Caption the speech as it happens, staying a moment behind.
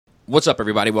What's up,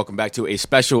 everybody? Welcome back to a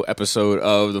special episode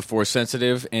of The Force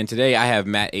Sensitive. And today I have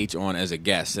Matt H. on as a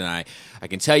guest. And I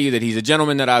can tell you that he's a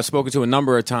gentleman that I've spoken to a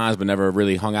number of times but never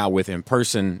really hung out with in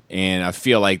person. And I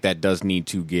feel like that does need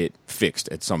to get fixed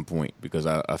at some point because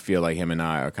I feel like him and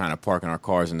I are kind of parking our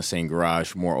cars in the same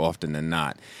garage more often than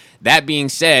not. That being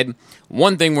said,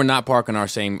 one thing we're not parking our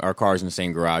cars in the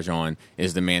same garage on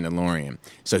is The Mandalorian.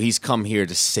 So he's come here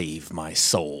to save my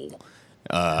soul.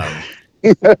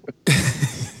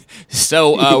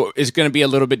 So it's going to be a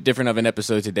little bit different of an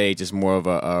episode today, just more of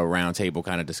a roundtable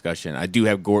kind of discussion. I do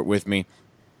have Gort with me.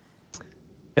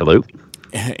 Hello.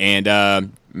 And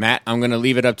Matt, I'm going to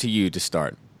leave it up to you to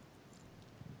start.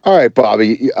 All right,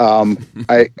 Bobby. All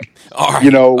right,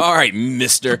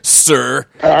 Mr. Sir.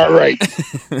 All right.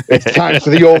 It's time for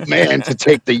the old man to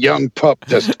take the young pup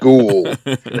to school.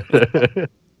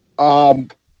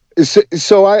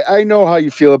 So I know how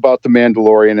you feel about The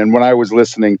Mandalorian, and when I was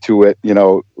listening to it, you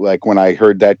know, like when I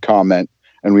heard that comment,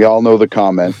 and we all know the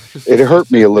comment, it hurt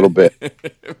me a little bit.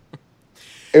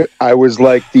 I was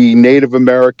like the Native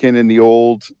American in the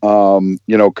old,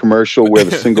 commercial where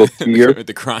the single tear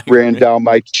ran down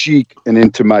my cheek and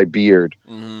into my beard.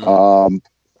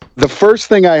 The first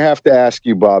thing I have to ask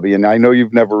you, Bobby, and I know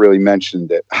you've never really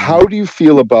mentioned it, how do you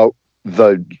feel about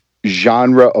the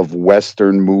genre of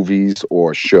Western movies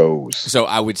or shows? So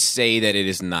I would say that it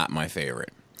is not my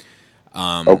favorite.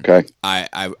 Okay.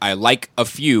 I like a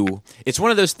few. It's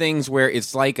one of those things where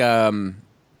it's like I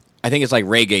think it's like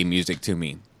reggae music to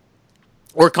me,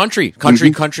 or country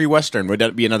Western. Would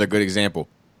that be another good example?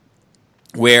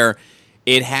 Where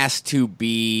it has to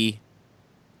be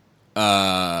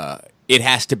a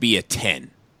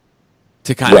 10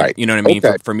 to kind of, you know what I mean,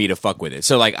 for me to fuck with it.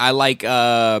 So like I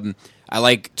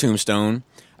like Tombstone.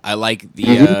 I like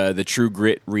the True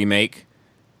Grit remake.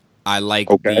 I like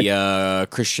the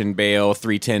Christian Bale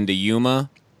 3:10 to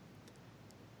Yuma.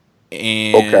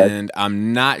 And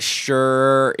I'm not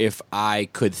sure if I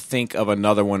could think of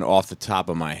another one off the top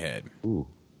of my head. Ooh.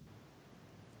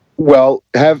 Well,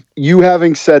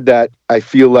 having said that, I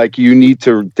feel like you need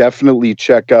to definitely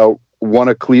check out one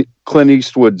of Clint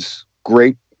Eastwood's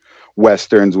great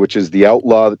Westerns, which is The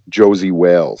Outlaw Josie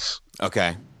Wales.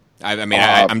 Okay.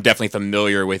 I'm definitely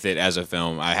familiar with it as a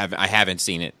film. I haven't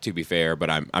seen it, to be fair, but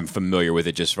I'm familiar with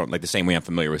it just from like the same way I'm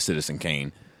familiar with Citizen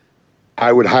Kane.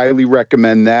 I would highly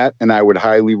recommend that, and I would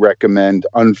highly recommend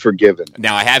Unforgiven.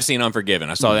 Now, I have seen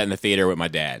Unforgiven. I saw that in the theater with my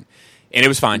dad, and it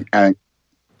was fine.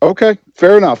 Okay,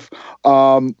 fair enough.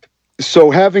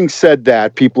 So having said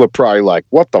that, people are probably like,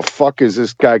 what the fuck is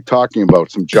this guy talking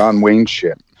about? Some John Wayne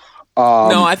shit.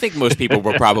 No, I think most people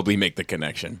will probably make the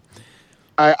connection.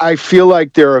 I feel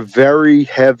like there are very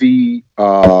heavy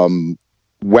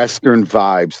Western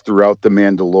vibes throughout The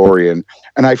Mandalorian.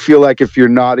 And I feel like if you're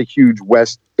not a huge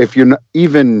if you're not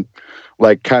even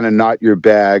like kind of not your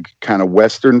bag kind of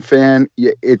Western fan,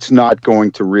 it's not going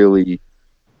to really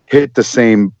hit the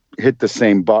same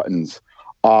buttons.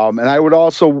 And I would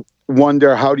also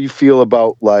wonder, how do you feel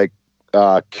about like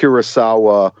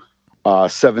Kurosawa,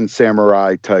 Seven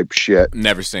Samurai type shit?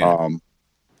 Never seen it.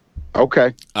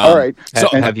 Okay. All right. So,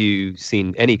 have you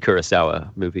seen any Kurosawa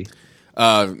movie?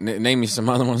 Name me some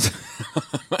other ones.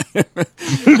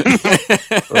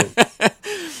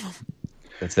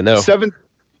 That's a no.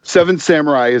 Seven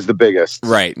Samurai is the biggest.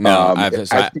 Right. No,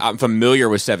 I'm familiar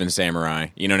with Seven Samurai.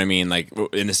 You know what I mean? Like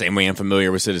in the same way I'm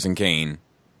familiar with Citizen Kane,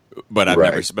 but I've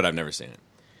never seen it.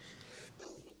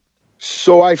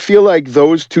 So I feel like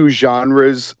those two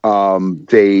genres,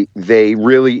 they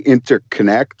really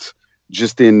interconnect.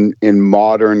 Just in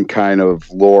modern kind of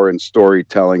lore and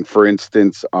storytelling. For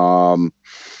instance, The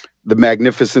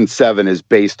Magnificent Seven is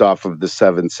based off of the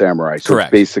Seven Samurai. So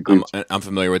correct. Basically, I'm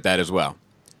familiar with that as well.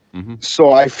 Mm-hmm.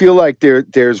 So I feel like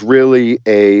there's really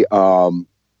a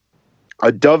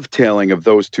dovetailing of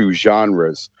those two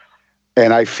genres.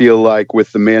 And I feel like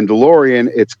with The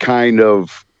Mandalorian, it's kind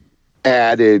of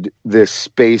added this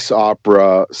space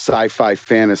opera, sci-fi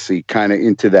fantasy kind of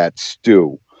into that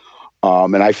stew.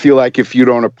 And I feel like if you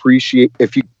don't appreciate, I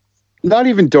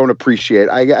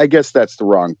guess that's the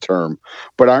wrong term,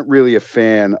 but aren't really a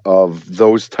fan of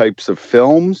those types of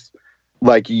films,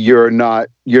 like you're not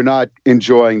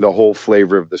enjoying the whole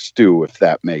flavor of the stew, if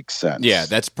that makes sense. Yeah,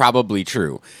 that's probably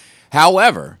true.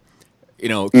 However, you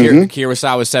know,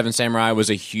 Kurosawa's Seven Samurai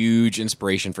was a huge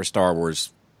inspiration for Star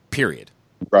Wars, period.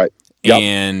 Right. Yep.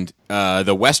 And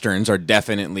the Westerns are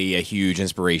definitely a huge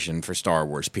inspiration for Star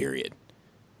Wars, period.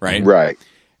 Right? Right.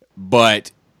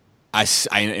 But I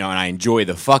enjoy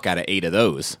the fuck out of 8 of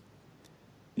those.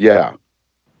 Yeah.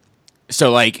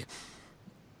 So like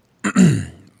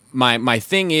my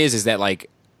thing is that like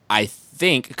I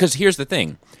think, because here's the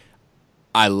thing.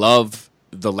 I love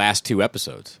the last 2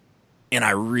 episodes, and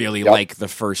I really Yep. like the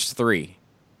first 3.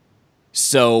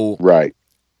 So Right.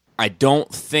 I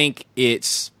don't think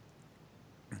it's.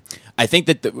 I think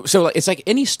that so it's like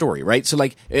any story, right? So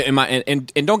like,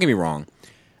 and don't get me wrong,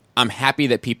 I'm happy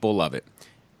that people love it,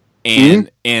 and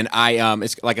I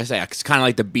it's like I say, it's kind of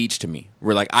like the beach to me,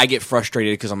 where like I get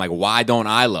frustrated because I'm like, why don't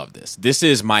I love this? This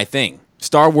is my thing.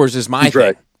 Star Wars is my thing.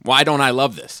 Right. Why don't I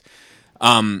love this?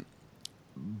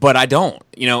 But I don't,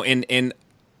 and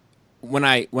when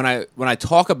I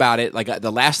talk about it, like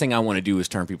the last thing I want to do is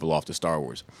turn people off to Star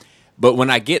Wars. But what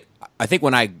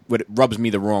rubs me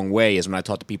the wrong way is when I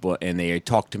talk to people and they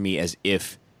talk to me as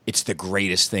if it's the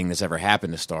greatest thing that's ever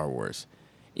happened to Star Wars,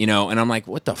 and I'm like,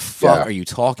 what the fuck are you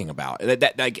talking about?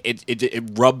 That like it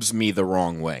rubs me the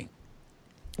wrong way.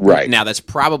 Right. Now that's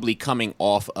probably coming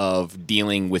off of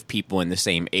dealing with people in the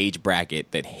same age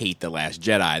bracket that hate The Last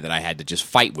Jedi that I had to just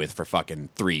fight with for fucking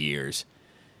 3 years.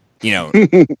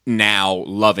 Now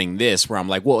loving this, where I'm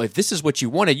like, well, if this is what you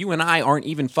wanted, you and I aren't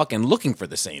even fucking looking for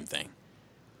the same thing.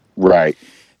 Right.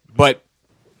 But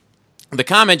the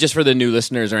comment, just for the new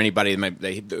listeners or anybody,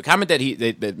 the comment that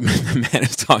the man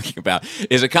is talking about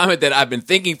is a comment that I've been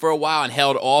thinking for a while and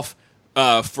held off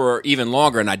for even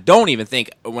longer. And I don't even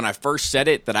think when I first said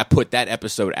it that I put that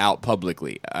episode out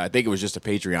publicly. I think it was just a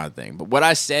Patreon thing. But what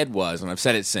I said was, and I've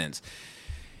said it since,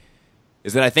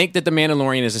 is that I think that The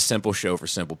Mandalorian is a simple show for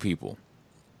simple people.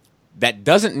 That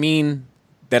doesn't mean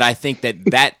that I think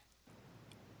that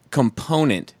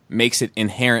component makes it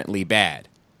inherently bad.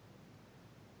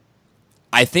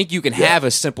 I think you can have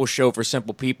a simple show for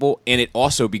simple people and it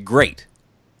also be great.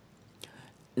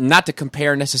 Not to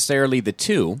compare necessarily the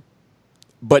two,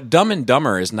 but Dumb and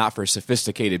Dumber is not for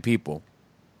sophisticated people.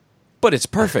 But it's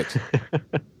perfect.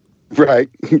 Right.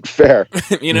 Fair.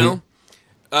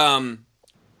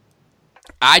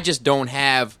 I just don't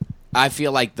have. I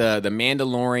feel like the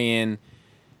Mandalorian.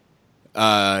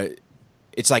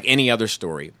 It's like any other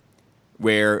story,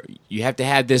 where you have to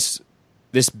have this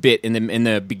bit in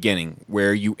the beginning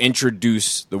where you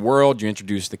introduce the world, you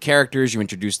introduce the characters, you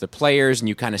introduce the players, and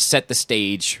you kind of set the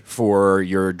stage for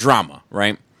your drama,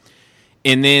 right?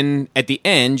 And then at the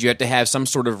end, you have to have some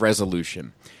sort of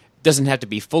resolution. It doesn't have to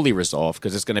be fully resolved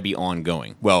because it's going to be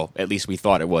ongoing. Well, at least we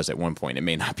thought it was at one point. It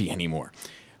may not be anymore,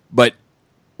 but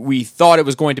we thought it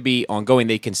was going to be ongoing.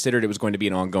 They considered it was going to be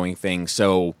an ongoing thing.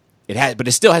 So but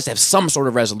it still has to have some sort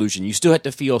of resolution. You still have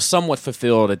to feel somewhat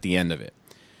fulfilled at the end of it.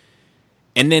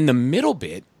 And then the middle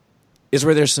bit is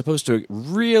where they're supposed to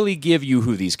really give you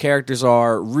who these characters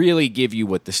are, really give you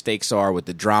what the stakes are, what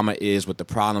the drama is, what the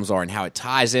problems are, and how it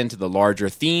ties into the larger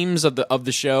themes of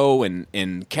the show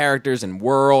and characters and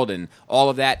world and all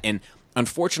of that. And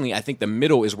unfortunately, I think the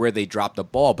middle is where they drop the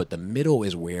ball, but the middle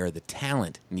is where the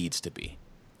talent needs to be.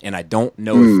 And I don't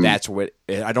know if that's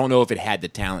I don't know if it had the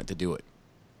talent to do it.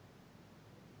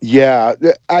 Yeah,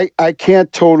 I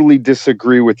can't totally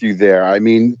disagree with you there. I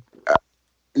mean,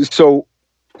 so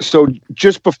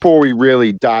just before we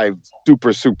really dive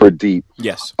super, super deep.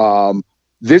 Yes.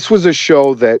 This was a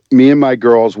show that me and my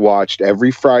girls watched every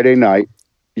Friday night.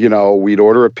 We'd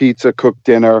order a pizza, cook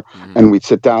dinner, and we'd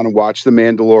sit down and watch The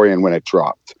Mandalorian when it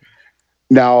dropped.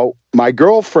 Now, my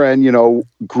girlfriend,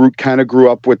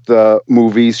 grew up with the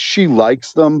movies. She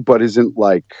likes them, but isn't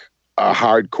like a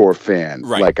hardcore fan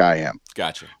like I am.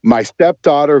 Gotcha. My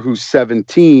stepdaughter, who's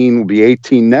 17, will be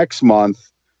 18 next month.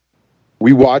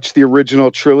 We watched the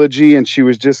original trilogy, and she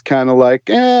was just kind of like,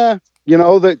 the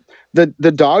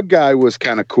dog guy was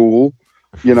kind of cool,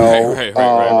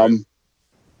 Right.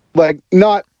 Like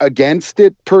not against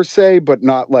it per se, but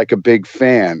not like a big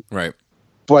fan. Right.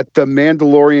 But The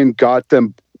Mandalorian got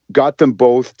them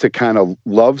both to kind of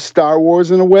love Star Wars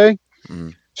in a way.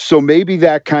 Mm. So maybe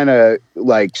that kind of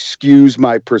like skews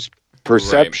my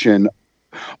perception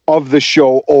of the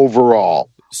show overall.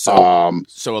 So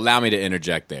allow me to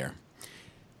interject there.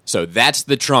 So that's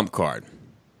the trump card,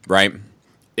 right?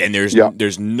 And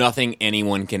there's nothing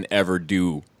anyone can ever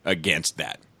do against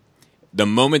that. The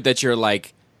moment that you're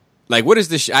like what is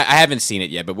this? I haven't seen it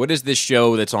yet, but what is this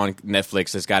show that's on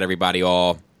Netflix that's got everybody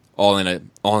all in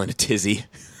a tizzy?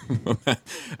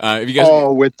 If you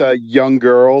guys, with the young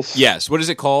girls. Yes. What is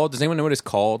it called? Does anyone know what it's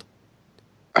called?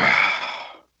 All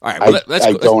right. Well,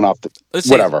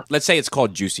 Let's say it's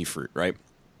called Juicy Fruit, right?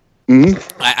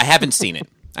 Mm-hmm. I haven't seen it.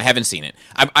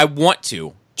 I want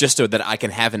to, just so that I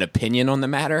can have an opinion on the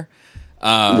matter.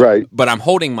 Right. But I'm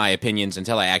holding my opinions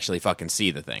until I actually fucking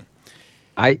see the thing.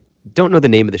 I don't know the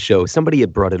name of the show. Somebody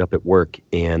had brought it up at work,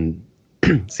 and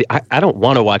see, I don't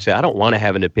want to watch it. I don't want to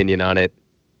have an opinion on it.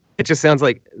 It just sounds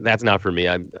like that's not for me.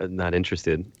 I'm not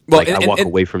interested. Well, I walk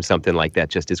away from something like that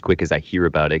just as quick as I hear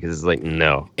about it because it's like,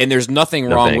 no. And there's nothing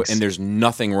No, wrong thanks. and there's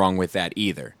nothing wrong with that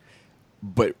either.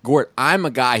 But Gort, I'm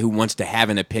a guy who wants to have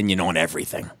an opinion on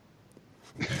everything.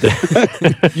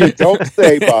 You don't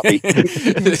say, Bobby.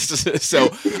 So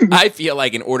I feel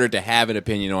like in order to have an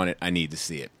opinion on it, I need to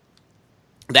see it.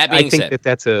 That being I think said,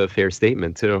 that's a fair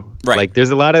statement too. Right. Like,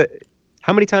 there's a lot of.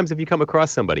 How many times have you come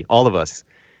across somebody? All of us.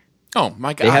 oh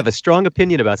my God, They have a strong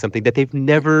opinion about something that they've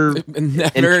never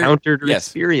encountered or yes,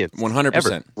 experienced.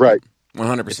 100%, Right.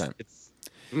 100%. It's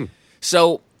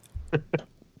So,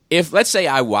 if let's say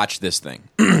I watch this thing,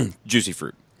 Juicy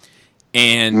Fruit,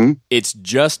 and it's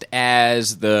just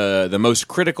as the most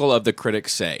critical of the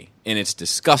critics say, and it's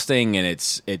disgusting, and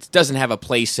it doesn't have a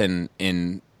place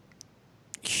in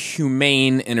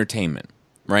humane entertainment,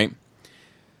 right?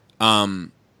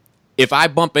 If I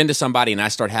bump into somebody and I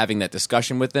start having that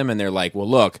discussion with them, and they're like, "Well,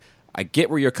 look, I get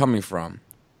where you're coming from,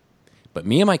 but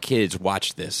me and my kids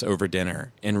watched this over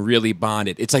dinner and really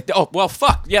bonded." It's like, oh, well,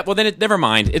 fuck. Yeah, well, then never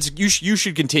mind. It's you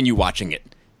should continue watching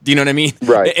it. Do you know what I mean?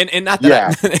 Right. And not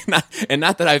that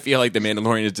not that I feel like The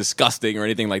Mandalorian is disgusting or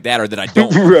anything like that, or that I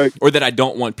don't Right. or that I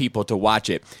don't want people to watch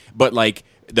it. But like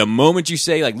the moment you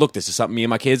say like, "Look, this is something me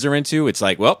and my kids are into," it's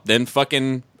like, well, then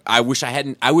fucking I wish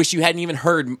you hadn't even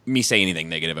heard me say anything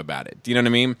negative about it. Do you know what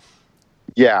I mean?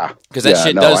 Yeah. Because that Yeah,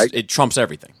 shit no, it trumps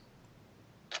everything.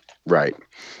 Right.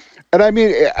 And I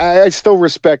mean, I still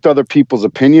respect other people's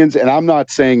opinions, and I'm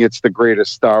not saying it's the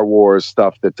greatest Star Wars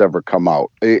stuff that's ever come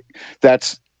out.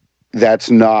 That's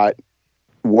not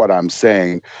what I'm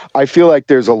saying. I feel like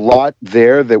there's a lot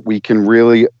there that we can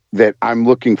really, that I'm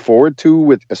looking forward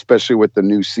to, especially with the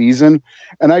new season.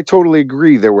 And I totally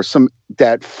agree. There was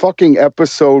that fucking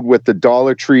episode with the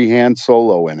Dollar Tree Han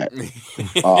Solo in it.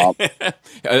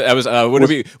 I was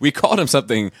we called him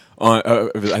something on I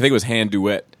think it was Hand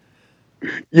Duet.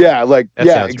 Yeah, That sounds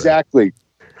right. exactly.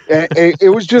 And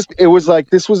it was like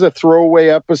this was a throwaway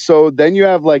episode. Then you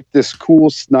have like this cool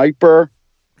sniper,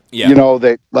 Yeah. you know,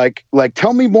 that like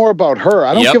tell me more about her.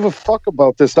 I don't Yep. give a fuck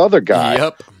about this other guy.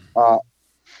 Yep.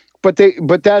 But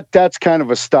that's kind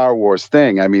of a Star Wars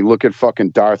thing. I mean, look at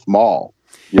fucking Darth Maul.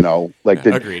 You know, like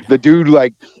Agreed. the dude,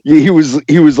 like he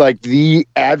was like the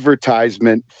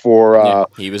advertisement for Yeah,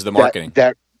 he was the marketing.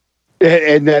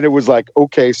 And then it was like,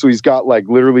 okay, so he's got like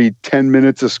literally 10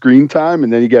 minutes of screen time,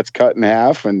 and then he gets cut in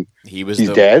half, and he's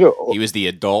dead. He was the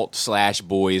adult /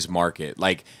 boys market.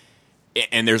 Like,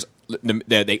 and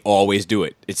they always do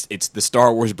it. It's the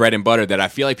Star Wars bread and butter that I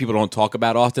feel like people don't talk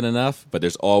about often enough. But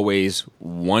there's always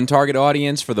one target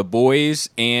audience for the boys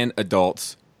and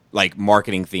adults, like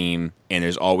marketing theme, and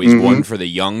there's always one for the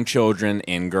young children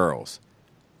and girls.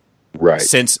 Right.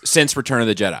 Since Return of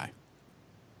the Jedi.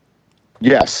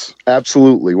 Yes,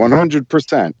 absolutely,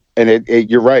 100%. And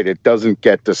you're right. It doesn't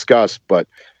get discussed, but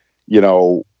you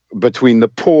know, between the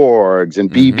Porgs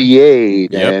and BB-8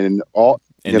 Yep. and all,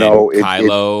 And you then know,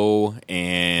 Kylo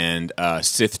and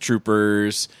Sith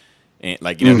troopers, and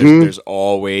like, you know, there's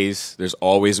always the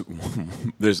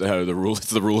rule. It's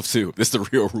the rule of two. This is the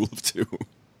real rule of two.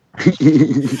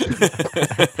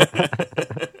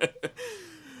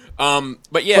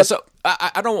 But yeah, so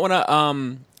I don't want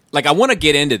to like, I want to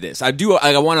get into this. I do.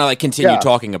 I want to like continue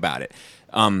talking about it.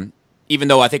 Even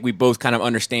though I think we both kind of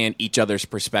understand each other's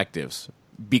perspectives,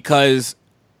 because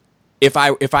if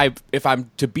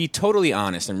I'm to be totally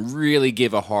honest and really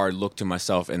give a hard look to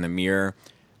myself in the mirror,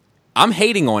 I'm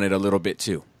hating on it a little bit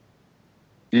too.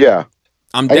 yeah,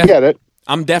 I get it.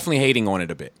 I'm definitely hating on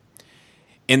it a bit.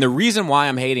 And the reason why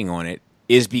I'm hating on it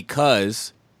is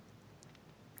because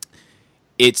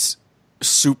it's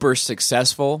super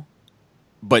successful,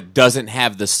 but doesn't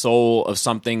have the soul of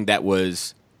something that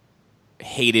was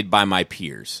hated by my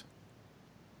peers.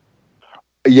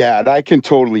 Yeah, and I can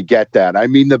totally get that. I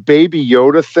mean, the Baby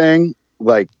Yoda thing,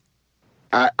 like,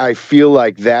 I feel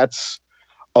like that's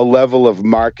a level of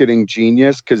marketing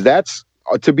genius, because that's,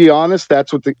 to be honest,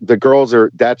 that's what the girls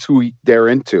are, that's who they're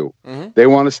into. They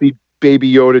want to see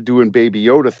Baby Yoda doing Baby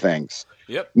Yoda things.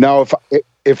 Yep. Now,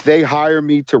 if they hire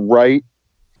me to write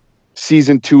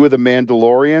season 2 of The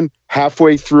Mandalorian,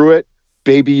 halfway through it,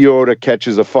 Baby Yoda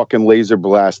catches a fucking laser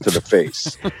blast to the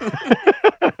face.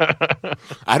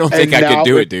 I don't think I could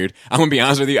do it, dude. I'm going to be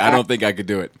honest with you. I don't think I could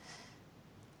do it.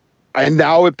 And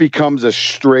now it becomes a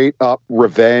straight up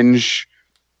revenge,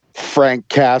 Frank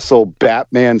Castle,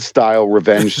 Batman style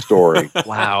revenge story.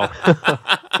 wow.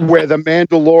 Where the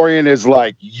Mandalorian is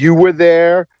like, you were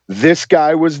there, this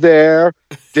guy was there,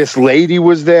 this lady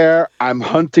was there. I'm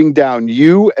hunting down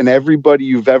you and everybody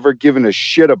you've ever given a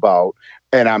shit about,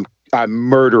 and I'm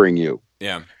murdering you.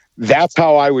 Yeah. That's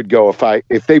how I would go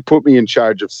if they put me in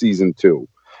charge of season 2.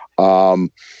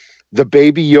 The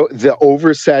the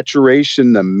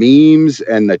oversaturation, the memes,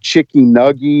 and the chicken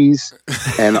nuggies,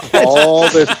 and all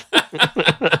this.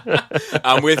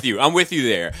 I'm with you. I'm with you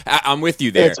there. I'm with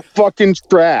you there. It's fucking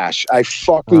trash. I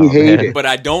fucking hate it. But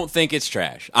I don't think it's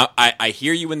trash. I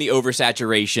hear you in the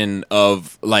oversaturation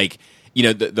of, like, you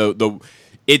know, the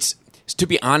it's, to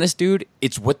be honest, dude,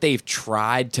 it's what they've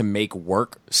tried to make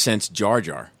work since Jar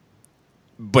Jar.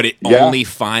 But it only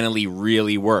finally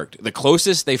really worked. The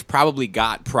closest they've probably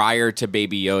got prior to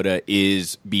Baby Yoda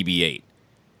is BB-8.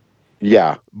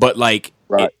 Yeah. But, like,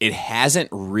 right. it hasn't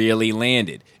really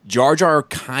landed. Jar Jar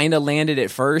kind of landed at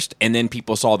first, and then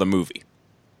people saw the movie.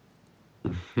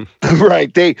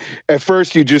 Right. At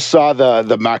first you just saw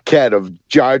the maquette of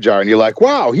Jar Jar, and you're like,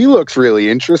 wow, he looks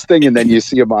really interesting. And then you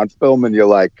see him on film, and you're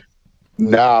like,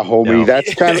 nah, homie, no.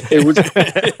 That's kind of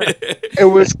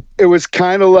it was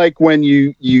kind of like when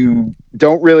you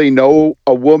don't really know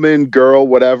a woman, girl,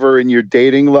 whatever in your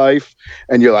dating life,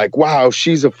 and you're like, wow,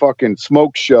 she's a fucking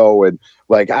smoke show, and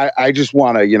like I just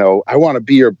want to, I want to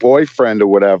be your boyfriend or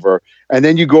whatever. And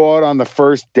then you go out on the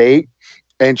first date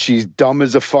and she's dumb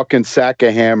as a fucking sack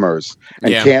of hammers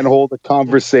and can't hold a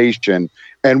conversation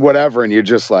and whatever, and you're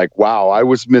just like, wow, I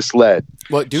was misled.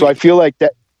 Well, dude, so I feel like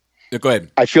that. Go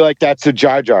ahead. I feel like that's a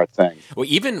Jar Jar thing. Well,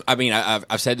 even, I mean,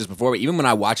 I've said this before, but even when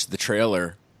I watched the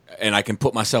trailer and I can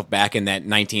put myself back in that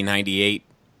 1998,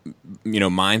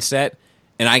 mindset,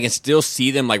 and I can still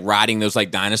see them, like, riding those,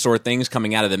 like, dinosaur things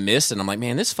coming out of the mist, and I'm like,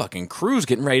 man, this fucking crew's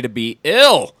getting ready to be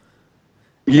ill.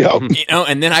 Yep.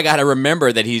 And then I got to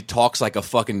remember that he talks like a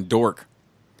fucking dork.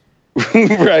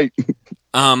 Right.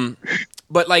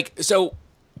 But, like, so...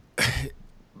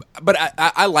 But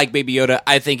I like Baby Yoda.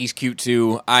 I think he's cute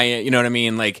too. You know what I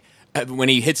mean? Like, when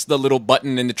he hits the little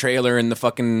button in the trailer and the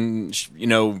fucking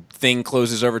thing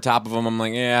closes over top of him, I'm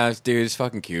like, yeah, dude, it's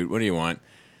fucking cute. What do you want?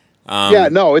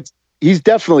 He's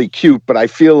definitely cute, but I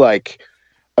feel like,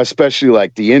 especially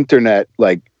like the internet,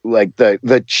 like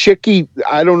the chickie,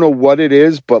 I don't know what it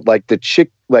is, but like the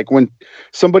chick, like when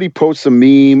somebody posts a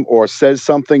meme or says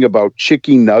something about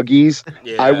chicky nuggies,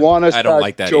 I want to start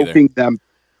like joking them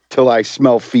till I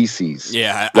smell feces.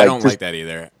 Yeah, I don't like that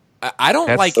either. I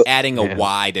don't like adding a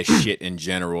Y to shit in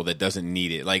general that doesn't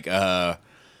need it. Like,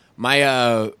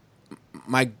 my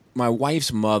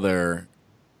wife's mother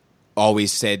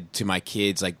always said to my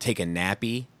kids, like, take a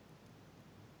nappy,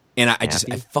 and I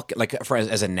fucking, like,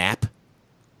 as a nap,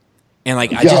 and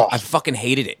like I fucking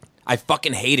hated it. I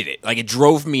fucking hated it. Like, it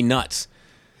drove me nuts.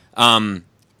 So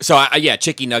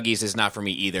chicky nuggies is not for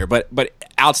me either. But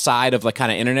outside of, like,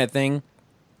 kind of internet thing,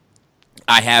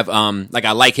 I have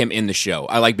I like him in the show.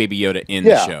 I like Baby Yoda in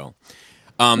the show.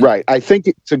 Right. I think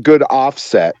it's a good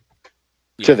offset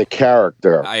to the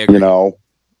character. I agree.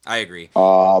 I agree.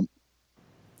 I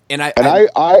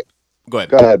go ahead.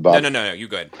 Go ahead, Bob. No. You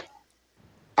go ahead.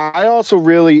 I also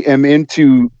really am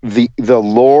into the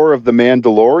lore of the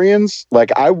Mandalorians.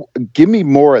 Like, give me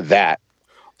more of that.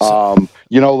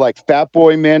 Like Fat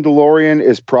Boy Mandalorian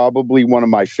is probably one of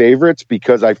my favorites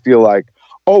because I feel like,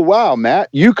 oh wow, Matt,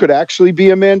 you could actually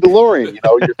be a Mandalorian.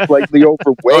 You're slightly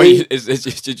overweight. It's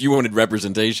just, you wanted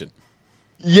representation.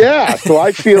 Yeah, so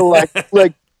I feel like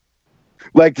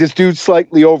this dude's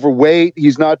slightly overweight.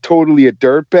 He's not totally a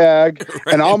dirtbag,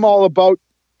 right. And I'm all about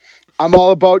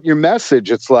your message.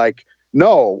 It's like,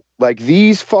 no, like,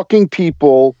 these fucking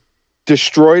people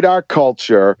destroyed our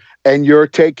culture, and you're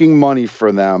taking money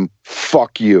for them.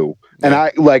 Fuck you. Yeah.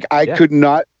 And I could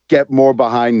not get more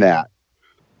behind that.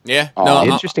 Yeah. The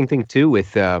interesting thing too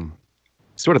with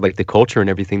sort of like the culture and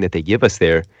everything that they give us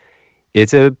there,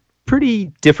 it's a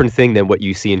pretty different thing than what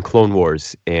you see in Clone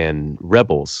Wars and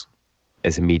Rebels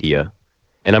as a media.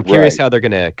 And I'm curious how they're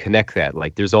going to connect that.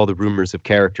 Like, there's all the rumors of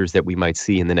characters that we might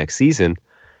see in the next season,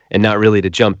 and not really to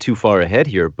jump too far ahead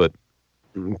here, but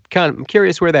I'm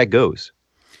curious where that goes.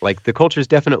 Like, the culture is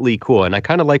definitely cool, and I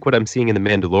kind of like what I'm seeing in The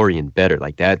Mandalorian better.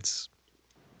 Like, that's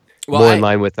more in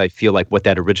line with, I feel like, what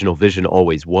that original vision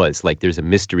always was. Like, there's a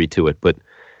mystery to it, but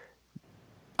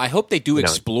I hope they do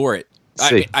explore it.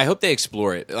 I hope they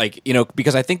explore it, like,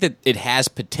 because I think that it has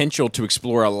potential to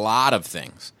explore a lot of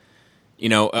things,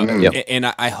 and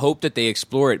I hope that they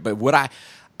explore it. But what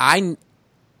I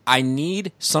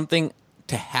need something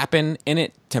to happen in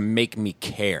it to make me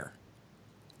care,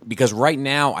 because right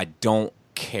now I don't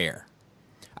care.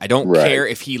 I don't care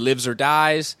if he lives or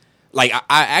dies. Like,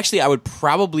 I would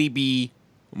probably be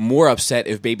more upset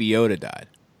if Baby Yoda died,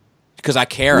 because I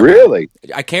care about him.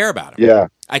 I care about him. Yeah.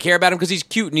 I care about him because he's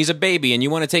cute and he's a baby, and you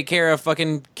want to take care of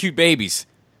fucking cute babies.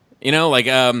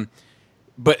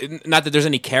 But not that there's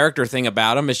any character thing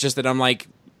about him. It's just that I'm like,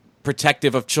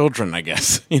 protective of children, I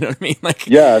guess. You know what I mean? Like,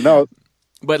 Yeah, no,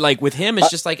 but like with him, it's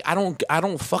just like I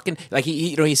don't fucking like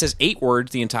he says 8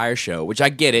 words the entire show, which I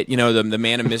get it, the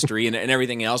man of mystery and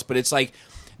everything else, but it's like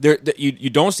you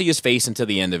don't see his face until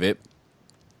the end of it,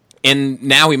 and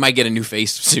now we might get a new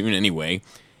face soon anyway,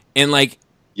 and like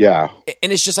yeah,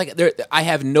 and it's just like I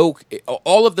have no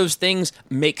all of those things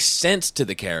make sense to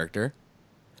the character,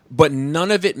 but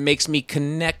none of it makes me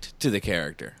connect to the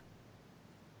character.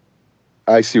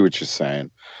 I see what you're saying.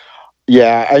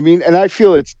 Yeah, I mean, and I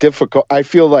feel it's difficult. I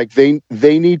feel like they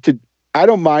need to. I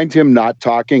don't mind him not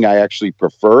talking. I actually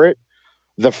prefer it.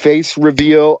 The face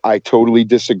reveal, I totally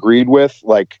disagreed with.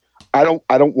 Like, I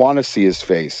don't want to see his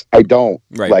face. I don't.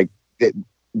 Right. Like,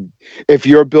 if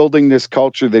you're building this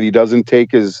culture that he doesn't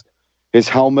take his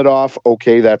helmet off,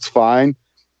 okay, that's fine.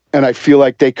 And I feel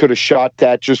like they could have shot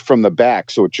that just from the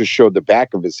back, so it just showed the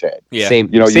back of his head. Yeah.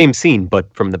 Same scene,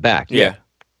 but from the back. Yeah.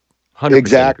 100%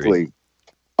 Exactly. agree.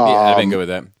 Yeah, I've been good with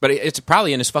that, but it's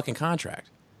probably in his fucking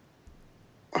contract.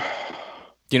 Do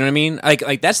you know what I mean?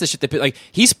 Like that's the shit that like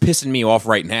he's pissing me off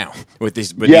right now with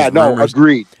these. With Yeah, these no, rumors.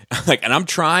 agreed. Like, and I'm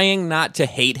trying not to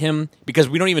hate him because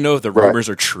we don't even know if the rumors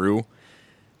are true.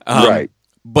 Right.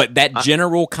 But that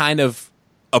general kind of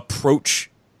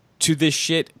approach to this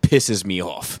shit pisses me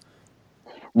off.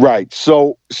 Right.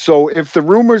 So if the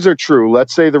rumors are true,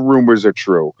 let's say the rumors are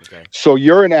true. Okay. So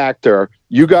you're an actor,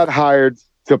 you got hired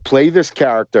to play this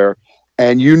character,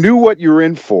 and you knew what you're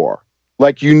in for.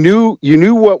 Like you knew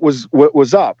what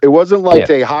was up. It wasn't like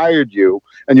they hired you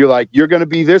and you're like, you're going to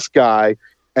be this guy.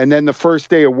 And then the first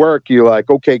day of work, you're like,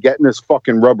 okay, get in this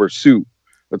fucking rubber suit.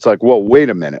 It's like, well, wait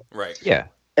a minute. Right. Yeah.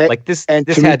 And, like this and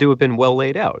had to have been well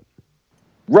laid out.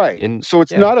 Right. And, so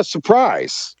it's not a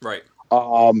surprise. Right.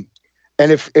 And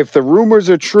if the rumors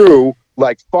are true,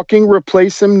 like fucking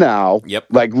replace him now. Yep.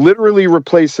 Like literally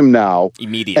replace him now.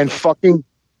 Immediately. And fucking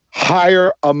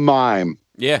hire a mime.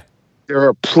 Yeah. There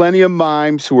are plenty of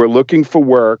mimes who are looking for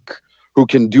work who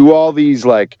can do all these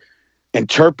like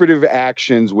interpretive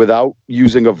actions without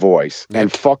using a voice. Yep. And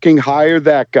fucking hire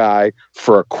that guy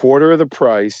for a quarter of the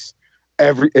price.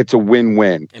 It's a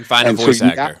win-win. And find a voice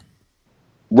actor.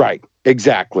 Right.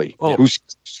 Exactly. Well, who's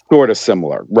sort of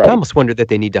similar. Right. I almost wonder that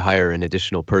they need to hire an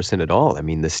additional person at all. I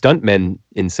mean, the stuntmen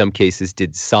in some cases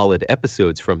did solid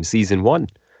episodes from season 1.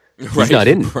 He's not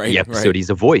in the episode. Right. He's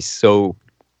a voice. So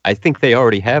I think they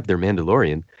already have their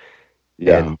Mandalorian.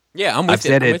 Yeah. And yeah, I'm with I've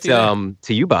said it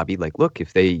to you, Bobby. Like, look,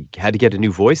 if they had to get a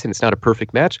new voice and it's not a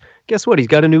perfect match, guess what? He's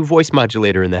got a new voice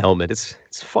modulator in the helmet. It's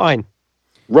fine.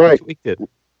 Right. It.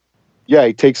 Yeah,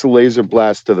 he takes a laser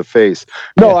blast to the face.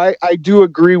 No, I do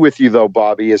agree with you, though,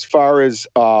 Bobby, as far as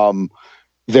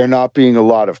there not being a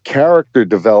lot of character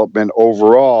development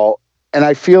overall. And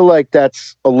I feel like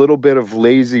that's a little bit of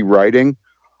lazy writing.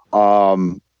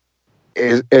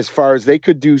 As far as they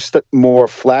could do more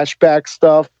flashback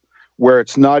stuff where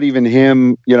it's not even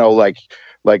him, like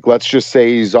let's just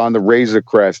say he's on the Razor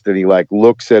Crest and he like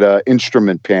looks at a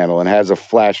instrument panel and has a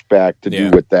flashback to do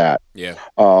with that. Yeah.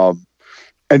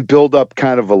 And build up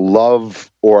kind of a love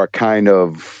or a kind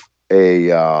of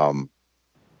a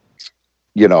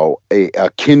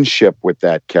kinship with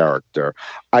that character.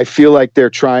 I feel like they're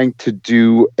trying to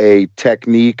do a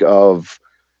technique of,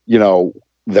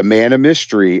 the man of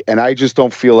mystery. And I just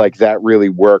don't feel like that really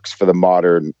works for the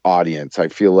modern audience. I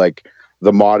feel like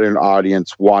the modern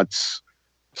audience wants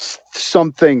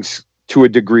some things to a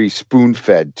degree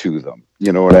spoon-fed to them.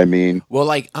 You know what I mean? Well,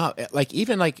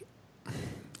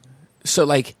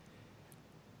 so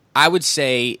I would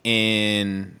say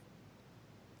in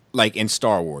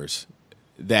Star Wars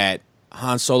that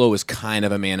Han Solo is kind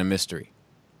of a man of mystery.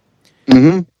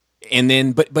 Mm-hmm. And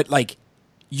then, but like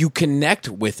you connect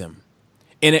with him.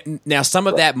 And now some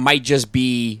of that might just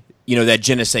be, that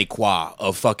je ne sais quoi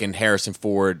of fucking Harrison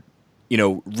Ford,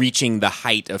 reaching the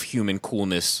height of human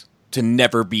coolness to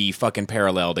never be fucking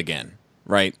paralleled again.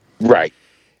 Right? Right.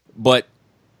 But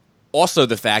also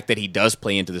the fact that he does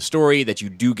play into the story, that you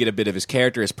do get a bit of his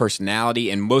character, his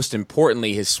personality, and most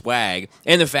importantly, his swag.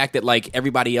 And the fact that like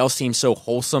everybody else seems so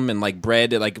wholesome and like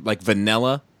bred like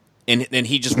vanilla. And then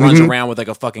he just runs around with like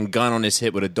a fucking gun on his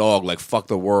hip with a dog, like fuck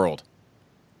the world.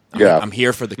 I'm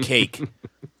here for the cake.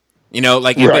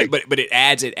 Right. But it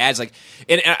adds like,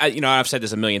 and I've said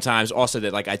this a million times also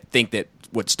that like I think that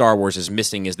what Star Wars is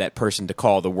missing is that person to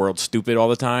call the world stupid all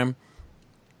the time.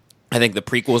 I think the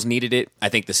prequels needed it. I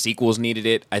think the sequels needed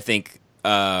it. I think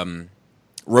Rogue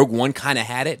One kind of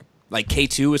had it. Like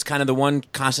K2 is kind of the one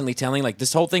constantly telling like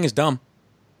this whole thing is dumb.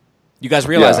 You guys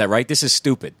realize that, right? This is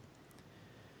stupid.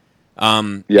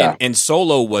 And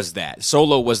Solo was that.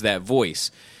 Solo was that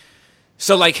voice.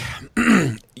 So, like,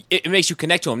 it makes you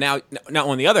connect to him. Now,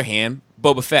 on the other hand,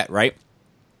 Boba Fett, right?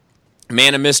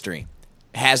 Man of Mystery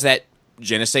has that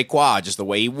je ne sais quoi, just the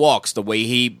way he walks, the way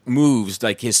he moves,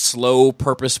 like his slow,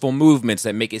 purposeful movements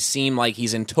that make it seem like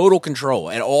he's in total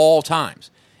control at all times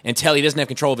until he doesn't have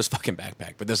control of his fucking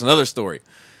backpack. But there's another story.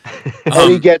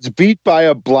 And he gets beat by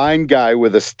a blind guy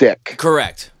with a stick.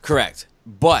 Correct.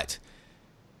 But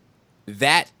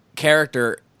that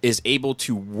character is able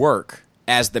to work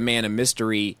as the Man of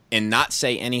Mystery and not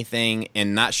say anything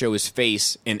and not show his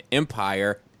face in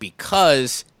Empire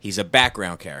because he's a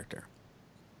background character.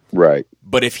 Right.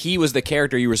 But if he was the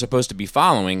character you were supposed to be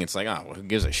following, it's like, oh, well, who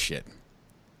gives a shit?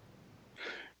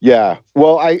 Yeah.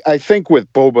 Well, I think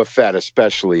with Boba Fett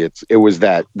especially, it was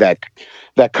that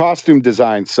costume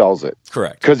design sells it.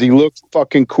 Correct. Because he looks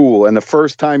fucking cool. And the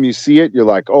first time you see it, you're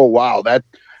like, oh, wow,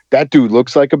 that dude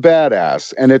looks like a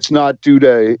badass. And it's not due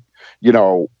to,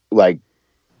 like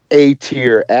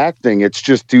A-tier acting. It's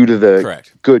just due to the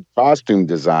good costume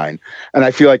design. And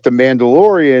I feel like The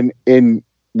Mandalorian, in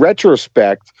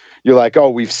retrospect, you're like, oh,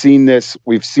 we've seen this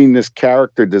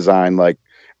character design, like,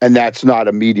 and that's not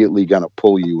immediately going to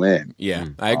pull you in. Yeah,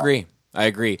 I agree.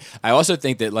 I also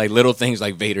think that like little things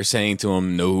like Vader saying to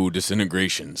him, "No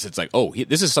disintegrations." It's like, oh,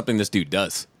 this is something this dude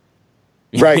does.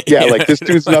 Right? Yeah, like this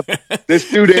dude's not. This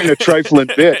dude ain't a trifling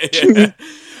bitch.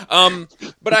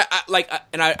 But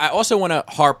I also want to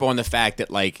harp on the fact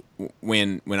that like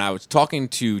when I was talking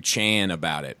to Chan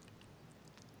about it,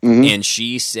 and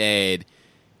she said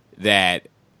that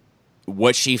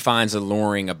what she finds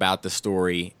alluring about the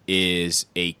story is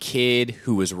a kid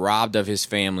who was robbed of his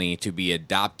family to be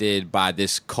adopted by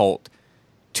this cult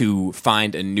to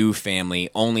find a new family,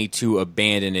 only to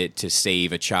abandon it to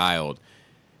save a child.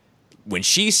 When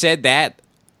she said that,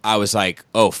 I was like,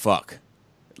 oh, fuck.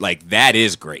 Like, that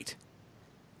is great.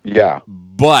 Yeah.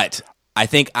 But I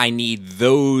think I need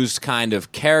those kind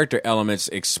of character elements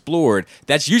explored.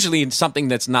 That's usually something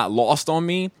that's not lost on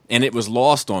me, and it was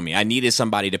lost on me. I needed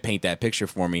somebody to paint that picture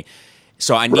for me,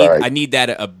 so I need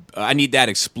that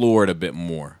explored a bit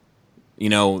more.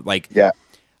 A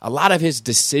lot of his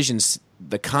decisions,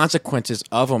 the consequences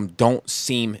of them don't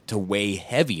seem to weigh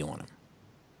heavy on him,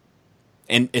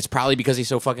 and it's probably because he's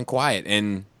so fucking quiet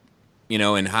and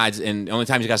and hides. And the only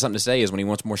time he's got something to say is when he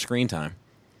wants more screen time.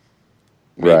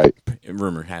 Right.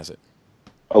 Rumor has it.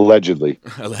 Allegedly.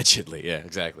 Allegedly, yeah,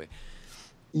 exactly.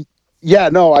 Yeah,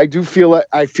 no, I feel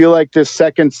like this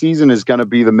second season is going to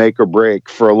be the make or break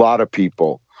for a lot of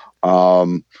people.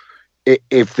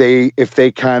 If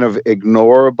they kind of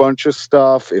ignore a bunch of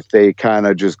stuff, if they kind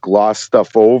of just gloss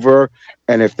stuff over,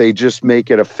 and if they just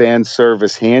make it a fan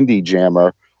service handy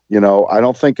jammer, I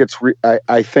don't think it's.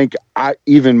 I think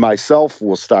even myself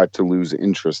will start to lose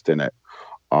interest in it.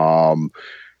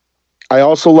 I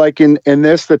also like in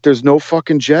this that there's no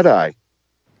fucking Jedi.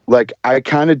 Like, I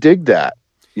kind of dig that,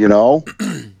 There's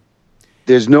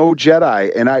no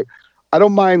Jedi. And I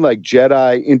don't mind like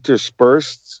Jedi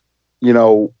interspersed,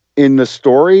 in the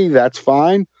story. That's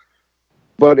fine.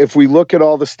 But if we look at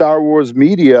all the Star Wars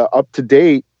media up to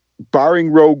date,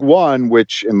 barring Rogue One,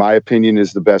 which in my opinion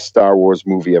is the best Star Wars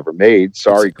movie ever made.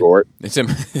 Sorry, Gort. It's in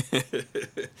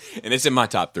my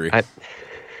top 3.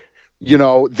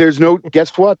 There's no,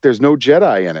 guess what? There's no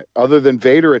Jedi in it other than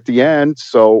Vader at the end.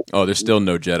 So, there's still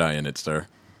no Jedi in it, sir.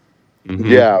 Mm-hmm.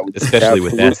 Yeah. Especially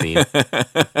with that scene.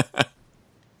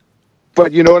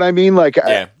 But you know what I mean? Like,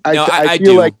 yeah. I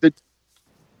feel like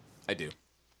I do.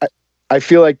 I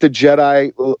feel like the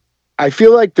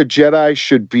Jedi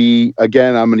should be,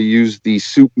 again, I'm going to use the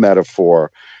soup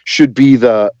metaphor, should be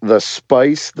the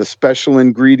spice, the special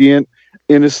ingredient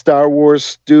in a Star Wars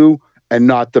stew, and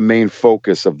not the main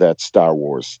focus of that Star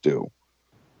Wars stew.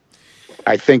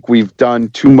 I think we've done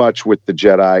too much with the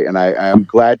Jedi, and I am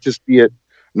glad to see it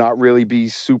not really be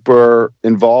super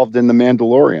involved in The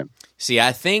Mandalorian. See,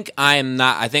 I think I'm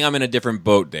not. I think I'm in a different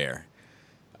boat there.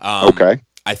 Okay.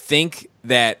 I think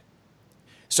that.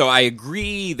 So I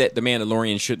agree that The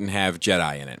Mandalorian shouldn't have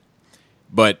Jedi in it,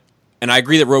 and I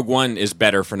agree that Rogue One is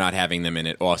better for not having them in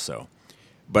it also.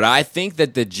 But I think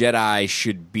that the Jedi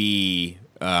should be.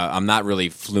 I'm not really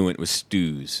fluent with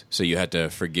stews, so you had to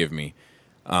forgive me.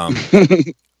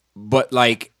 But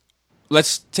like,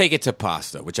 let's take it to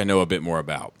pasta, which I know a bit more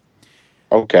about.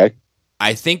 Okay.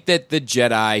 I think that the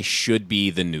Jedi should be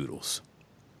the noodles.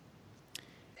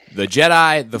 The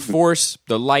Jedi, the Force,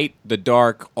 the light, the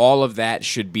dark, all of that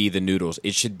should be the noodles.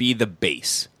 It should be the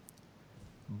base.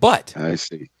 But I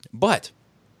see. But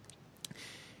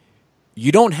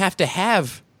you don't have to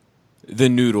have the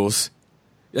noodles.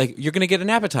 Like, you're going to get an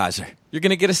appetizer. You're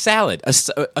going to get a salad, a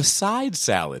side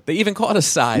salad. They even call it a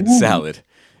side salad.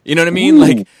 You know what I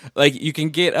mean? Like you can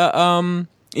get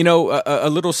a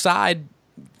little side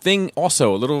thing,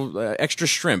 also a little extra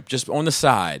shrimp just on the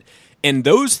side. And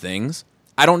those things,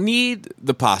 I don't need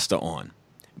the pasta on.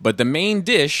 But the main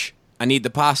dish, I need the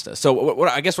pasta. So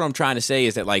I guess what I'm trying to say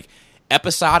is that, like,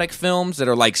 episodic films that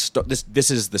are like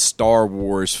this is the Star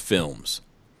Wars films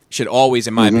should always,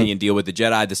 in my opinion, deal with the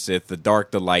Jedi, the Sith, the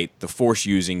Dark, the Light, the Force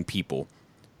using people.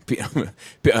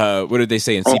 What did they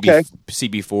say in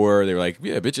CB4? They were like,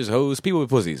 yeah, bitches, hoes, people with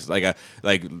pussies, like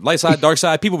light side, dark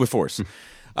side, people with Force.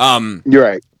 You're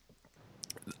right.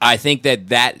 I think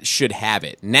that should have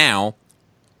it. Now,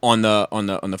 on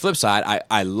the flip side,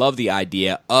 I love the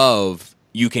idea of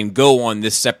you can go on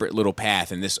this separate little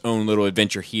path and this own little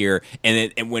adventure here,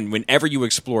 and whenever you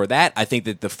explore that, I think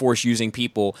that the Force using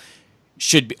people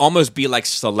should almost be like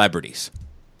celebrities.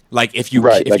 Like if you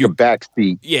like a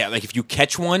backseat. Yeah, like if you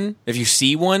catch one, if you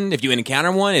see one, if you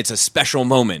encounter one, it's a special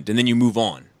moment, and then you move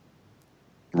on.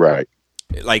 Right.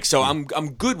 Like, so I'm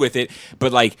good with it,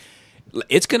 but like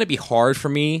it's going to be hard for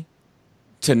me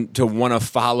to want to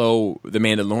follow The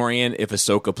Mandalorian if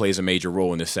Ahsoka plays a major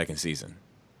role in this second season.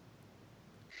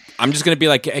 I'm just going to be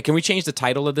like, hey, can we change the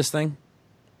title of this thing?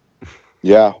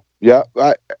 Yeah.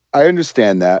 I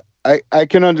understand that. I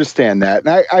can understand that.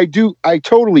 And I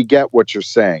totally get what you're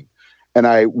saying. And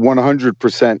I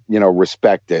 100%,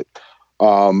 respect it.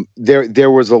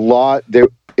 There was a lot there.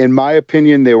 In my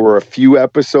opinion, there were a few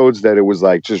episodes that it was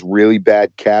like just really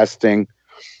bad casting.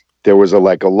 There was a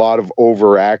lot of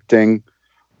overacting,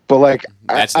 but like,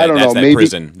 I don't know, maybe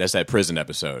that's that prison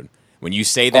episode. When you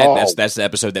say that, that's the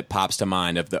episode that pops to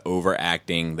mind of the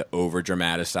overacting, the over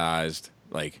dramatized,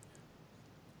 like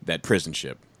that prison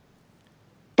ship.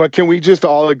 But can we just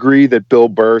all agree that Bill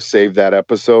Burr saved that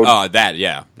episode? Oh,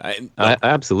 yeah.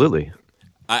 Absolutely.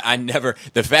 I never,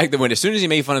 the fact that as soon as he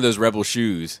made fun of those rebel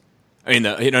shoes, I mean,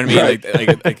 you know what I mean?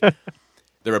 Right. Like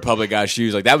the Republic guy's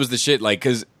shoes, like that was the shit. Like,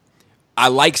 because I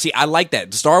like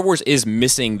that Star Wars is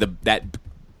missing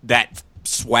that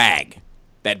swag,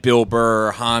 that Bill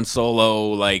Burr, Han Solo.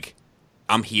 Like,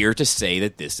 I'm here to say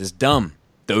that this is dumb.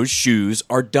 Those shoes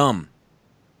are dumb.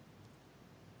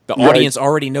 The audience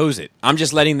already knows it. I'm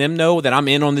just letting them know that I'm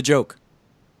in on the joke.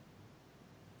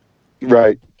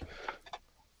 Right.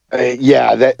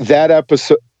 Yeah, that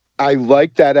episode, I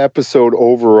like that episode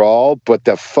overall, but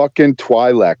the fucking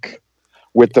Twi'lek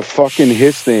with the fucking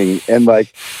hissing and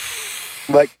like,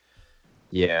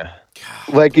 yeah,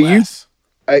 God like bless.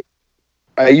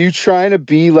 Are you trying to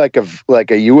be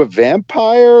are you a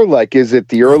vampire? Like, is it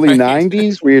the early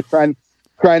 '90s where you're trying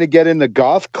to get in the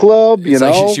goth club? You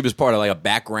know, like she was part of like a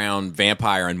background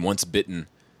vampire and Once Bitten.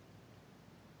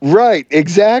 Right,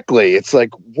 exactly. It's like,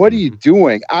 what are you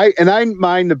doing? I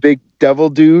mind the big devil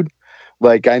dude.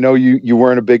 Like, I know you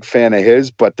weren't a big fan of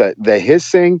his, but the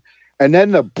hissing and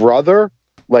then the brother,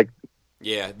 like,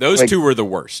 yeah, those two were the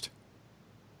worst.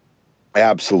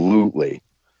 Absolutely.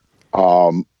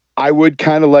 I would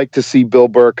kind of like to see Bill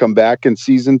Burr come back in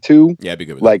season 2. Yeah, I'd be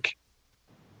good with that.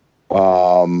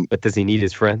 But does he need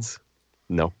his friends?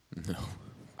 No.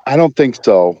 I don't think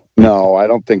so. No, I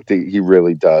don't think that he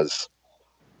really does.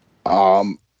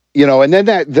 And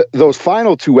then those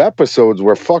final 2 episodes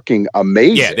were fucking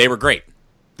amazing. Yeah, they were great.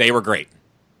 They were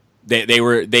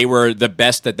the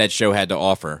best that show had to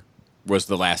offer was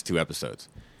the last 2 episodes.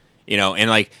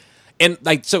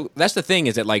 So that's the thing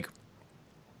is that like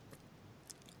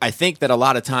I think that a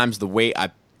lot of times the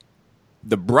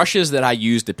brushes that I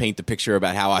use to paint the picture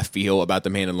about how I feel about The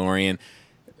Mandalorian,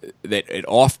 that it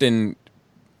often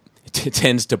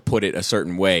tends to put it a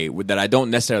certain way that I don't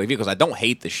necessarily feel, because I don't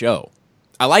hate the show.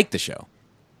 I like the show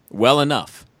well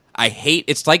enough.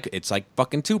 It's like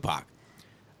fucking Tupac.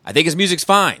 I think his music's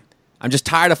fine. I'm just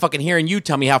tired of fucking hearing you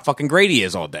tell me how fucking great he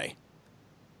is all day.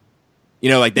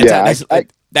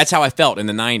 That's how I felt in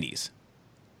the 90s.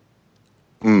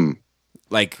 No.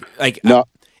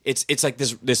 It's like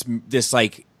this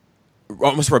like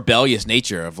almost rebellious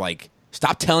nature of like,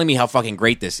 stop telling me how fucking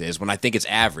great this is when I think it's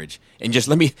average, and just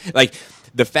let me, like,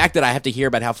 the fact that I have to hear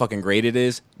about how fucking great it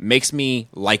is makes me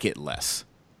like it less.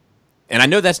 And I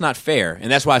know that's not fair,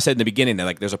 and that's why I said in the beginning that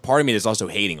like there's a part of me that's also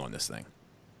hating on this thing.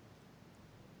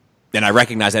 And I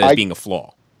recognize that as being a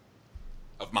flaw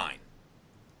of mine.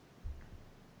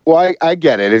 Well, I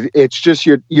get it. It's just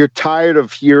you're tired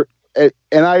of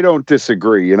and I don't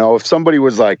disagree. If somebody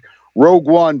was like Rogue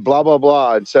One, blah blah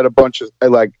blah, and said a bunch of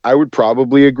I would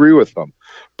probably agree with them.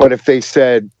 But if they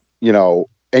said,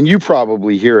 and you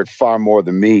probably hear it far more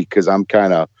than me because I'm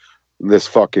kind of this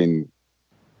fucking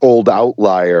old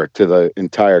outlier to the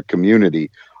entire community.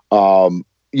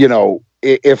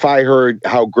 If I heard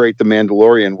how great The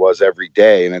Mandalorian was every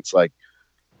day, and it's like,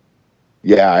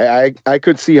 yeah, I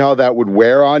could see how that would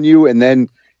wear on you. And then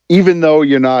even though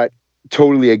you're not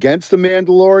totally against the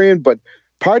Mandalorian, but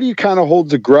part of you kind of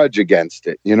holds a grudge against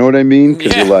it. You know what I mean?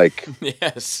 Because you're like,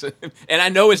 yes, and I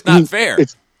know it's not fair.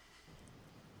 It's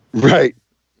right.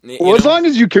 Well, as long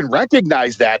as you can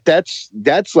recognize that,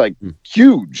 that's like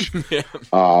huge. Yeah.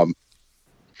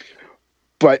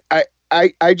 But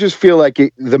I just feel like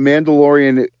the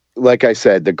Mandalorian, like I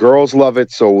said, the girls love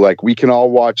it. So like we can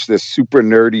all watch this super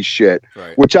nerdy shit,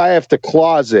 Right. which I have to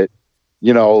closet,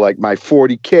 like my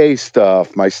 40K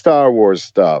stuff, my Star Wars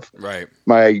stuff, Right.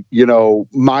 my,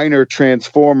 minor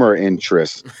Transformer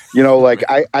interests, like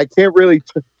I can't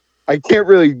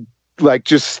really like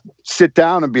just sit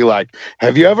down and be like,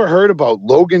 have you ever heard about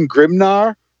Logan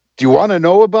Grimnar? Do you want to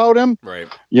know about him? Right.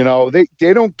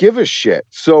 They don't give a shit.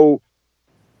 So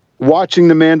watching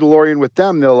The Mandalorian with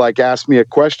them, they'll like ask me a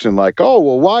question like, oh,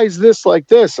 well, why is this like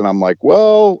this? And I'm like,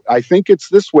 well, I think it's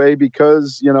this way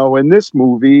because, in this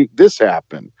movie, this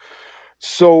happened.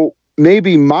 So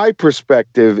maybe my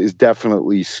perspective is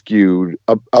definitely skewed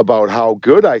about how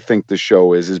good I think the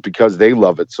show is because they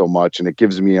love it so much, and it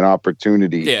gives me an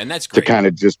opportunity Yeah, and that's to great. kind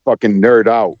of just fucking nerd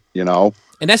out,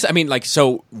 And that's,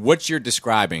 so what you're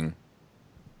describing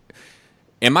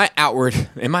in my outward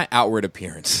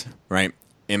appearance, right?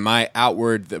 In my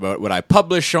outward, what I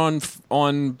publish on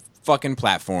fucking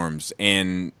platforms,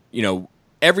 and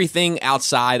everything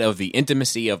outside of the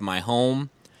intimacy of my home,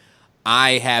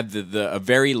 I have a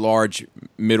very large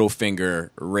middle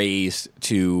finger raised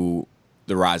to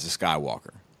the Rise of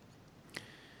Skywalker.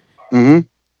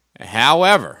 Mm-hmm.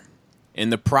 However,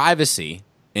 in the privacy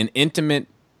and intimate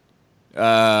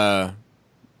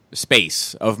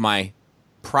space of my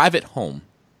private home,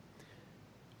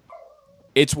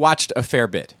 it's watched a fair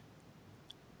bit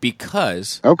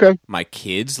because my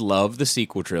kids love the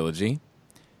sequel trilogy.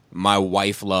 My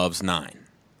wife loves 9.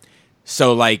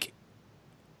 So, like,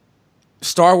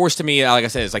 Star Wars to me, like I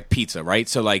said, is like pizza, right?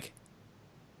 So, like,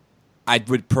 I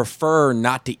would prefer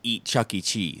not to eat Chuck E.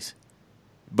 Cheese.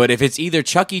 But if it's either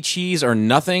Chuck E. Cheese or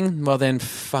nothing, well, then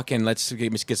fucking let's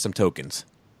get some tokens.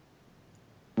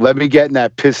 Let me get in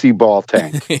that pissy ball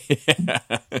tank.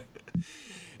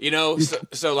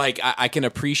 So like I can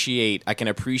appreciate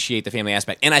the family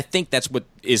aspect, and I think that's what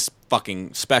is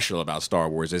fucking special about Star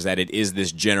Wars is that it is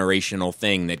this generational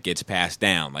thing that gets passed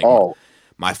down. Like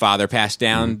my father passed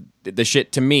down the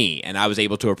shit to me, and I was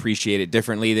able to appreciate it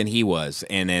differently than he was,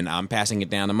 and then I'm passing it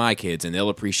down to my kids, and they'll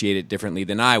appreciate it differently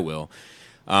than I will.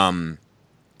 And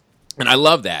I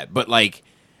love that, but like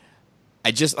I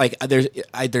just like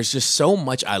there's just so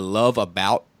much I love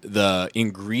about the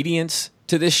ingredients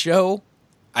to this show.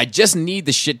 I just need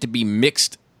the shit to be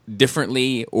mixed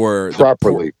differently or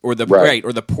properly, or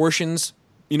the portions,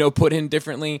 put in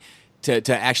differently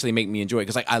to actually make me enjoy it.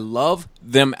 Because like I love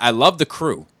them, I love the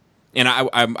crew, and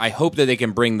I hope that they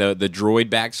can bring the droid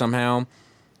back somehow.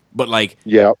 But like,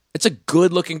 yeah, it's a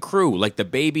good looking crew. Like the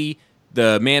baby,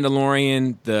 the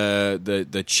Mandalorian,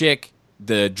 the chick,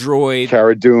 the droid,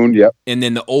 Cara Dune, yep, and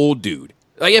then the old dude.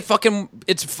 Like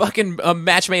it's fucking a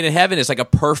match made in heaven. It's like a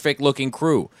perfect looking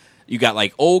crew. You got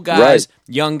like old guys,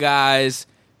 young guys,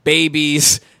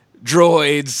 babies,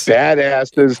 droids,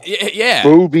 badasses, yeah,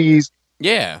 boobies,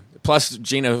 yeah. Plus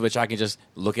Gina, which I can just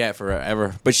look at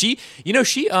forever. But she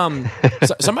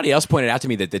somebody else pointed out to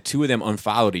me that the two of them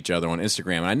unfollowed each other on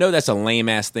Instagram, and I know that's a lame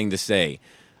ass thing to say.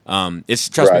 It's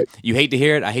trust me, you hate to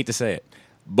hear it, I hate to say it,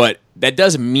 but that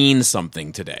does mean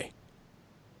something today.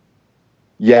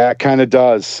 Yeah, it kind of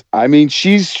does. I mean,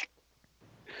 she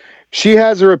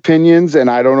has her opinions, and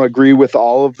I don't agree with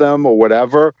all of them or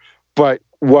whatever. But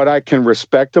what I can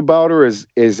respect about her is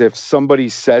if somebody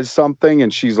says something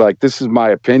and she's like, "This is my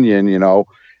opinion,"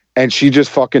 and she just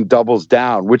fucking doubles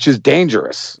down, which is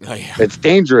dangerous. Oh, yeah. It's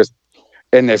dangerous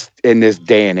in this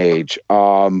day and age.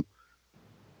 I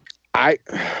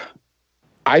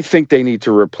think they need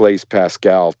to replace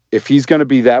Pascal if he's going to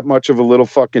be that much of a little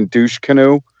fucking douche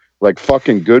canoe. Like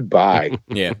fucking goodbye.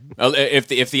 Yeah.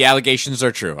 If the allegations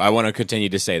are true, I want to continue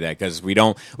to say that because we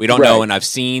don't know, and I've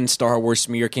seen Star Wars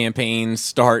smear campaigns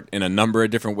start in a number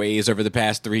of different ways over the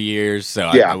past 3 years. So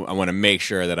I want to make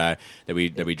sure that we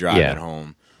drive that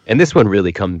home. And this one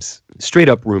really comes straight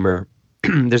up rumor.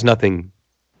 There's nothing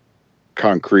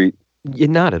concrete.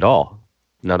 Not at all.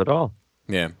 Not at all.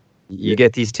 Yeah. You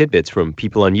get these tidbits from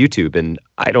people on YouTube, and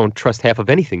I don't trust half of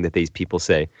anything that these people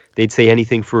say. They'd say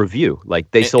anything for a view.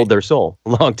 Like they sold their soul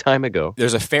a long time ago.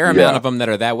 There's a fair amount of them that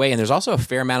are that way, and there's also a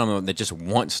fair amount of them that just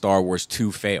want Star Wars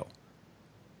to fail.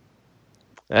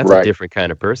 That's a different kind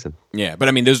of person. Yeah, but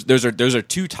I mean, those are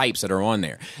two types that are on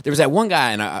there. There was that one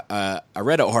guy, and I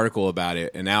read an article about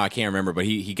it, and now I can't remember, but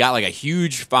he got like a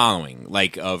huge following,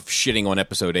 like of shitting on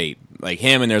Episode 8, like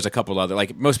him, and there's a couple other,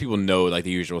 like most people know, like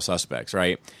the usual suspects,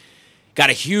 right? Got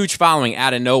a huge following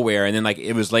out of nowhere, and then like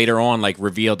it was later on like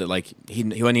revealed that like he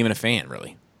wasn't even a fan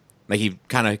really. Like he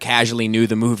kind of casually knew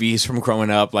the movies from growing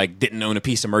up, like didn't own a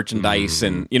piece of merchandise,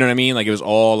 and you know what I mean. Like it was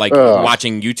all like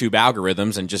watching YouTube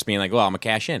algorithms and just being like, "Well, I'm gonna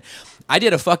cash in." I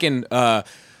did a fucking. I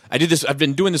did this. I've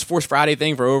been doing this Force Friday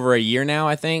thing for over a year now,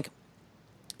 I think.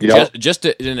 Yep. Just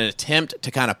in an attempt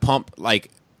to kind of pump like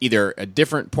either a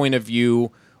different point of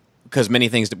view, because many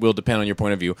things will depend on your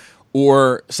point of view,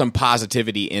 or some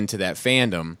positivity into that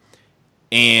fandom.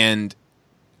 And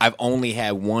I've only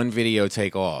had one video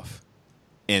take off.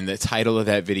 And the title of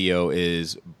that video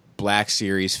is Black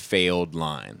Series Failed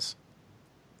Lines.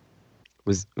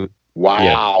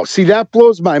 Wow. Yeah. See, that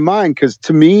blows my mind because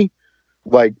to me,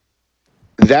 like,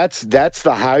 that's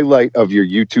the highlight of your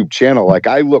YouTube channel. Like,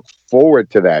 I look forward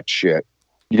to that shit.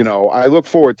 You know, I look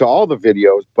forward to all the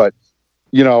videos, but,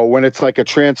 you know, when it's like a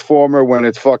Transformer, when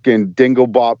it's fucking Dingle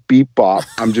Bop Beep Bop,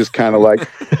 I'm just kind of like,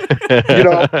 you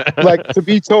know, like, to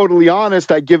be totally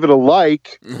honest, I give it a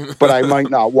like, but I might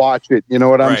not watch it. You know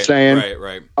what I'm saying?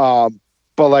 Right.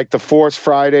 But like the Force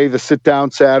Friday, the Sit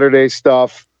Down Saturday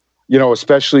stuff, you know,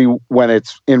 especially when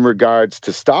it's in regards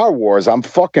to Star Wars, I'm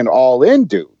fucking all in,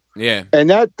 dude. Yeah. And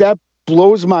that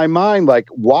blows my mind. Like,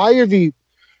 why are these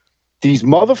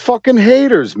motherfucking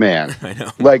haters, man? I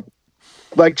know.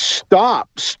 Like stop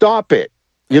it.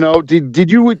 You know, do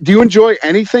you enjoy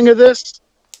anything of this?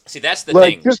 See, that's the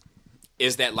Like, thing.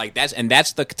 Is that like that's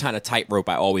the kind of tightrope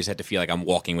I always had to feel like I'm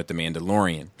walking with the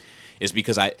Mandalorian, is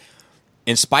because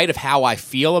in spite of how I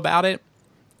feel about it,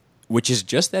 which is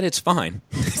just that it's fine.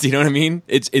 You know what I mean?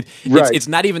 It's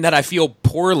not even that I feel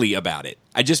poorly about it.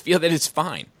 I just feel that it's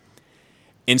fine.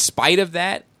 In spite of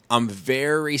that, I'm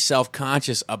very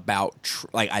self-conscious about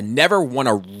like I never want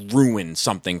to ruin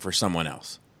something for someone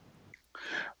else.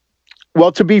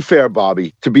 Well, to be fair,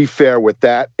 Bobby, with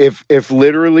that, if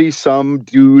literally some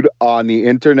dude on the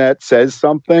internet says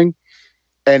something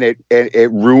and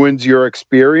it ruins your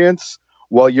experience,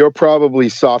 well, you're probably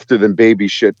softer than baby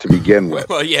shit to begin with.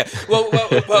 Well, yeah. Well,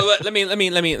 let me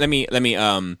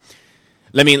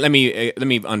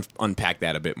unpack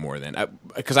that a bit more then,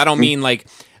 because I don't mean like,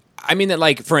 I mean that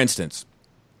like, for instance,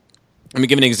 let me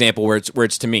give an example where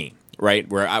it's to me, right,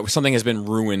 where something has been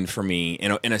ruined for me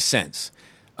in a sense.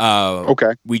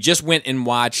 Okay. We just went and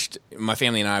watched, my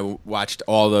family and I watched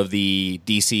all of the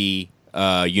DC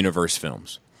Universe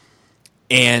films,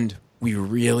 and we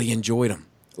really enjoyed them.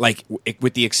 Like,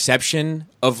 with the exception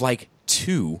of like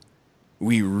 2,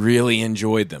 we really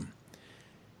enjoyed them.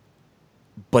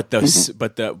 But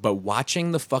but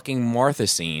watching the fucking Martha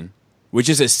scene, which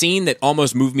is a scene that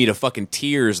almost moved me to fucking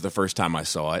tears the first time I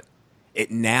saw it,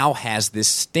 it now has this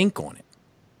stink on it.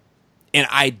 And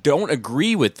I don't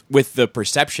agree with the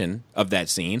perception of that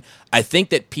scene. I think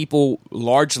that people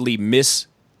largely miss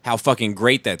how fucking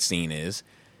great that scene is.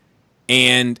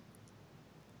 And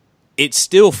it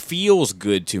still feels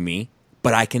good to me,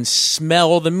 but I can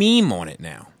smell the meme on it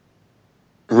now.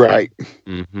 Right.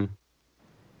 Mm-hmm.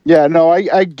 Yeah, no,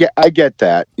 I get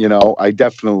that. You know, I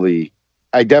definitely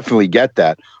get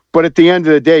that. But at the end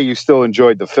of the day, you still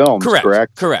enjoyed the films,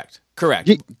 correct? Correct.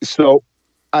 So,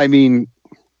 I mean,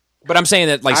 but I'm saying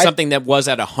that like something that was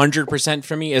at 100%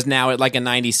 for me is now at like a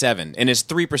 97, and it's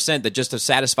 3% that just to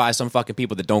satisfy some fucking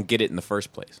people that don't get it in the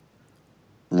first place.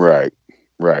 Right.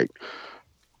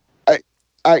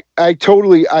 I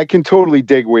can totally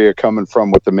dig where you're coming from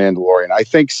with the Mandalorian. I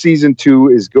think season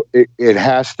 2 it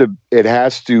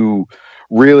has to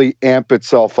really amp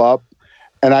itself up,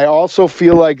 and I also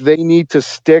feel like they need to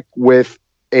stick with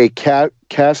a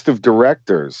cast of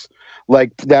directors.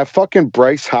 Like that fucking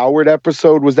Bryce Howard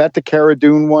episode, was that the Cara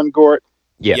Dune one, Gort?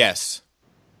 Yes.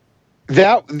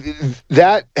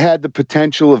 That had the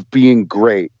potential of being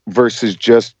great versus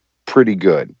just pretty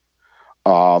good.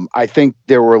 I think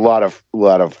there were a lot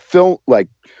of film, like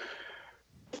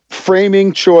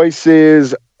framing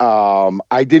choices.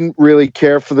 I didn't really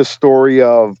care for the story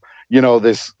of, you know,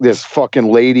 this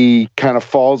fucking lady kind of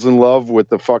falls in love with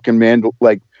the fucking man.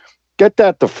 Like, get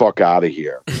that the fuck out of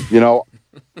here. You know,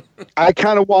 I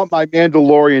kind of want my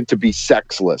Mandalorian to be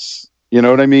sexless. You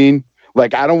know what I mean?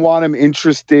 Like, I don't want him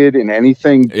interested in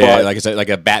anything. Yeah, but, like it's like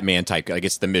a Batman type. Like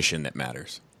it's the mission that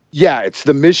matters. Yeah, it's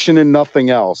the mission and nothing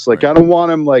else. Like, right. I don't want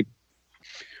him like,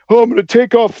 oh, I'm going to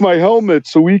take off my helmet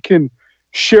so we can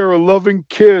share a loving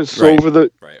kiss over the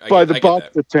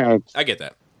Bacta tent. I get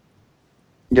that.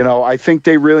 You know, I think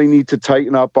they really need to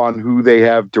tighten up on who they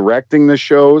have directing the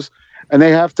shows, and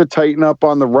they have to tighten up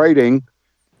on the writing.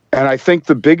 And I think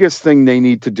the biggest thing they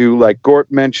need to do, like Gort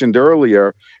mentioned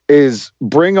earlier, is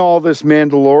bring all this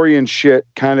Mandalorian shit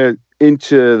kind of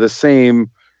into the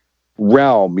same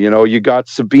realm. You know, you got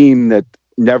Sabine that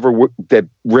that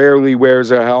rarely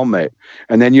wears a helmet,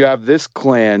 and then you have this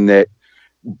clan that,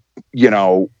 you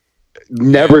know,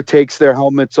 never takes their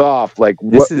helmets off. Like,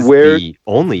 this is the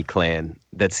only clan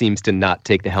that seems to not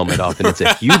take the helmet off, and it's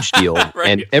a huge deal. Right.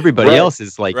 And everybody else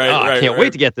is like, I can't right.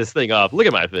 wait to get this thing off. Look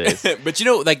at my face. But you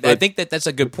know, like, I think that's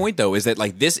a good point, though, is that,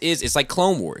 like, it's like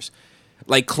Clone Wars.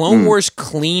 Like, Clone Wars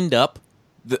cleaned up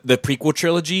the prequel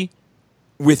trilogy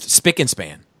with spick and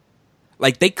span.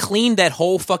 Like, they cleaned that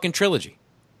whole fucking trilogy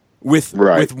with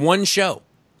one show.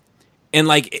 And,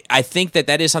 like, I think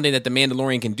that is something that The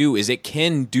Mandalorian can do, is it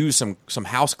can do some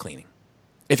house cleaning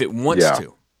if it wants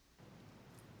to.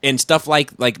 And stuff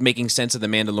like making sense of the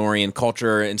Mandalorian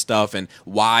culture and stuff, and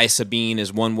why Sabine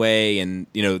is one way, and,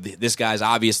 you know, this guy's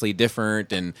obviously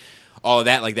different, and all of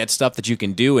that, like, that stuff that you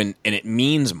can do, and it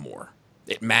means more.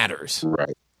 It matters.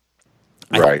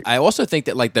 Right. I also think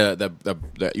that, like, the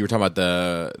you were talking about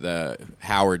the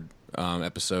Howard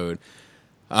episode.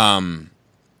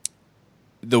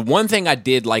 The one thing I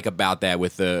did like about that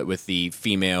with the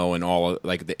female and all,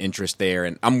 like, the interest there,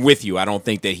 and I'm with you. I don't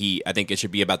think that I think it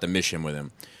should be about the mission with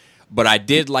him, but I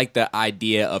did like the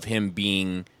idea of him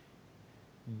being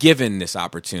given this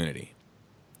opportunity.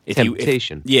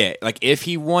 Temptation. Like, if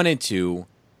he wanted to,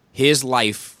 his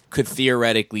life could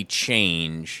theoretically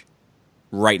change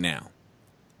right now,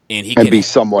 and he can be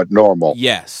somewhat normal.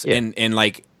 Yes, yeah. and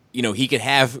like, you know, he could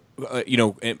have, you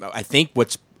know, I think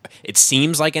it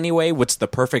seems like, anyway, what's the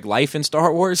perfect life in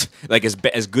Star Wars? Like, as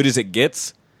good as it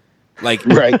gets, like,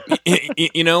 right?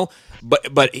 You know,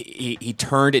 but he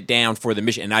turned it down for the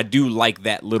mission, and I do like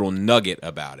that little nugget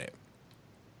about it.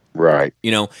 Right.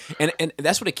 You know, and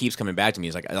that's what it keeps coming back to me,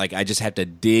 is like I just have to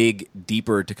dig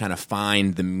deeper to kind of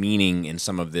find the meaning in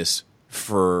some of this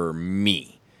for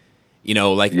me. You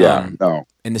know, like, no.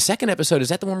 In the second episode, is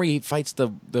that the one where he fights the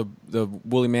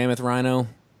woolly mammoth rhino?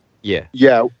 Yeah.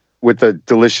 Yeah, with the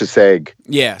delicious egg.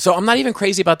 Yeah, so I'm not even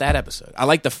crazy about that episode. I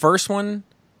like the first one.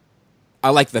 I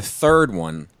like the third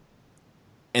one.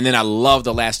 And then I love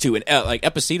the last two. And like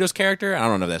Esposito's character, I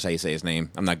don't know if that's how you say his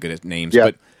name. I'm not good at names. Yeah.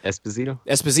 But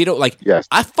Esposito, like, yes.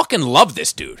 I fucking love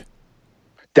this dude.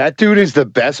 That dude is the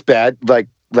best bad. Like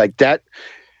that.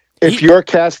 If you're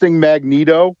casting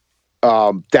Magneto,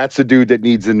 that's the dude that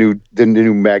needs the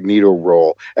new Magneto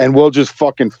role. And we'll just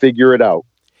fucking figure it out.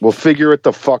 We'll figure it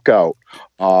the fuck out.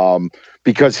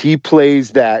 Because he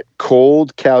plays that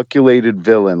cold, calculated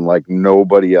villain like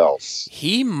nobody else.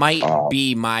 He might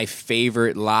be my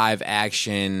favorite live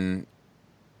action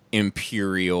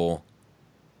Imperial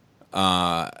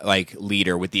like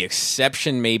leader, with the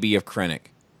exception maybe of Krennic.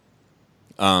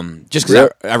 Just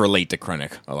because I relate to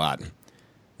Krennic a lot.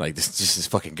 Like, this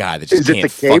fucking guy that just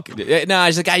can't fucking... No,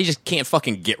 he's a guy you just can't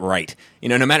fucking get right. You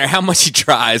know, no matter how much he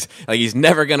tries, like, he's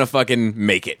never gonna fucking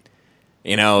make it.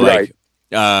 You know, like... Right.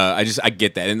 I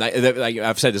get that, and like,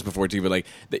 I've said this before too, but like,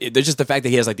 there's just the fact that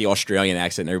he has like the Australian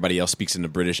accent, and everybody else speaks in the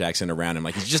British accent around him.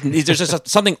 Like, there's just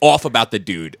something off about the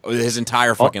dude his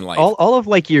entire fucking life. All of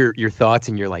like your thoughts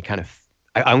and your, like, kind of,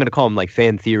 I'm going to call them like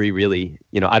fan theory. Really,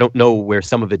 you know, I don't know where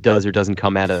some of it does or doesn't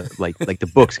come out of like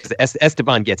the books, because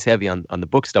Esteban gets heavy on the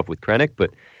book stuff with Krennic,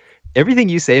 but everything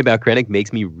you say about Krennic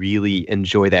makes me really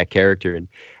enjoy that character. And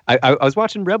I was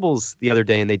watching Rebels the other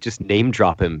day, and they just name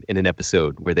drop him in an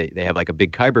episode where they have like a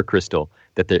big kyber crystal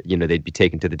that they'd be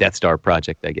taken to the Death Star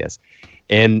project, I guess.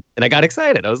 And I got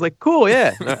excited. I was like, cool,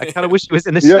 yeah. I kind of wish it was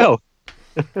in the show.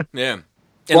 Yeah.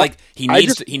 And like, he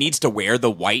needs to wear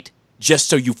the white just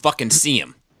so you fucking see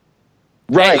him.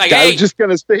 Right. Like, I was just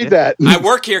gonna say that. I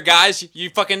work here, guys.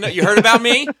 You heard about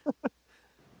me?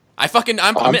 I'm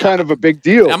kind of a big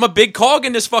deal. I'm a big cog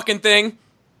in this fucking thing.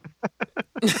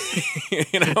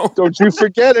 You know, don't you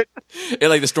forget it. And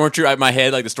like the stormtrooper, my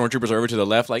head, like the stormtroopers are over to the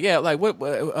left. Like, yeah, like what?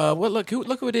 Look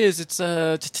who it is. It's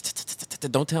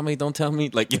don't tell me.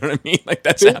 Like, you know what I mean? Like,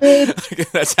 that's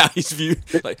how he's viewed.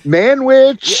 Like,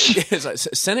 Manwich. Yeah, it's like,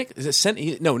 cynic. Is it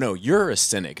cynic? No, you're a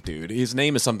cynic, dude. His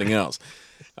name is something else.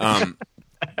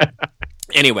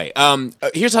 Anyway,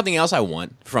 here's something else I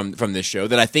want from this show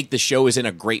that I think the show is in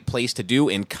a great place to do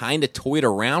and kind of toyed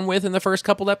around with in the first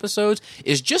couple episodes,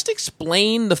 is just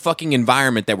explain the fucking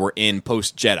environment that we're in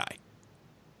post-Jedi.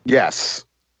 Yes.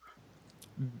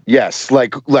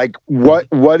 Like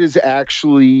what is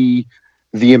actually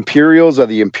the Imperials? Are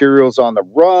the Imperials on the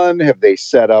run? Have they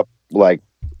set up, like,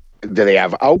 do they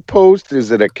have outposts?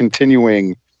 Is it a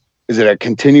continuing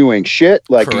shit?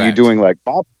 Like, Correct. Are you doing like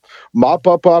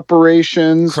mop-up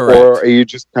operations? Correct. Or are you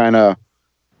just kind of...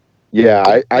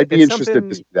 Yeah, I'd be interested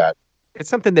to see that. It's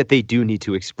something that they do need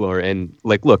to explore. And,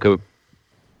 like, look,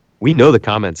 we know the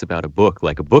comments about a book.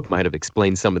 Like a book might have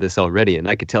explained some of this already, and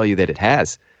I could tell you that it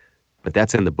has. But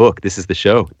that's in the book. This is the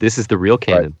show. This is the real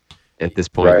canon at this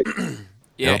point. Right.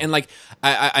 Yeah, and like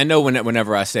I know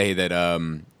whenever I say that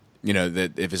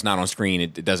that if it's not on screen,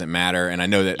 it doesn't matter, and I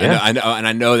know that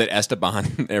I know that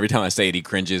Esteban every time I say it, he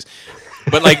cringes.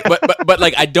 But like, but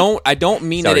like, I don't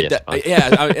mean Sorry, that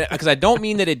it. Because I don't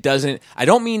mean that it doesn't. I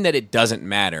don't mean that it doesn't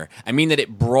matter. I mean that it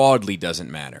broadly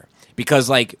doesn't matter. Because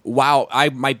like, while I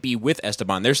might be with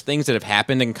Esteban, there's things that have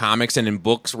happened in comics and in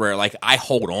books where like I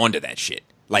hold on to that shit.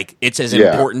 Like it's as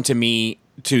important to me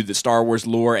to the Star Wars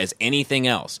lore as anything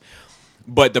else.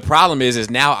 But the problem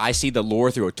is now I see the lore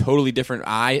through a totally different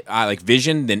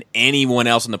vision than anyone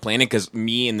else on the planet, because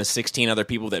me and the 16 other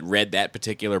people that read that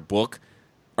particular book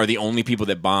are the only people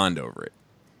that bond over it.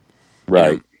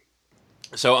 Right. You know?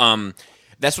 So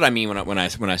that's what I mean when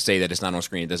I say that it's not on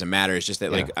screen. It doesn't matter. It's just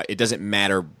that like it doesn't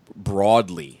matter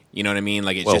broadly. You know what I mean?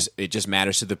 Like it just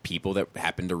matters to the people that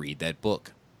happen to read that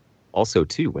book. Also,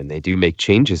 too, when they do make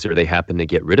changes or they happen to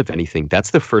get rid of anything,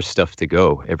 that's the first stuff to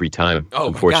go every time. Oh,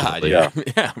 unfortunately. My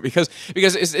God, yeah.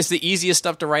 Because it's the easiest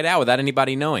stuff to write out without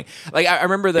anybody knowing. Like I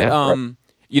remember that,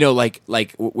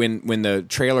 like when the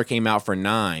trailer came out for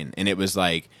 9, and it was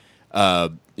like,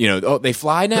 they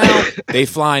fly now, they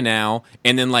fly now,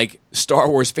 and then like Star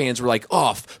Wars fans were like,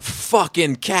 oh,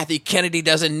 fucking Kathy Kennedy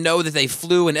doesn't know that they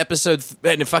flew in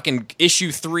fucking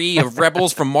issue 3 of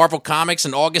Rebels from Marvel Comics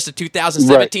in August of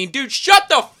 2017. Right. Dude, shut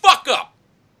the fuck up!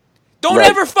 Don't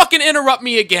ever fucking interrupt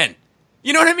me again.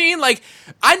 You know what I mean? Like,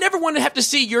 I never want to have to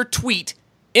see your tweet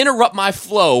interrupt my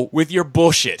flow with your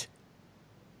bullshit.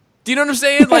 Do you know what I'm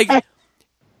saying? Like,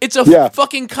 it's a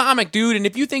fucking comic, dude. And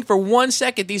if you think for 1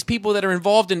 second these people that are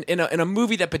involved in a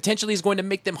movie that potentially is going to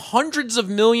make them hundreds of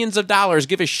millions of dollars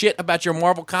give a shit about your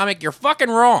Marvel comic, you're fucking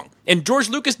wrong. And George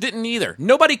Lucas didn't either.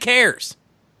 Nobody cares.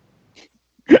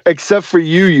 Except for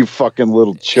you fucking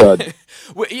little chud.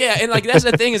 Well, yeah, and like that's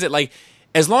the thing is that like,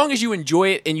 as long as you enjoy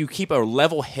it and you keep a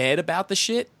level head about the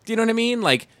shit, do you know what I mean?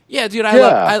 Like, yeah, dude,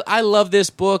 I love this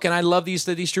book, and I love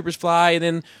these troopers fly, and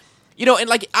then. You know, and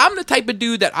like, I'm the type of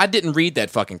dude that I didn't read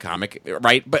that fucking comic,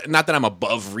 right? But not that I'm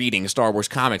above reading Star Wars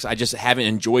comics. I just haven't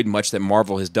enjoyed much that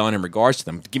Marvel has done in regards to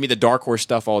them. Give me the Dark Horse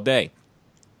stuff all day.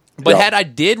 But had I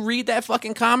did read that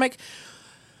fucking comic,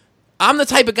 I'm the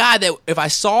type of guy that if I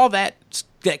saw that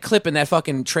clip in that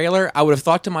fucking trailer, I would have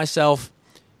thought to myself,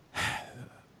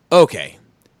 okay,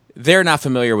 they're not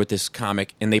familiar with this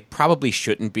comic, and they probably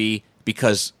shouldn't be,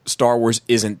 because Star Wars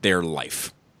isn't their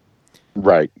life.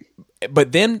 Right.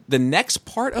 But then the next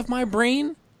part of my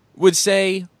brain would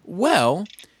say, well,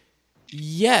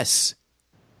 yes,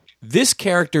 this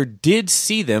character did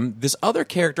see them. This other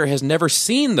character has never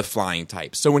seen the flying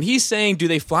type. So when he's saying, do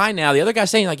they fly now? The other guy's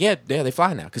saying, like, yeah, they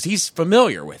fly now, because he's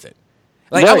familiar with it.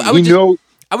 Like, right.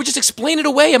 I would just explain it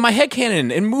away in my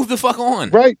headcanon and move the fuck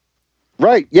on. Right.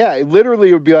 Right. Yeah. It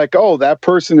literally would be like, oh, that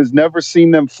person has never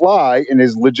seen them fly and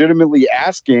is legitimately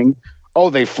asking, oh,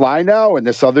 they fly now, and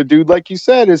this other dude, like you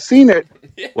said, has seen it.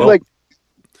 Well, like,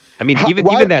 I mean, even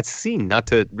that scene, not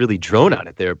to really drone on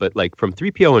it there, but like from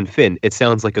 3PO and Finn, it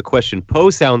sounds like a question. Poe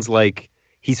sounds like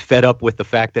he's fed up with the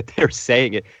fact that they're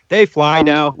saying it. They fly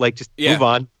now, like just move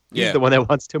on. He's the one that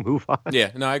wants to move on.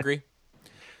 Yeah, no, I agree.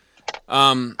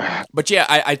 But yeah,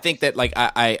 I think that like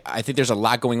I think there's a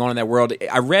lot going on in that world.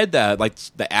 I read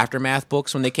the Aftermath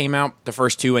books when they came out, the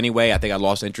first 2 anyway. I think I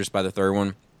lost interest by the third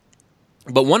one.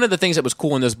 But one of the things that was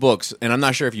cool in those books, and I'm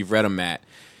not sure if you've read them, Matt,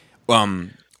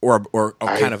 or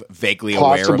kind of vaguely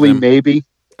aware of them. Possibly, maybe.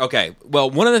 Okay. Well,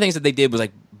 one of the things that they did was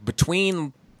like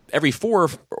between every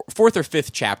fourth or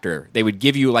fifth chapter, they would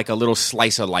give you like a little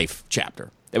slice of life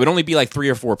chapter. It would only be like 3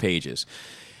 or 4 pages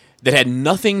that had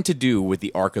nothing to do with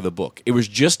the arc of the book. It was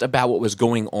just about what was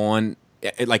going on,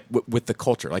 like with the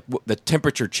culture, like the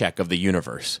temperature check of the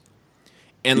universe.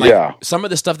 And like some of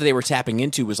the stuff that they were tapping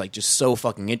into was like just so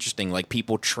fucking interesting, like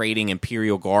people trading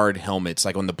Imperial Guard helmets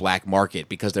like on the black market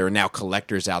because there are now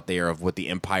collectors out there of what the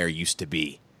Empire used to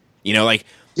be. You know, like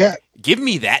give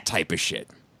me that type of shit.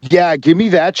 Yeah, give me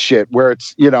that shit where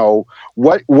it's, you know,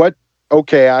 what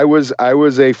okay, I was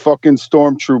a fucking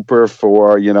stormtrooper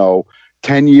for,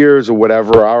 10 years or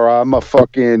whatever, or I'm a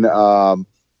fucking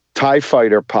TIE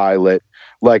fighter pilot.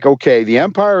 Like, okay, the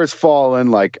Empire has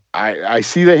fallen. Like, I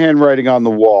see the handwriting on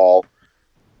the wall.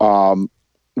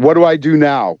 What do I do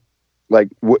now? Like,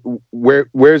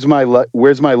 where's my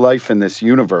life in this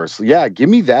universe? Yeah, give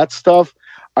me that stuff.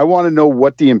 I want to know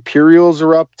what the Imperials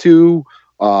are up to.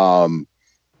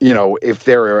 If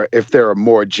there are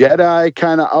more Jedi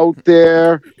kind of out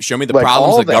there. Show me the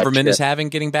problems the government is having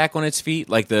getting back on its feet.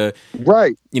 Like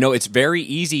it's very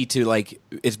easy to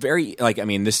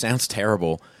this sounds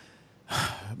terrible.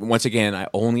 once again, I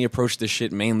only approach this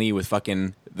shit mainly with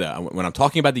fucking when I'm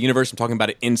talking about the universe, I'm talking about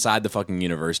it inside the fucking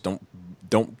universe. Don't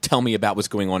tell me about what's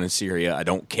going on in Syria. I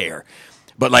don't care.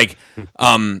 But like,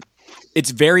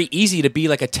 it's very easy to be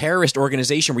like a terrorist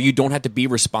organization where you don't have to be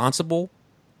responsible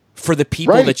for the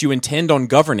people Right. that you intend on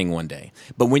governing one day.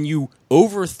 But when you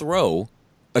overthrow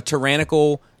a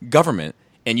tyrannical government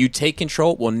and you take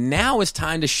control, well, now it's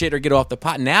time to shit or get off the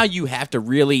pot. Now you have to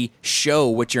really show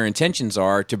what your intentions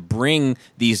are to bring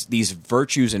these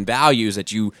virtues and values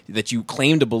that you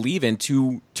claim to believe in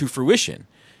to fruition.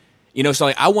 You know, so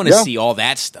like I want to see all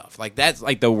that stuff. Like that's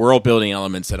like the world building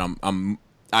elements that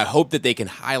I hope that they can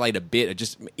highlight a bit,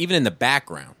 just even in the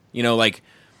background. You know, like,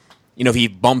 you know, if he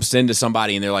bumps into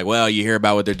somebody and they're like, well, you hear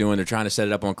about what they're doing, they're trying to set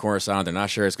it up on Coruscant, they're not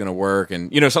sure it's going to work,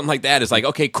 and you know, something like that is like,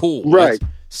 okay, cool, Right?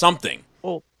 that's something.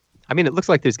 Well, I mean, it looks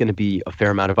like there's going to be a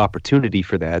fair amount of opportunity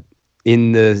for that.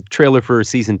 In the trailer for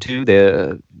season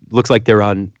 2, looks like they're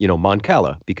on, you know, Mon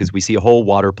Cala, because we see a whole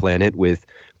water planet with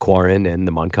Quarren and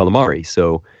the Mon Calamari.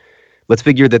 So let's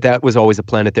figure that was always a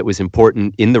planet that was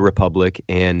important in the Republic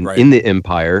and Right. in the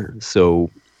Empire. So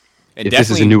And if this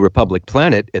is a new Republic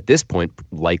planet at this point,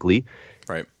 likely,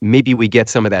 right? maybe we get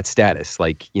some of that status.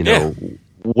 Like, you know,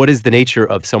 what is the nature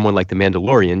of someone like the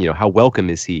Mandalorian? You know, how welcome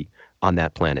is he on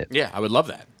that planet? Yeah, I would love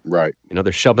that. Right. You know,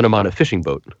 they're shoving him on a fishing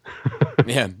boat.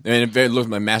 Yeah, and it looks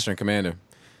like Master and Commander.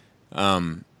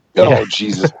 Oh Yeah.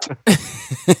 Jesus!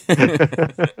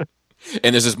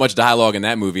 And there's as much dialogue in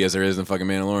that movie as there is in fucking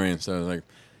Mandalorian. So like,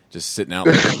 just sitting out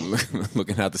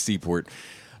looking out the seaport.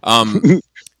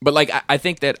 But like, I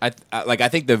think that I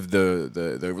think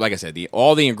the like I said,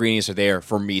 all the ingredients are there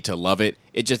for me to love it.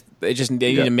 They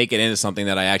need to make it into something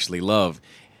that I actually love.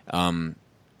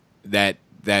 That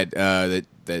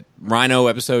Rhino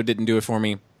episode didn't do it for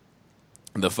me.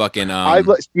 The fucking I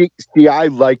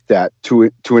like that to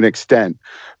an extent,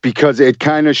 because it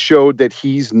kind of showed that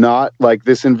he's not like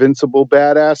this invincible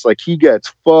badass. Like he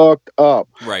gets fucked up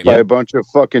Right. by Yeah. a bunch of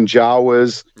fucking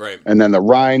Jawas, right. and then the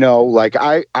Rhino. Like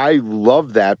I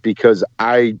love that, because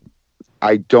I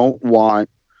don't want,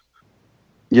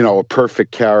 you know, a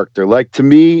perfect character. Like to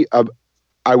me,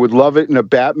 I would love it in a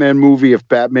Batman movie if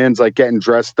Batman's like getting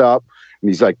dressed up and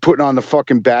he's like putting on the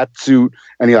fucking bat suit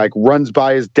and he like runs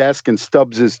by his desk and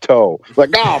stubs his toe.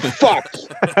 Like, oh fuck.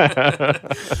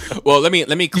 Well, let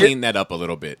me clean that up a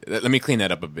little bit. Let me clean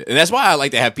that up a bit, and that's why I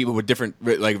like to have people with different,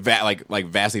 like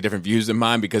vastly different views than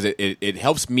mine, because it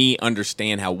helps me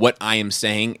understand how what I am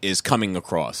saying is coming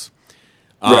across.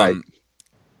 Right.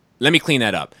 Let me clean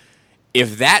that up.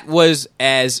 If that was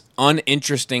as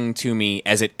uninteresting to me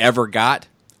as it ever got,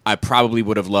 I probably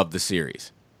would have loved the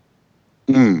series.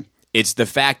 It's the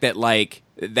fact that, like,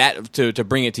 that to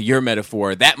bring it to your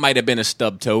metaphor, that might have been a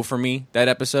stub toe for me, that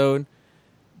episode.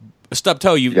 A stub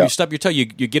toe, you stub your toe, you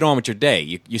get on with your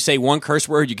day. You say one curse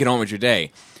word, you get on with your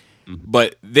day.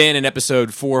 But then in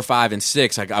episode 4, 5, and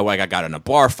 6, I got in a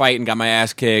bar fight and got my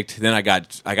ass kicked. Then I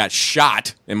got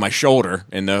shot in my shoulder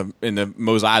in the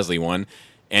Mos Eisley one,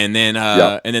 and then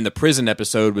the prison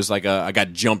episode was like I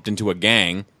got jumped into a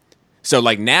gang. So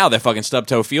like now that fucking stub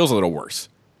toe feels a little worse.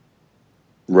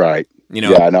 Right. You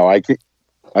know? Yeah, no, I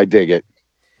dig it.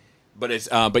 But it's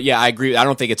but yeah, I agree. I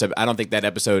don't think that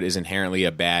episode is inherently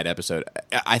a bad episode.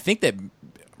 I think that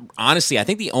honestly, I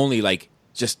think the only like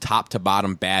just top to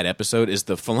bottom bad episode is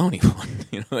the Filoni one.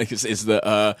 You know, like it's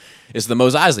the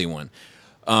Mos Eisley one.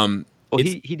 Well,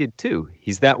 he did too.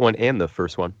 He's that one and the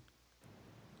first one.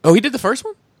 Oh, he did the first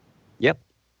one? Yep.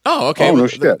 Oh, okay. Oh, no Well,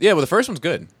 shit. the first one's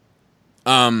good.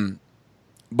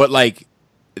 But like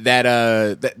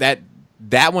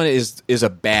that one is a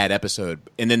bad episode,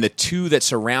 and then the two that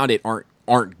surround it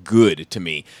aren't good to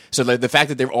me. So the fact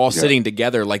that they're all sitting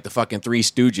together like the fucking Three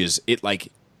Stooges, it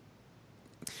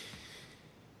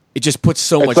just puts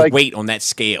so much like- weight on that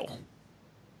scale.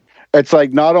 It's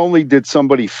like not only did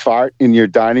somebody fart in your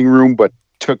dining room, but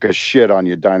took a shit on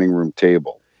your dining room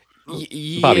table. Bobby.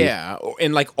 Yeah,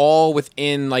 and like all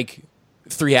within like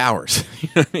 3 hours. You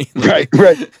know what I mean? Right,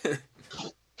 right.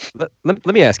 Let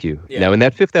me ask you Yeah. now, in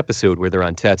that 5th episode where they're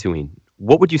on Tatooine,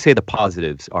 what would you say the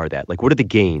positives are? That like, what are the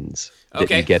gains that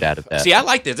you get out of that? See, I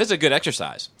like this. This is a good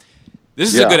exercise.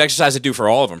 This is Yeah. a good exercise to do for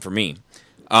all of them, for me.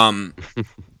 So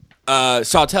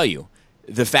I'll tell you,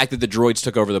 the fact that the droids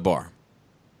took over the bar.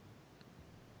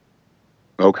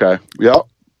 Okay. Yep.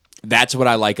 That's what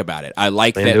I like about it. I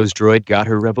like that. Lando's droid got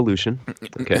her revolution.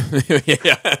 Okay.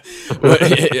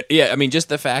 Yeah, I mean, just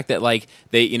the fact that like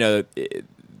they, you know,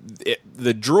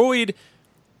 the droid,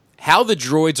 how the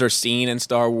droids are seen in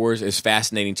Star Wars is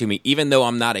fascinating to me. Even though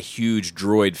I'm not a huge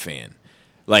droid fan,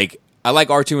 like I like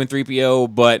R2 and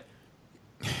 3PO, but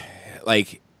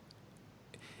like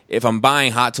if I'm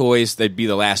buying Hot Toys, they'd be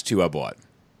the last two I bought.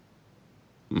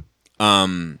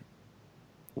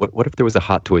 What if there was a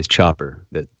Hot Toys chopper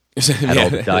that had all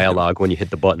the dialogue when you hit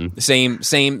the button? Same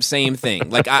thing.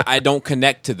 Like I don't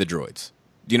connect to the droids.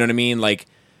 Do you know what I mean? Like,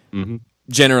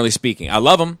 generally speaking, I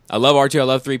love them. I love R2. I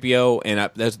love 3PO, and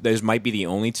those might be the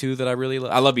only two that I really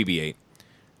love. I love BB-8,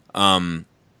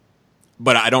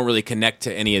 but I don't really connect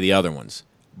to any of the other ones.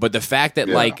 But the fact that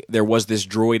like there was this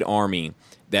droid army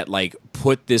that like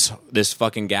put this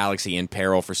fucking galaxy in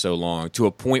peril for so long, to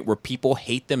a point where people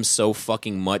hate them so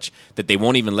fucking much that they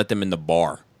won't even let them in the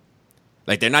bar.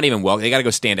 Like, they're not even welcome. They got to go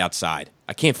stand outside.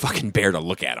 I can't fucking bear to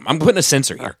look at them. I'm putting a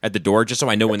sensor here at the door just so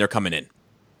I know when they're coming in.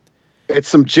 It's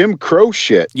some Jim Crow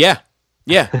shit. Yeah.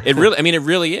 It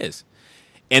really is.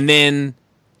 And then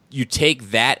you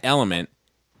take that element,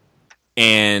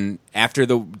 and after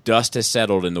the dust has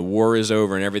settled and the war is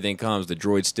over and everything comes, the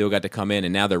droids still got to come in,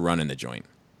 and now they're running the joint.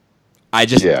 I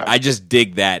just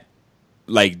dig that,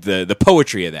 like the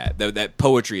poetry of that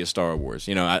poetry of Star Wars.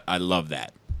 You know, I love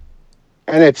that.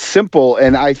 And it's simple,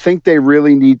 and I think they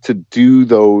really need to do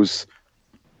those.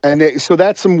 And so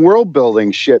that's some world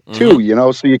building shit too, you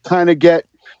know. So you kind of get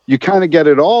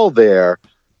it all there.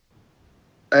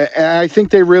 And I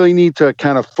think they really need to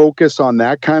kind of focus on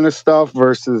that kind of stuff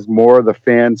versus more of the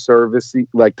fan servicey,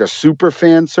 like the super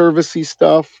fan servicey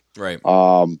stuff. Right.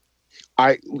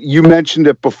 You mentioned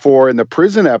it before in the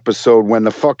prison episode when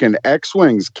the fucking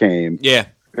X-Wings came. Yeah.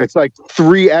 It's like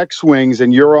 3 X-Wings,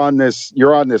 and you're on this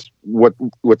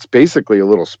what's basically a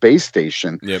little space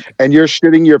station. Yep. And you're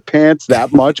shitting your pants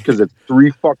that much because it's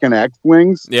 3 fucking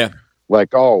X-Wings. Yeah.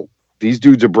 Like, oh, these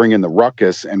dudes are bringing the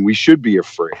ruckus, and we should be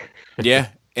afraid. Yeah,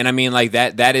 and I mean, like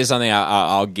that is something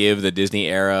I'll give the Disney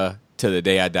era to the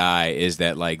day I die, is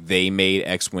that like they made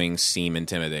X-Wings seem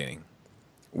intimidating,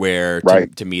 where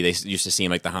to me they used to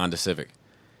seem like the Honda Civic,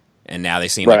 and now they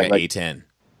seem like an A10.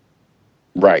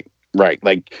 Right.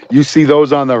 Like, you see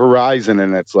those on the horizon,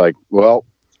 and it's like, well,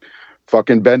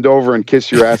 fucking bend over and kiss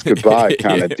your ass goodbye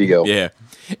kind of deal. Yeah.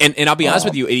 And I'll be honest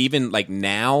with you, even like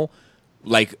now,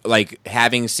 like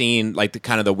having seen like the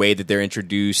kind of the way that they're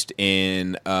introduced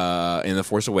in The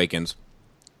Force Awakens,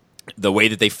 the way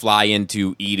that they fly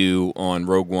into Edu on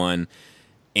Rogue One,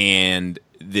 and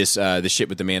this the shit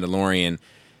with the Mandalorian,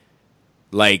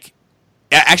 like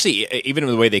actually even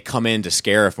the way they come into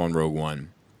Scarif on Rogue One,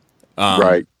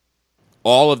 right.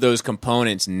 All of those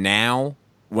components now,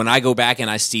 when I go back and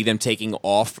I see them taking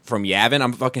off from Yavin,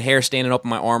 I'm fucking hair standing up on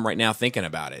my arm right now thinking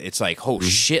about it. It's like, oh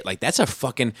shit, like that's a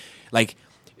fucking, like,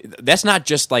 that's not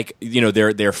just like, you know,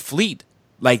 their fleet.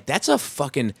 Like, that's a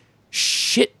fucking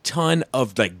shit ton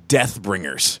of like death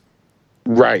bringers.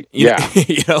 Right. You yeah. know,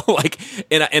 you know, like,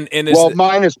 and it's, well,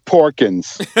 mine is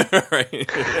Porkins.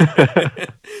 Right.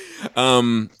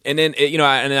 And then, you know,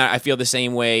 and I feel the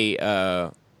same way,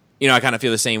 you know, I kind of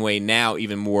feel the same way now,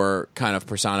 even more kind of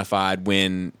personified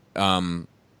when,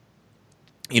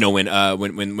 you know,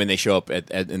 when they show up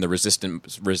in the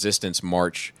resistance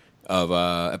march of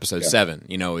episode 7.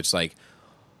 You know, it's like,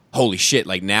 holy shit!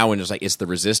 Like, now when it's like it's the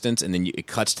resistance, and then it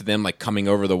cuts to them like coming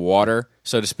over the water,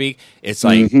 so to speak. It's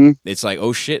like it's like,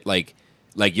 oh shit! Like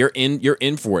you're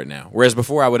in for it now. Whereas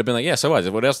before I would have been like, yeah, so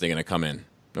what else are they going to come in?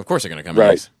 Of course they're going to come in.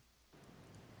 Right.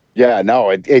 Yeah.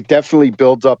 No, it definitely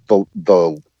builds up the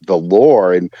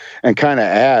lore and kind of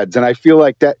adds. And I feel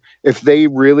like that if they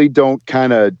really don't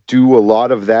kind of do a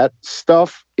lot of that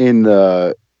stuff in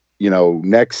the, you know,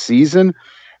 next season,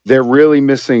 they're really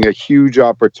missing a huge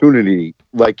opportunity.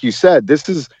 Like you said, this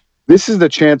is the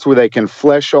chance where they can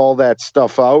flesh all that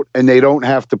stuff out and they don't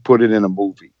have to put it in a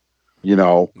movie, you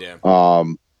know? Yeah.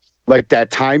 Like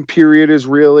that time period is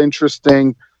real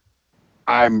interesting.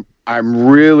 I'm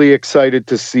really excited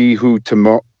to see who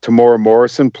Tamora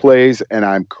Morrison plays, and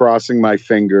I'm crossing my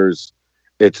fingers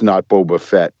it's not Boba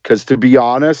Fett. Because to be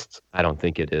honest, I don't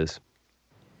think it is.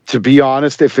 To be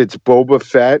honest, if it's Boba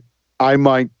Fett, I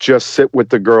might just sit with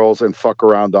the girls and fuck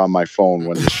around on my phone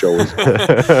when the show is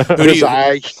on. Because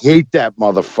I hate that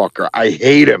motherfucker. I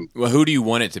hate him. Well, who do you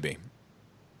want it to be?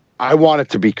 I want it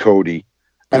to be Cody.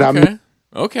 And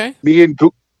okay.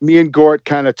 Me and Gort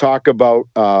kind of talk about,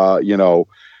 you know,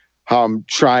 how I'm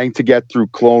trying to get through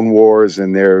Clone Wars,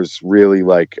 and there's really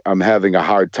like I'm having a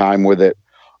hard time with it.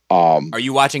 Are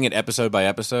you watching it episode by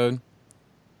episode?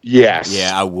 Yes.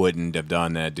 Yeah, I wouldn't have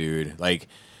done that, dude. Like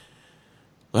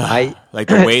the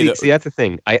way see, that's the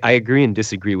thing. I agree and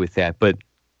disagree with that, but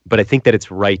I think that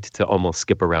it's right to almost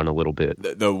skip around a little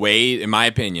bit. The way, in my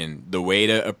opinion, the way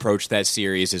to approach that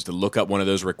series is to look up one of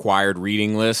those required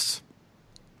reading lists.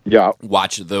 Yeah.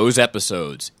 Watch those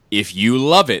episodes. If you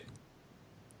love it,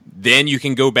 then you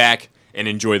can go back and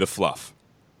enjoy the fluff.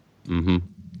 Mm-hmm.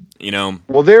 You know?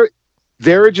 Well, there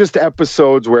are just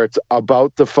episodes where it's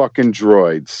about the fucking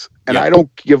droids, and Yeah. I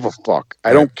don't give a fuck. I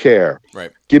Right. don't care.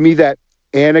 Right. Give me that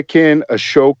Anakin,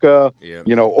 Ashoka, Yeah.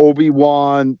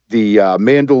 Obi-Wan, the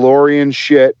Mandalorian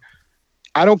shit.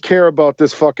 I don't care about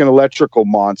this fucking electrical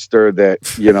monster that,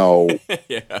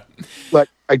 Yeah. like,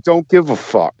 I don't give a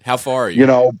fuck. How far are you?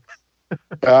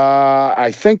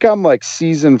 I think I'm like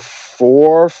season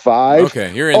 4, 5.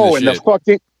 Okay, you're in the and shit.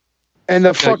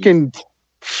 the fucking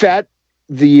fat,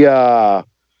 the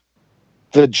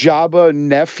Jabba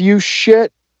nephew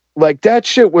shit. Like, that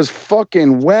shit was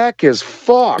fucking whack as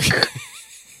fuck.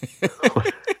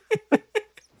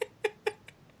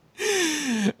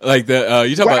 Like the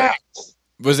you talk about, Whack.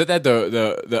 was it that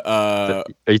the Are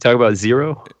you talking about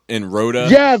Zero? in Rhoda?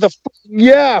 Yeah,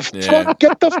 Yeah. fuck,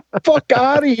 get the fuck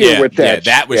out of here with that.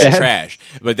 that was shit. trash.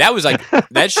 But that was like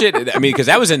that shit. I mean, because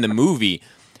that was in the movie.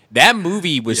 That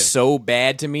movie was so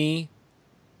bad to me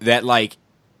that like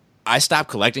I stopped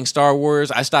collecting Star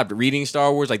Wars. I stopped reading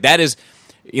Star Wars. Like that is,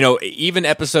 even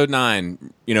Episode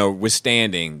 9,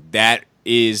 withstanding, that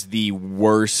is the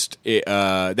worst.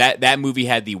 That movie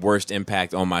had the worst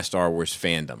impact on my Star Wars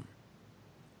fandom.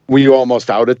 Were you almost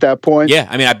out at that point? Yeah,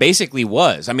 I mean, I basically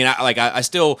was. I mean, I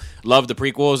still love the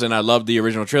prequels and I love the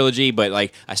original trilogy, but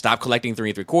like I stopped collecting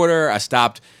 3 3/4. I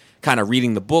stopped kind of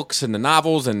reading the books and the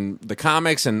novels and the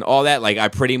comics and all that. Like I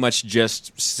pretty much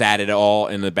just sat it all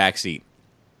in the backseat.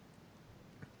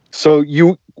 So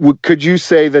could you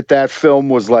say that film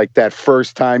was like that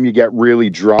first time you get really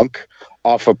drunk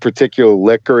off a particular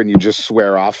liquor and you just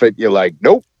swear off it? You're like,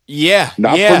 nope, Yeah,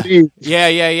 not yeah, for me.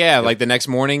 yeah. Like the next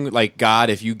morning, like God,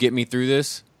 if you get me through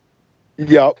this,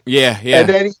 Yep. yeah.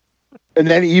 And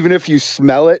then even if you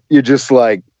smell it, you're just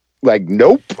like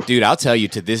nope. Dude, I'll tell you,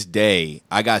 to this day,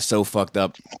 I got so fucked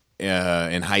up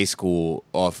in high school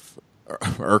off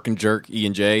Irk and Jerk,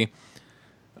 E&J.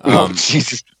 Oh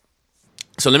Jesus.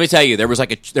 So let me tell you, there was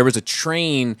a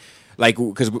train, like,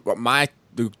 because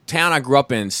the town I grew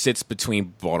up in sits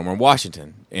between Baltimore and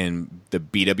Washington, and the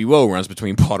BWO runs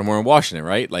between Baltimore and Washington,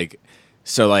 right? Like,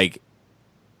 so like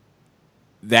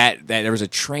that there was a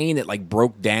train that like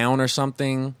broke down or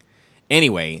something.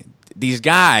 Anyway, these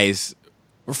guys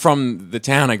from the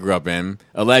town I grew up in,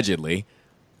 allegedly,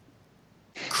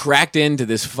 cracked into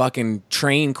this fucking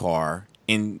train car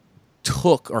and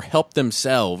took or helped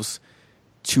themselves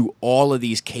to all of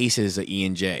these cases of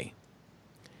E&J.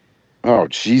 Oh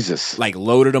Jesus. Like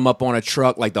loaded them up on a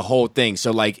truck, like the whole thing. So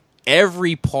like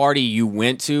every party you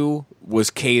went to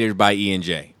was catered by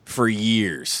E&J for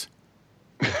years.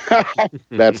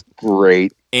 That's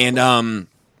great. And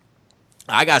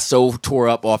I got so tore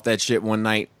up off that shit one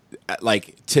night.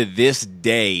 Like to this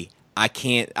day, I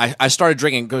can't. I started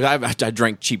drinking because I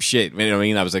drank cheap shit. You know what I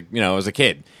mean? I was like, I was a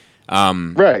kid.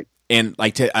 Right. And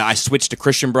like I switched to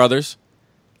Christian Brothers.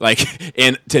 Like,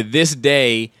 and to this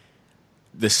day,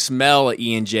 the smell of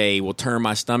E&J will turn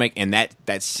my stomach. And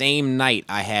that same night,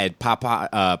 I had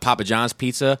Papa John's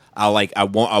pizza. I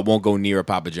won't go near a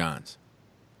Papa John's.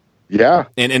 Yeah.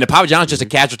 And the Papa John's just a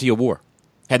casualty of war.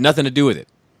 Had nothing to do with it.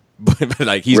 But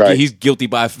like he's guilty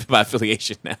by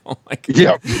affiliation now. Like,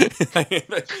 Yep.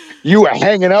 You were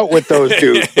hanging out with those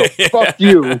dudes. So fuck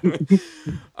you.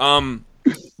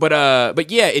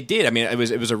 But yeah, it did. I mean, it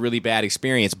was a really bad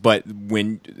experience. But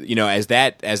when as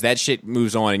that shit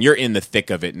moves on, and you're in the thick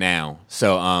of it now,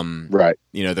 so Right.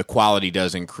 the quality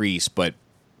does increase. But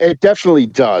It definitely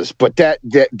does. But that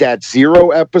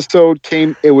Zero episode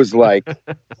came. It was like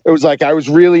I was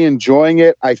really enjoying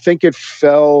it. I think it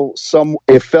fell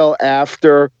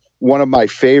after one of my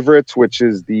favorites, which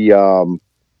is the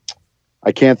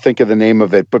I can't think of the name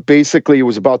of it, but basically it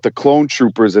was about the clone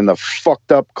troopers and the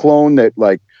fucked up clone that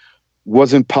like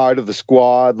wasn't part of the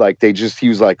squad. Like he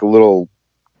was like a little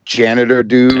janitor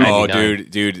dude. oh, 99.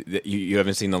 dude, you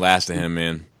haven't seen the last of him,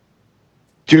 man.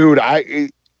 Dude,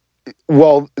 the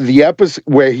episode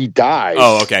where he dies.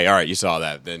 Oh, okay, all right, you saw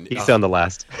that then. He's on the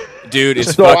last. Dude,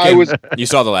 it's So fucking. You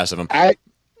saw the last of him. I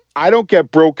don't get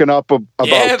broken up about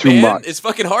Yeah, too man, much. it's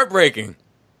fucking heartbreaking.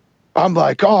 I'm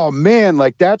like, oh man,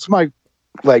 like that's my,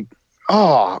 like,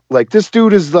 oh, like this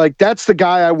dude is like, that's the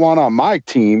guy I want on my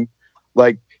team.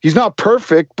 Like, he's not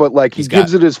perfect, but like he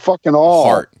gives it his fucking all.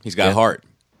 Heart. He's got heart.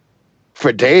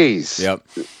 For days. Yep.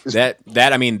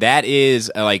 That I mean, that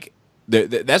is like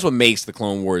that's what makes the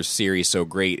Clone Wars series so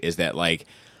great, is that like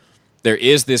there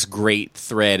is this great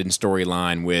thread and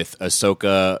storyline with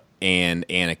Ahsoka and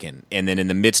Anakin, and then in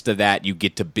the midst of that, you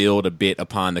get to build a bit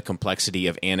upon the complexity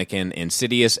of Anakin and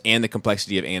Sidious, and the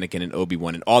complexity of Anakin and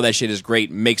Obi-Wan, and all that shit is great,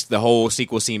 makes the whole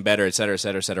sequel seem better, et cetera,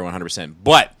 100%.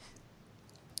 But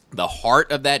the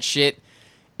heart of that shit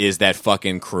is that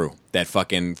fucking crew, that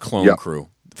fucking clone crew,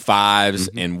 Fives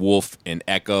and Wolf and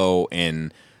Echo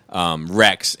and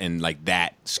Rex and like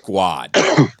that squad,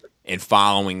 and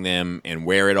following them and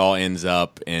where it all ends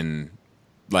up, and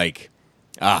like,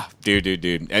 dude,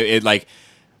 it like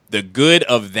the good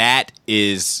of that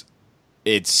is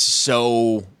it's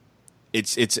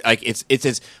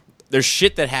there's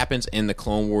shit that happens in the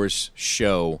Clone Wars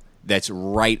show that's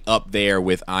right up there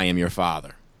with I Am Your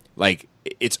Father. Like,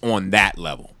 it's on that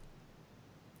level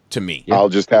to me. I'll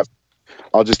just have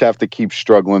to keep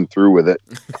struggling through with it.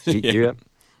 Yeah.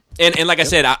 And like I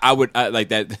said, I would like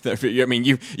that. I mean,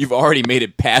 you've already made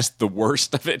it past the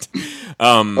worst of it.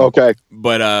 Okay,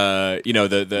 but you know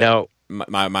Now,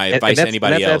 my advice to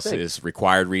anybody else is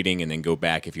required reading and then go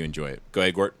back if you enjoy it. Go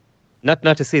ahead, Gort. Not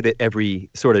to say that every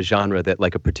sort of genre that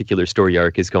like a particular story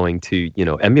arc is going to,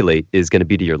 emulate is going to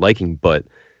be to your liking, but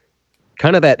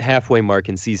kind of that halfway mark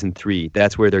in season 3,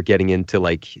 that's where they're getting into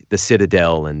like the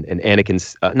Citadel and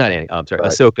Anakin's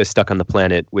Ahsoka stuck on the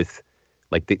planet with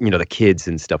like the kids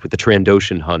and stuff with the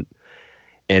Trandoshan hunt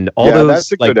and all those.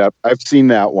 That's a good I've seen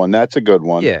that one. That's a good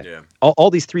one. Yeah.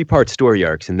 All these 3-part story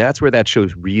arcs, and that's where that show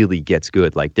really gets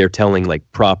good. Like they're telling like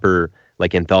proper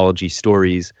like anthology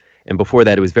stories. And before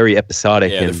that, it was very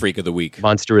episodic. Yeah, and the Freak of the Week.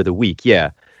 Monster of the Week,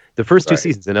 yeah. The first 2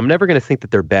 seasons, and I'm never going to think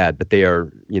that they're bad, but they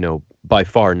are, by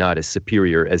far not as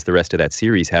superior as the rest of that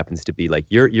series happens to be. Like,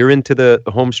 you're into the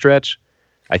home stretch.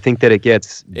 I think that it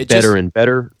gets better and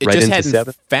better right into 7. It just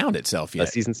hadn't found itself yet.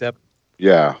 Season 7?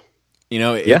 Yeah.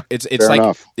 It's like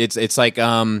enough. It's like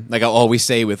I always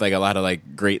say with like a lot of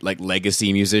like great like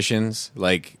legacy musicians,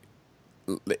 like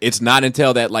it's not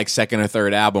until that like second or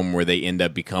third album where they end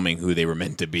up becoming who they were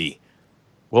meant to be.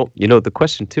 Well, the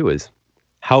question too is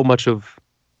how much of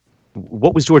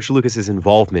what was George Lucas's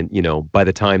involvement, by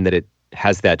the time that it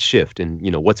has that shift, and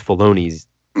what's Filoni's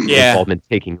involvement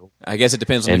taking over? I guess it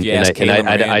depends on if you ask Caleb or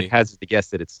Andy. I'd hazard to guess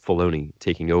that it's Filoni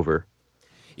taking over.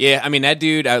 Yeah, I mean that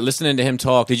dude. Listening to him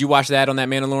talk, did you watch that on that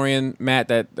Mandalorian, Matt?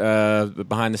 That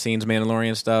behind the scenes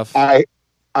Mandalorian stuff.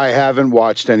 I haven't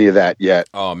watched any of that yet.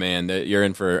 Oh man, you're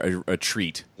in for a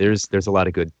treat. There's a lot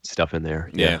of good stuff in there.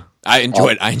 Yeah. I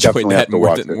enjoyed that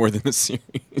more than the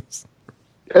series.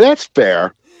 That's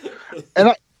fair.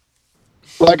 And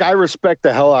I respect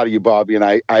the hell out of you, Bobby, and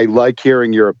I like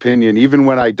hearing your opinion, even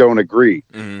when I don't agree,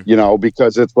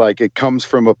 because it's like it comes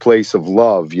from a place of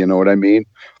love, you know what I mean?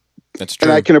 That's true.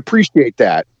 And I can appreciate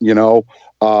that,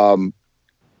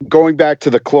 Going back to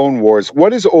the Clone Wars,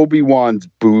 what is Obi-Wan's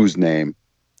boo's name?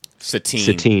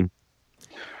 Satine.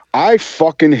 I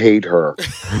fucking hate her.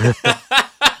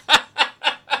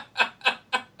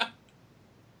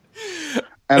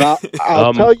 And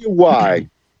I'll tell you why.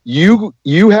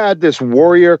 You had this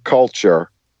warrior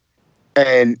culture,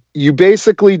 and you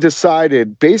basically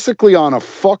decided, on a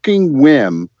fucking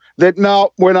whim, that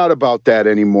no, we're not about that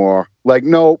anymore. Like,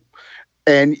 no.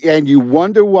 And you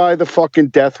wonder why the fucking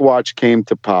Death Watch came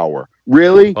to power.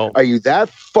 Really? Oh. Are you that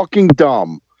fucking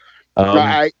dumb?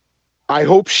 I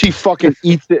hope she fucking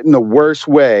eats it in the worst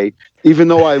way, even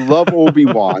though I love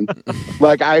Obi-Wan.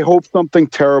 Like, I hope something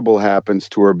terrible happens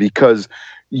to her, because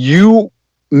you,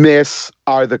 miss,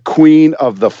 are the queen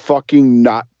of the fucking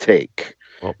not take.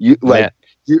 Well, Matt,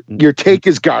 your take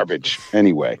is garbage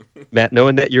anyway. Matt,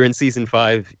 knowing that you're in season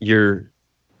 5, you're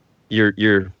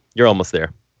almost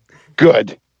there.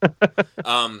 Good.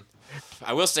 I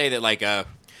will say that like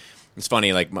it's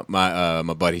funny, like my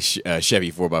buddy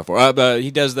Chevy 4x4. But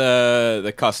he does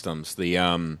the customs,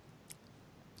 the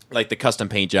like the custom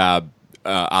paint job.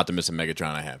 Optimus and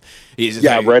Megatron I have.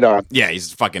 Right on. Yeah,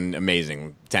 he's fucking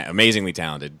amazing, amazingly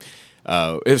talented.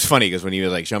 It was funny because when he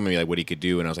was like showing me like what he could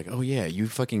do, and I was like, "Oh yeah, you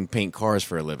fucking paint cars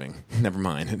for a living." Never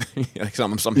mind. Like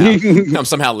I'm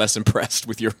somehow less impressed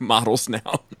with your models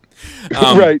now.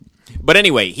 Right. But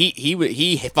anyway,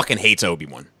 he fucking hates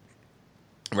Obi-Wan.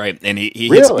 Right, and he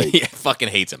really fucking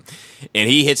hates him, and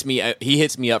he hits me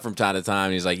up from time to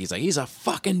time. And he's like he's a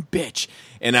fucking bitch,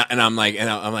 and I'm like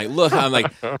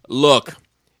look,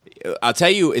 I'll tell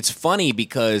you, it's funny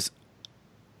because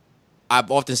I've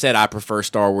often said I prefer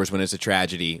Star Wars when it's a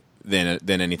tragedy than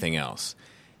anything else.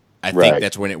 I think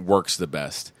that's when it works the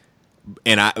best.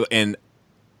 And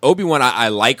Obi-Wan, I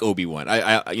like Obi-Wan.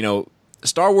 I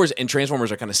Star Wars and Transformers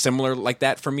are kind of similar like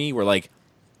that for me. Where like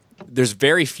there's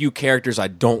very few characters I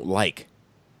don't like.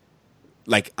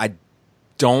 Like, I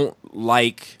don't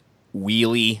like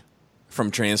Wheelie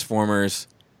from Transformers.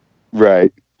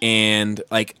 Right. And,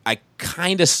 like, I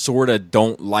kind of sort of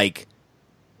don't like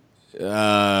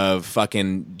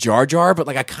fucking Jar Jar, but,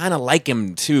 like, I kind of like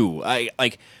him, too. I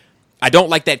don't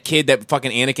like that kid, that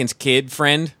fucking Anakin's kid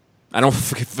friend. I don't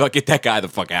get that guy the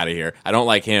fuck out of here. I don't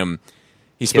like him.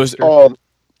 He's supposed to, Oh,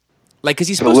 like, because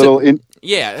he's the supposed little to.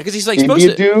 Yeah, because he's like Indian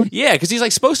supposed to. dude? Yeah, because he's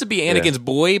like supposed to be Anakin's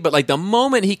boy, but like the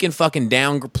moment he can fucking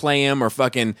downplay him or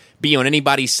fucking be on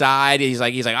anybody's side, he's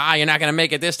like, you're not gonna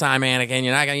make it this time, Anakin.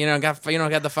 You're not gonna, you don't got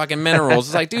the fucking minerals.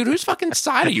 It's like, dude, whose fucking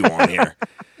side are you on here?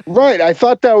 Right. I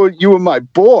thought you were my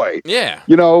boy. Yeah.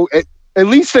 You know, at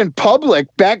least in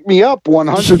public, back me up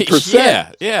 100%.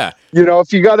 Yeah, yeah. You know,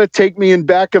 if you got to take me in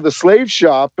back of the slave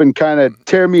shop and kind of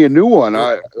tear me a new one,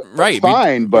 Right.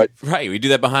 fine. But right, we do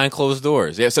that behind closed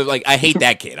doors. Yeah, so like I hate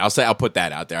that kid. I'll put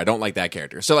that out there. I don't like that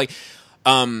character. So like,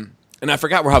 and I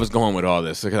forgot where I was going with all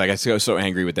this because I got so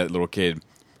angry with that little kid.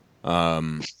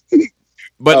 But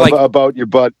like about your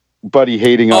buddy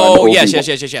hating on. Oh Obi-Wan.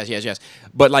 yes.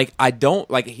 But like I don't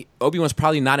like Obi-Wan's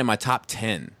probably not in my top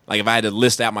 10. Like if I had to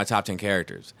list out my top 10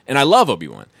 characters, and I love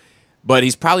Obi-Wan, but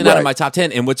he's probably not in my top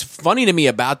 10. And what's funny to me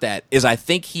about that is I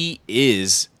think he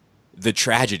is the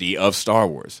tragedy of Star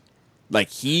Wars. Like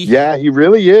he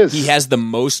really is. He has the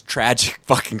most tragic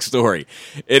fucking story.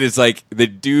 It is like the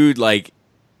dude like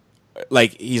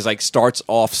he's like starts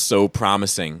off so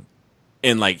promising.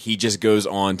 And like he just goes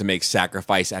on to make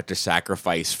sacrifice after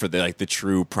sacrifice for the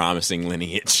true promising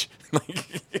lineage.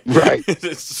 Right.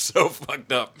 It's so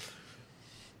fucked up.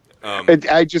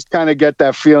 I just kind of get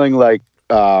that feeling like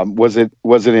was it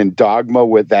in Dogma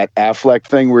with that Affleck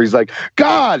thing where he's like,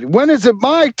 God, when is it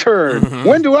my turn? Mm-hmm.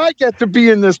 When do I get to be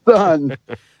in the sun?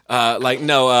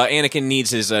 Anakin needs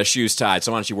his shoes tied.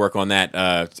 So why don't you work on that,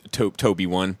 Toby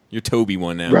one? You're Toby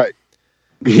one now. Right.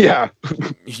 Yeah.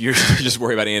 You're just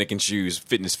worried about Anakin's shoes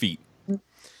fitting his feet.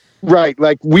 Right.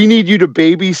 Like, we need you to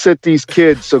babysit these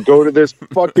kids. So go to this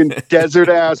fucking desert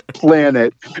ass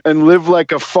planet and live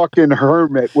like a fucking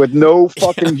hermit with no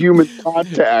fucking human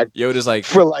contact. Yoda's like,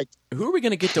 for like, who are we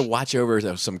going to get to watch over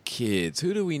some kids?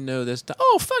 Who do we know this time?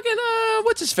 Oh, fucking,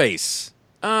 what's his face?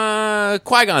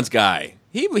 Qui-Gon's guy.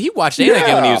 He watched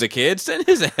Anakin when he was a kid. Send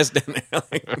his ass down there.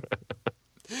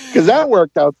 Because that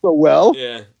worked out so well.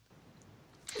 Yeah.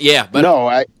 Yeah, but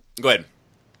no, go ahead.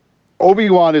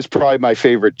 Obi-Wan is probably my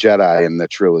favorite Jedi in the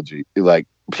trilogy. Like,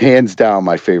 hands down,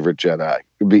 my favorite Jedi.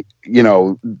 You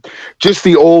know, just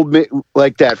the old,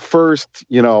 like that first,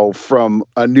 you know, from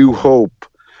A New Hope,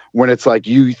 when it's like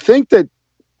you think that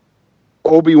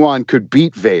Obi-Wan could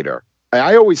beat Vader.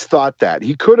 I always thought that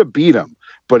he could have beat him,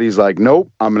 but he's like,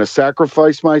 nope, I'm going to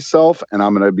sacrifice myself and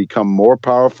I'm going to become more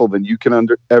powerful than you can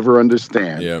ever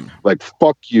understand. Yeah. Like,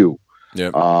 fuck you.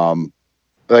 Yeah.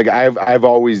 Like I've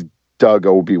always dug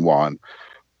Obi-Wan,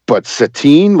 but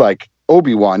Satine, like,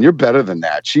 Obi-Wan, you're better than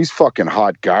that. She's fucking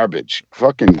hot garbage.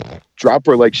 Fucking drop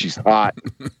her like she's hot.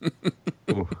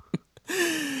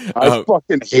 I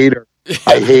fucking hate her.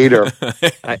 I hate her.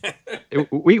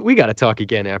 We got to talk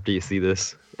again after you see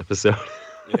this episode.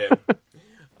 Yeah.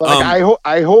 Like,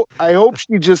 I hope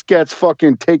she just gets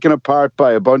fucking taken apart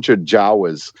by a bunch of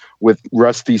Jawas with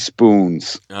rusty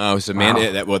spoons. Oh, so man,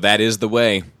 that is the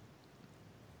way.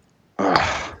 Go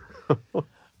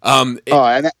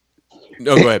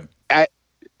ahead.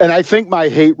 And I think my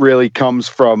hate really comes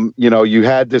from, you know, you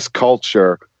had this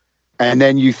culture and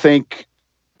then you think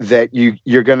that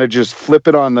you're going to just flip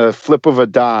it on the flip of a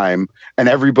dime and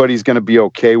everybody's going to be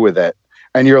okay with it.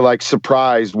 And you're like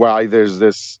surprised why there's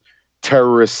this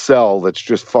terrorist cell that's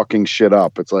just fucking shit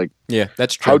up. It's like, yeah,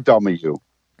 that's true. How dumb are you?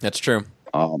 That's true.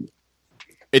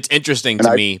 It's interesting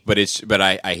to me, but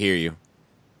I hear you.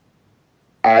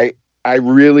 I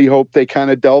really hope they kind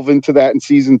of delve into that in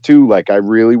season 2. Like, I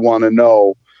really want to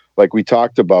know, like we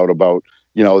talked about,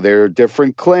 you know, there are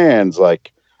different clans.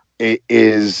 Like,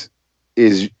 is,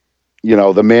 you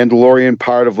know, the Mandalorian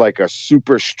part of like a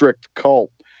super strict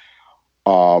cult?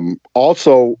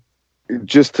 Also,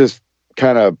 just to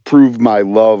kind of prove my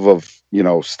love of, you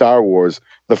know, Star Wars,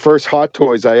 the first Hot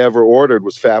Toys I ever ordered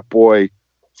was Fat Boy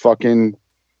fucking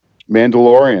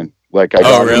Mandalorian. Like, I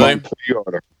got him on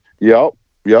pre-order.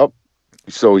 Yep.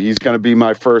 So he's going to be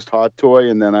my first hot toy,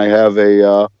 and then I have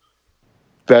a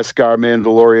Beskar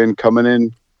Mandalorian coming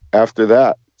in after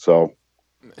that. So,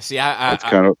 see,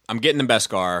 I'm getting the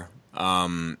Beskar,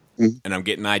 and I'm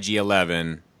getting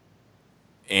IG-11,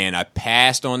 and I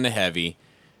passed on the Heavy.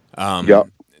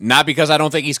 Not because I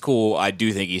don't think he's cool. I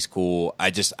do think he's cool.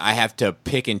 I have to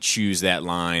pick and choose that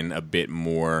line a bit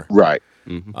more. Right.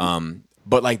 Mm-hmm.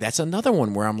 But like that's another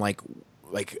one where I'm like,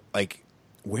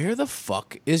 where the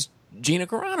fuck is Gina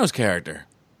Carano's character?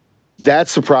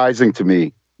 That's surprising to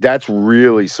me. That's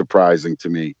really surprising to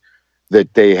me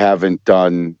that they haven't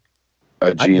done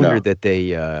a Gina. I wonder that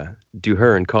they do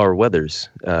her and Carl Weathers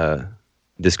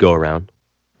this go around.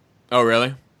 Oh,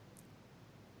 really?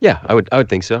 Yeah, I would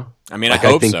think so. I mean, I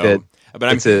hope so.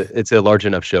 But it's a large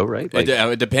enough show, right?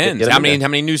 It depends. How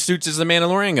many new suits is the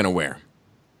Mandalorian going to wear?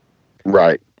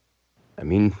 Right. I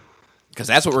mean, because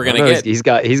that's what we're going to get. He's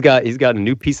got a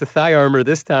new piece of thigh armor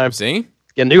this time. See,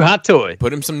 get a new hot toy.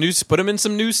 Put him in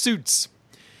some new suits.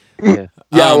 Yeah.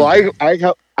 Well,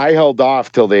 I held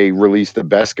off till they released the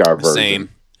Beskar version.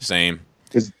 Same.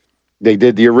 Because they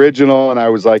did the original, and I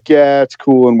was like, yeah, it's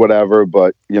cool and whatever,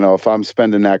 but if I'm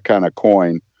spending that kind of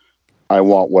coin, I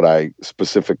want what I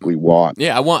specifically want.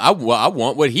 Yeah, I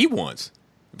want what he wants.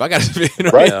 If I got to,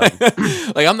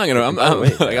 right? Like I'm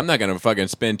not gonna fucking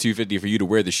spend $250 for you to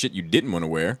wear the shit you didn't want to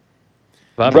wear.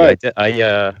 Bobby, right.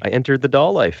 I entered the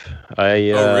doll life.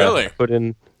 Really? Put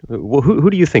in. Who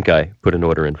do you think I put an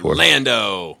order in for?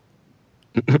 Lando.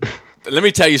 Let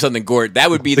me tell you something, Gort. That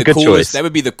would be the coolest. Choice. That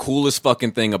would be the coolest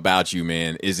fucking thing about you,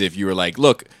 man. Is if you were like,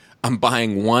 look, I'm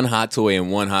buying one hot toy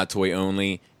and one hot toy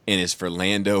only, and it's for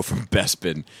Lando from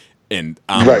Bespin, and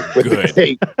I'm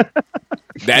good.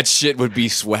 That shit would be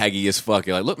swaggy as fuck.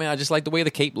 You're like, look, man, I just like the way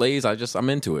the cape lays. I'm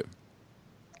into it.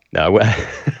 No,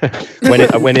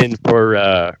 I went in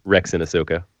for Rex and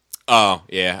Ahsoka. Oh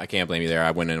yeah, I can't blame you there.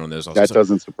 I went in on those also. That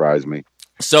doesn't surprise me.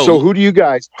 So who do you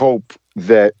guys hope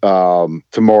that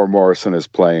Tamora Morrison is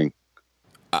playing?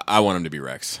 I want him to be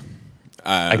Rex.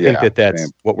 I think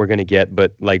that's what we're going to get.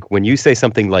 But like when you say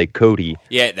something like Cody,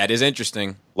 yeah, that is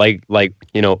interesting. Like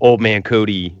old man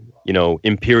Cody,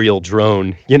 Imperial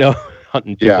drone,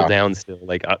 hunting people down still.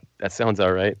 Like that sounds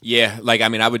all right. Yeah, like I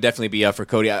mean, I would definitely be up for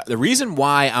Cody. The reason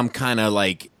why I'm kind of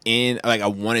like I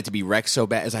want it to be Rex so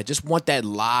bad is I just want that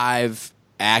live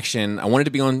action. I want it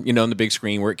to be on on the big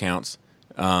screen where it counts.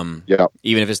 Even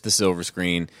if it's the silver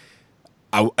screen,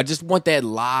 I just want that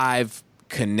live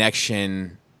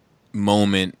connection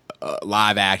moment,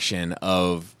 live action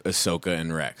of Ahsoka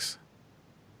and Rex.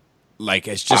 Like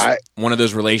it's just one of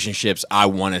those relationships I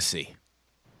want to see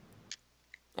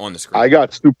on the screen. I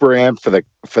got super amped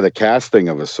for the casting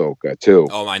of Ahsoka too.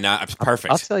 Oh my god, it's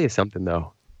perfect. I'll tell you something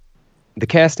though. The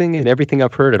casting and everything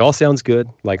I've heard, it all sounds good.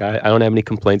 Like I don't have any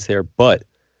complaints there, but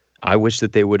I wish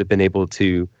that they would have been able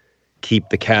to keep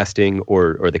the casting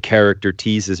or the character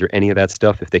teases or any of that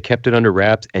stuff. If they kept it under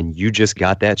wraps and you just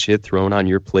got that shit thrown on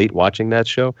your plate watching that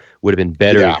show, would have been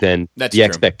better than the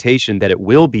expectation that it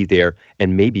will be there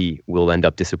and maybe we'll end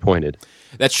up disappointed.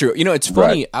 That's true. It's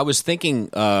funny. Right. I was thinking,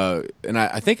 and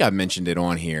I think I mentioned it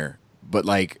on here, but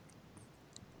like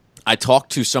I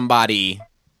talked to somebody,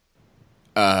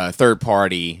 third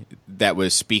party, that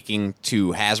was speaking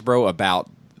to Hasbro about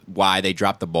why they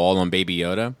dropped the ball on Baby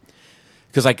Yoda.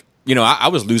 Because like, I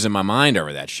was losing my mind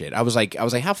over that shit. I was like,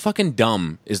 how fucking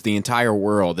dumb is the entire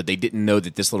world that they didn't know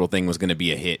that this little thing was going to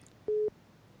be a hit?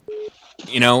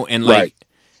 And like,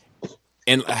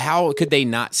 and how could they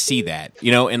not see that?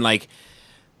 And like,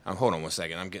 hold on one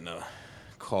second. I'm getting a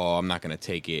call. I'm not going to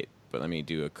take it, but let me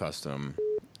do a custom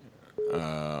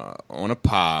on a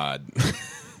pod.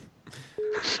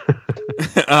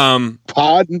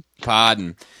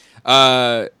 Pod.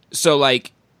 So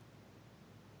like.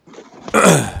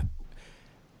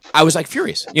 I was like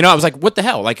furious. I was like, what the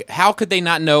hell? Like, how could they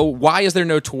not know? Why is there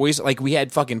no toys? Like, we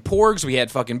had fucking Porgs, we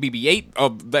had fucking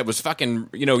BB-8. That was fucking,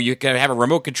 you could have a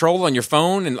remote control on your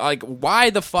phone. And like, why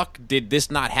the fuck did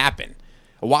this not happen?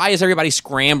 Why is everybody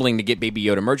scrambling to get Baby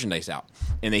Yoda merchandise out?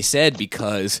 And they said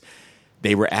because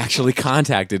they were actually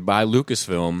contacted by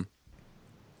Lucasfilm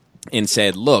and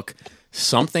said, look,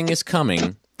 something is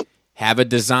coming. Have a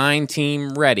design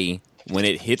team ready. When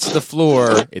it hits the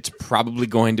floor, it's probably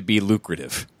going to be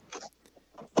lucrative.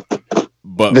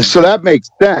 But so that makes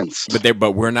sense.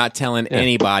 But we're not telling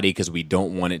anybody because we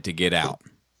don't want it to get out.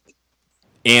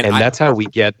 And that's how we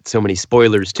get so many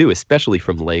spoilers too, especially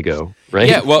from Lego, right?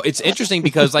 Yeah, well, it's interesting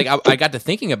because like I got to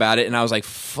thinking about it and I was like,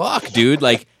 "Fuck, dude!"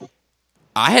 Like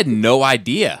I had no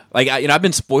idea. Like I've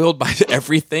been spoiled by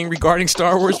everything regarding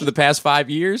Star Wars for the past 5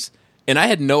 years, and I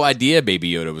had no idea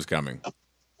Baby Yoda was coming.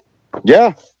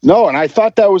 Yeah, no, and I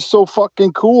thought that was so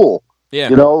fucking cool. Yeah,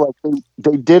 like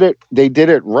they did it. They did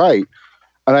it right.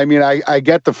 And I mean, I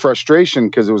get the frustration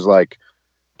because it was like,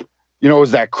 it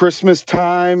was that Christmas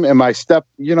time, and my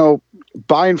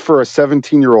buying for a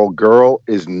 17-year-old girl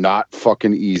is not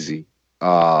fucking easy.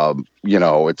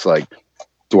 It's like,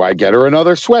 do I get her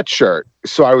another sweatshirt?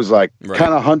 So I was like,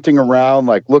 kind of hunting around,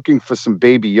 like looking for some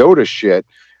Baby Yoda shit,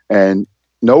 and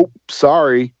nope,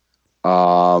 sorry.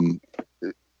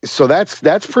 So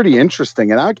that's pretty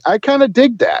interesting, and I kind of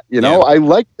dig that. I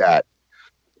like that.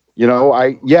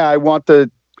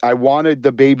 I wanted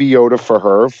the Baby Yoda for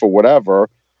her for whatever,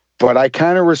 but I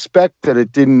kind of respect that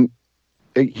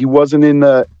he wasn't in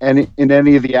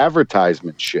any of the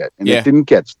advertisement shit, and it didn't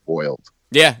get spoiled.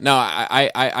 Yeah, no,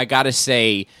 I gotta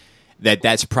say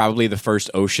that's probably the first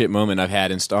oh shit moment I've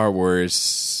had in Star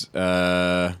Wars,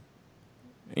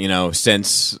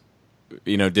 since,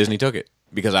 Disney took it,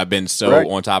 because I've been so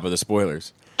on top of the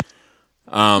spoilers.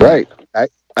 Right.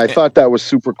 I thought that was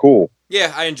super cool.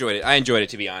 Yeah, I enjoyed it.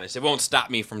 To be honest. It won't stop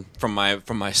me from my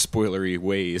spoilery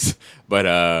ways, but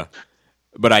I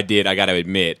did. I got to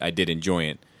admit, I did enjoy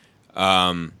it.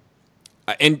 And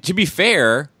to be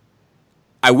fair,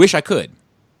 I wish I could.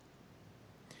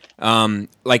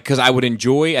 Because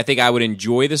I think I would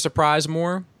enjoy the surprise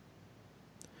more.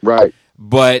 Right.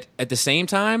 But at the same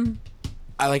time,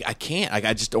 I can't.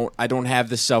 I just don't have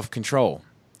the self-control.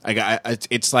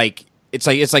 It's like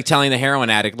telling the heroin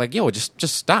addict, like, yo, just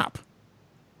stop.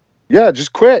 Yeah,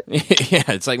 just quit. Yeah,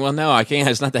 it's like, well, no, I can't.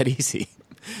 It's not that easy.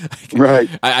 Right.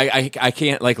 I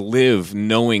can't live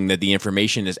knowing that the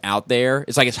information is out there.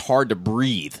 It's like it's hard to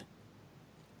breathe.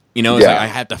 It's like I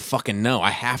have to fucking know. I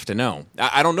have to know.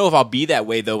 I don't know if I'll be that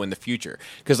way though in the future,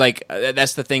 because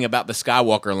that's the thing about the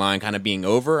Skywalker line kind of being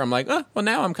over. I'm like, well,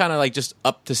 now I'm kind of just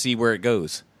up to see where it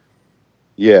goes.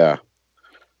 Yeah.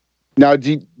 Now,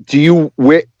 do you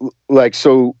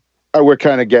so? We're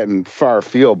kind of getting far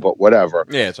afield, but whatever.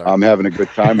 Yeah, it's all right. I'm having a good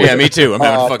time with it. Yeah, me too. I'm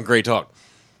having a fucking great talk.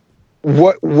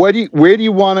 Where do you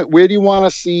want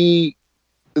to see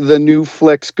the new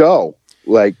flicks go?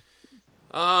 Like,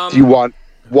 do you want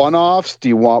one-offs? Do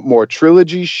you want more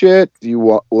trilogy shit? Do you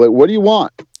want what do you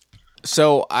want?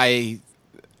 So I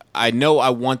know I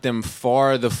want them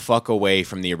far the fuck away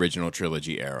from the original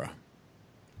trilogy era.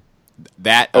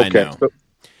 That okay. I know.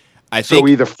 I think so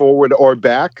either forward or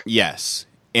back. Yes.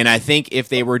 And I think if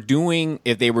they were doing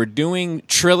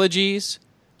trilogies,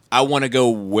 I want to go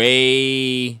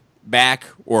way back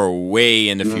or way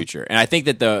in the future. And I think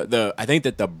that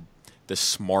the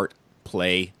smart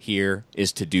play here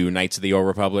is to do Knights of the Old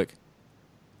Republic.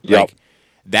 Yep.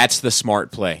 That's the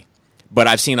smart play. But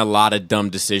I've seen a lot of dumb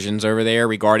decisions over there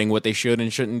regarding what they should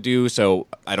and shouldn't do, so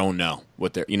I don't know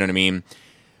what they're, you know what I mean?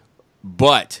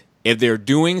 But if they're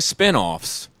doing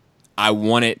spin-offs, I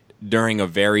want it during a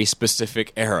very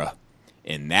specific era,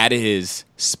 and that is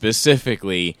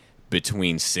specifically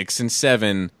between 6 and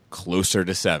 7, closer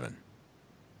to 7.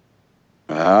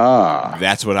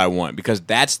 That's what I want, because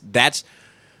that's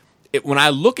it. When I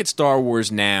look at Star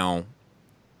Wars now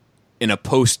in a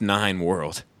post-9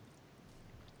 world,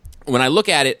 when I look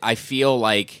at it, I feel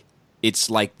like it's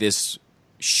like this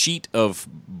sheet of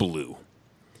blue,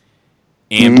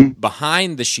 and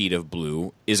behind the sheet of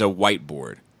blue is a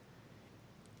whiteboard.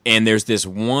 And there's this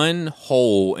one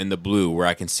hole in the blue where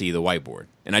I can see the whiteboard.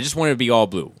 And I just want it to be all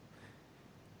blue.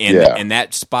 And and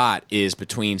that spot is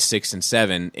between 6 and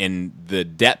 7, and the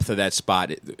depth of that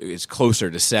spot is closer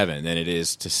to 7 than it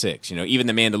is to 6. Even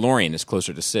the Mandalorian is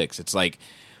closer to 6. It's like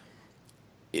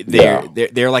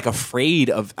they're like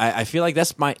afraid of. I feel like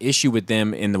that's my issue with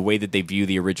them in the way that they view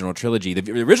the original trilogy.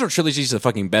 The original trilogy is the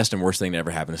fucking best and worst thing that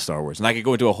ever happened to Star Wars, and I could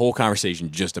go into a whole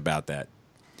conversation just about that.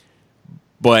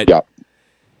 But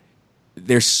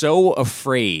they're so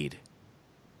afraid.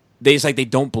 It's like they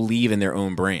don't believe in their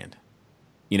own brand.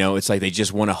 It's like they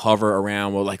just want to hover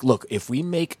around. Well, like, look, if we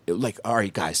make, like, all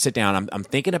right, guys, sit down. I'm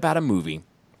thinking about a movie.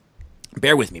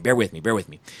 Bear with me. When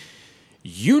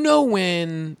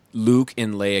Luke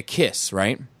and Leia kiss,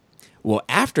 right? Well,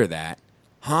 after that,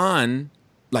 Han,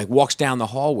 walks down the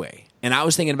hallway. And I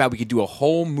was thinking about we could do a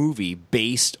whole movie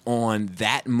based on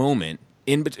that moment.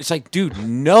 It's like, dude,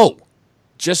 no.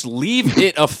 Just leave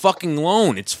it a fucking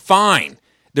alone. It's fine.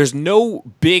 There's no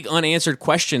big unanswered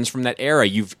questions from that era.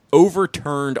 You've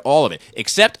overturned all of it.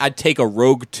 Except I'd take a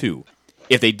Rogue 2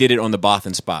 if they did it on the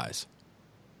Bothan Spies.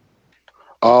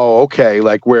 Oh, okay.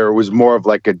 Like where it was more of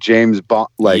like a James Bond,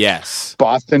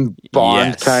 Boston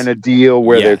Bond kind of deal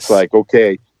where it's like,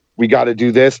 okay, we got to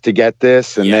do this to get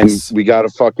this, and then we got to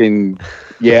fucking,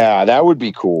 that would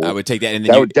be cool. I would take that. And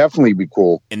then that would definitely be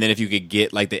cool. And then if you could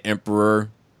get like the Emperor,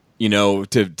 to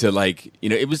like,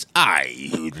 it was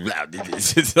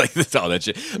it's like this, all that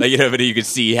shit. Like, but you could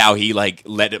see how he like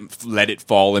let it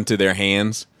fall into their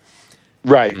hands.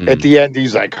 Right. At the end,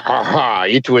 he's like, "Ha,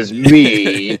 it was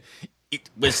me. It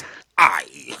was I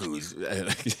who's."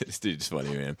 This dude's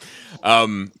funny, man.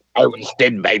 I will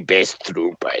send my best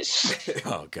troopers.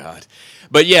 Oh God,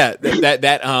 but yeah,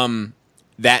 that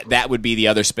would be the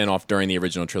other spinoff during the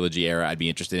original trilogy era. I'd be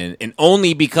interested in, and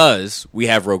only because we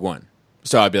have Rogue One.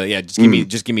 So I'd be like,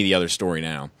 just give me the other story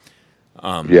now.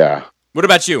 What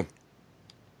about you?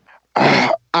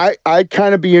 I'd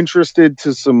kind of be interested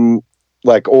to some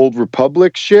like Old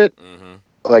Republic shit.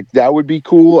 Like that would be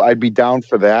cool. I'd be down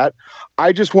for that.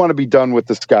 I just want to be done with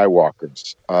the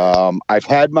Skywalkers. I've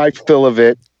had my fill of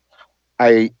it.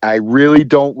 I really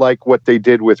don't like what they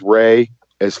did with Rey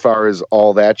as far as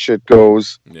all that shit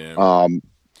goes. Yeah.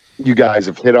 You guys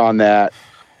have hit on that.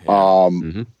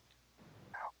 Mm-hmm.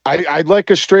 I'd like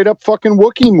a straight up fucking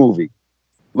Wookiee movie.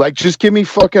 Like, just give me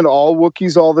fucking all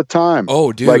Wookiees all the time.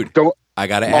 Oh, dude. Like, don't. I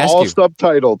gotta ask all you.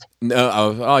 subtitled.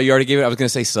 No, you already gave it. I was gonna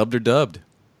say subbed or dubbed.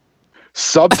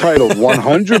 Subtitled,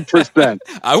 100%.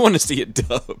 I want to see it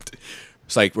dubbed.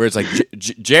 It's like where it's like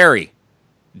Jerry,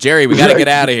 we gotta get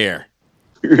out of here.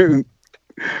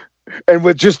 And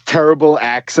with just terrible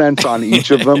accents on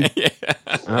each of them. Yeah.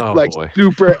 Oh, Like boy.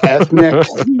 super ethnic.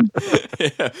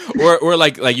 Yeah. Or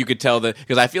like you could tell that,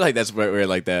 because I feel like that's where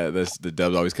like the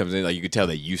dub always comes in. Like you could tell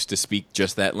they used to speak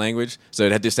just that language, so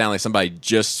it had to sound like somebody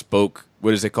just spoke.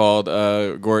 What is it called,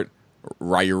 Gort?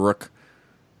 Ryuruk?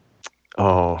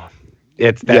 Oh,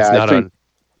 that's not on.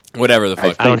 Whatever the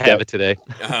fuck. I don't have it today.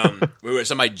 Where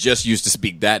somebody just used to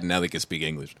speak that, and now they can speak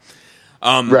English.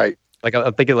 Right. Like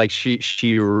I'm thinking, like she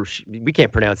we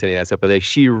can't pronounce any of that stuff, but like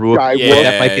She-Ra, Guy Yeah,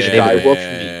 that might be the name of Wolf.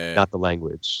 it, not the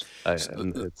language.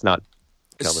 It's not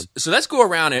coming. So let's go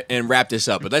around and wrap this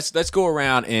up. But let's go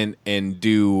around and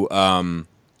do not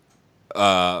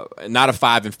a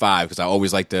 5 and 5, because I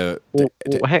always like to. Well,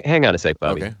 hang on a sec,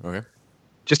 Bobby. Okay.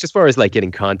 Just as far as like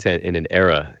getting content in an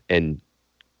era and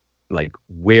like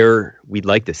where we'd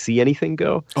like to see anything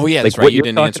go. Oh yeah, like that's right. what You you're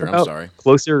didn't talking answer. I'm about, sorry.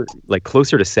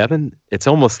 Closer to 7. It's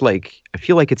almost like I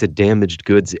feel like it's a damaged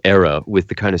goods era with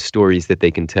the kind of stories that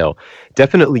they can tell.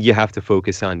 Definitely, you have to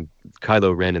focus on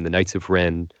Kylo Ren and the Knights of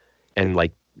Ren, and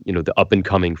like the up and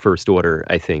coming First Order.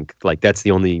 I think like that's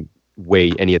the only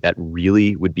way any of that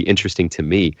really would be interesting to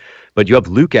me. But you have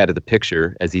Luke out of the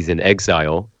picture as he's in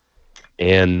exile,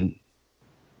 and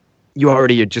you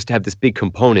already just have this big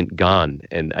component gone,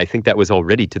 and I think that was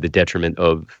already to the detriment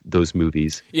of those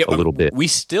movies a little bit. We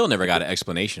still never got an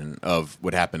explanation of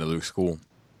what happened to Luke's school.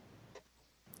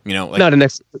 Like, Not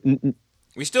an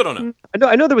we still don't know.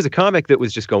 I know there was a comic that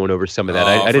was just going over some of that.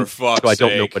 I didn't, for fuck's so I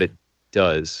don't know sake. what it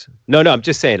does. No, I'm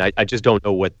just saying. I just don't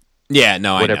know what. Yeah,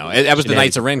 no, I Whatever know. That was the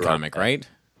Knights of Ren shenanigans comic,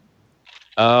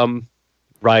 around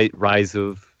right? Rise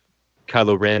of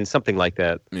Kylo Ren, something like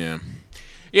that. Yeah.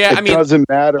 Yeah, It doesn't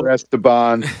matter,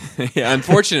 Esteban. yeah,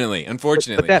 unfortunately.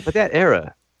 But that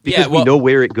era, because Yeah, well- we know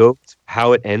where it goes,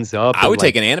 how it ends up. I and, would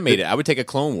like, take an animated. I would take a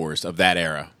Clone Wars of that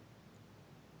era.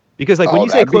 Because like when Oh, you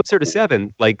say that'd be closer to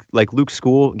 7, like Luke's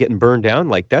school getting burned down,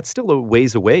 like that's still a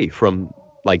ways away from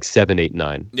like 7, 8,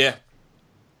 9. Yeah.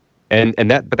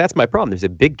 But that's my problem. There's a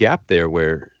big gap there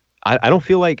where I don't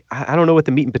feel like I don't know what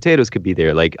the meat and potatoes could be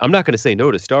there. Like I'm not going to say no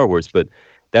to Star Wars, but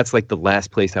that's like the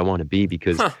last place I want to be,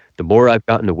 because the more I've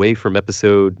gotten away from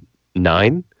Episode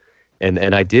 9,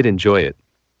 and I did enjoy it,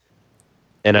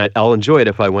 and I'll enjoy it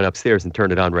if I went upstairs and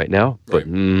turned it on right now. But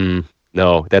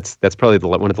no, that's probably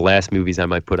one of the last movies I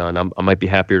might put on. I might be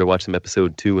happier to watch some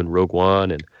Episode 2 and Rogue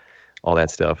One and all that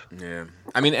stuff. Yeah.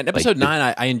 I mean, at Episode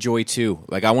 9, I enjoy too.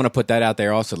 Like, I want to put that out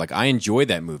there also. Like, I enjoy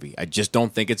that movie. I just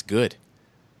don't think it's good.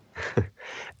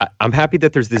 I'm happy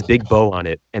that there's this big bow on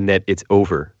it and that it's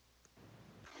over.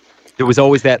 There was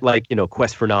always that, like,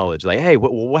 quest for knowledge. Like, hey,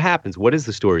 what happens? What is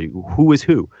the story? Who is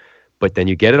who? But then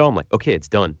you get it all. I'm like, okay, it's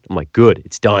done. I'm like, good,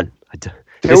 it's done.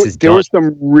 There were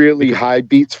some really high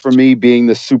beats for me, being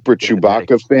the super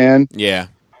Chewbacca fan. Yeah.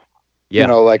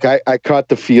 Yeah. Like I caught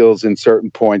the feels in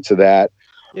certain points of that.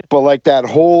 Yeah. But like that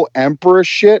whole Emperor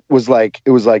shit was like,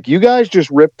 it was like, you guys just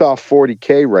ripped off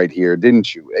 40K right here,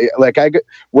 didn't you? Like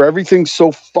where everything's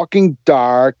so fucking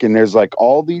dark and there's like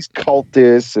all these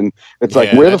cultists, and it's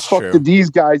like, Yeah, where the that's fuck true. did these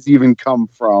guys even come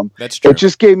from? That's true. It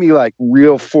just gave me like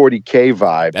real 40K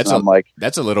vibes. That's and I'm like,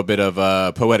 that's a little bit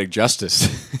of poetic justice.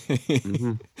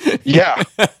 Mhm. yeah,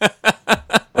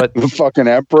 But the fucking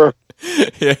Emperor.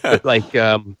 yeah. like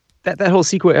that whole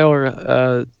sequel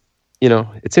era,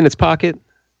 it's in its pocket.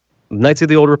 Knights of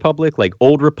the Old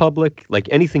Republic, like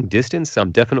anything distance, I'm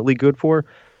definitely good for.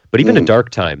 But even in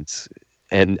Dark Times,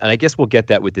 and I guess we'll get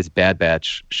that with this Bad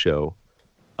Batch show,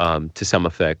 to some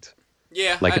effect.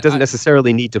 Yeah. Like it doesn't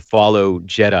necessarily need to follow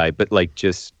Jedi, but like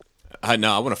just I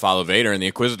want to follow Vader and the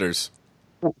Inquisitors.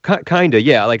 kind of,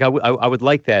 yeah. Like I would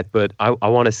like that, but I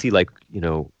want to see like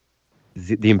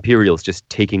the Imperials just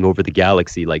taking over the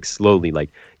galaxy, like slowly.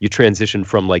 Like you transition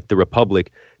from like the Republic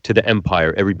to the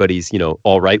Empire. Everybody's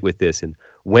all right with this, and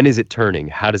when is it turning?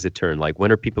 How does it turn? Like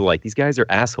when are people like, these guys are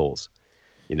assholes?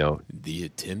 The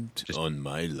attempt on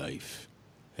my life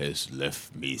has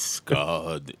left me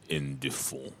scarred and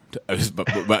deformed.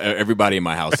 But everybody in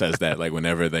my house says that, like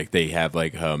whenever they have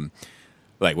like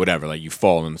like whatever, like you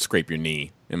fall and scrape your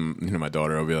knee, and my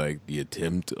daughter will be like, "The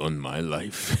attempt on my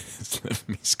life has left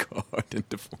me scarred and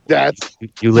deformed." That's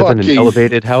You live in an fucking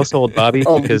elevated household, Bobby,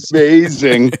 because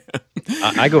amazing.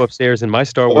 I go upstairs and my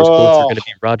Star Wars quotes are going to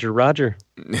be Roger, Roger.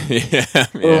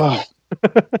 yeah.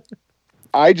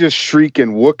 I just shriek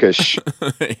in Wookish.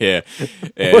 yeah.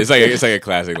 It's like a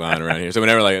classic line around here. So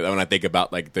whenever when I think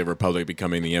about like the Republic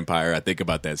becoming the Empire, I think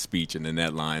about that speech, and then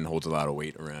that line holds a lot of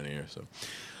weight around here.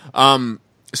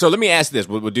 So let me ask this.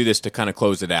 We'll do this to kind of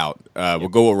close it out. We'll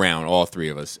go around, all three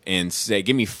of us, and say,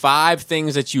 give me 5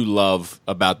 things that you love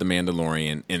about The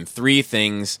Mandalorian and 3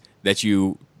 things that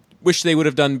you wish they would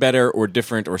have done better or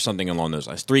different or something along those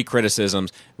lines. 3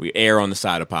 criticisms. We err on the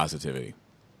side of positivity.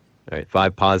 All right,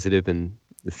 5 positive and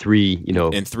 3,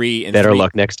 And 3 and better 3,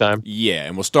 luck next time. Yeah,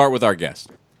 and we'll start with our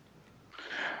guest.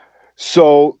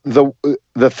 So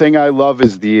the thing I love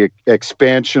is the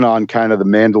expansion on kind of the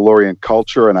Mandalorian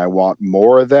culture, and I want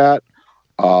more of that.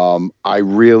 I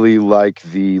really like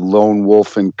the lone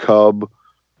wolf and cub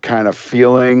kind of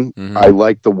feeling. Mm-hmm. I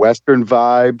like the Western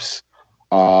vibes.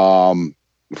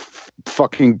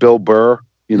 Fucking Bill Burr,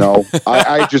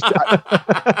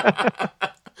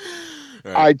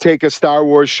 I'd take a Star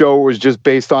Wars show that was just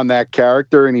based on that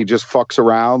character, and he just fucks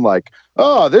around like,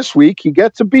 oh, this week he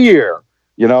gets a beer.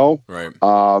 Right.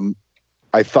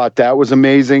 I thought that was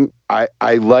amazing.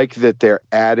 I like that they're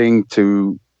adding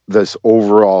to this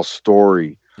overall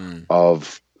story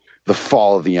of the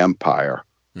fall of the Empire.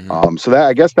 Mm-hmm. So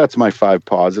I guess that's my 5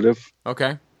 positive.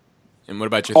 Okay. And what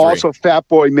about your 3? Also, Fat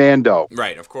Boy Mando,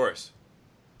 Right, of course.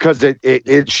 because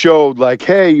it showed like,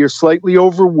 hey, you're slightly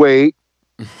overweight.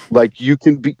 Like you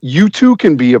too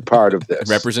can be a part of this.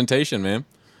 Representation, man.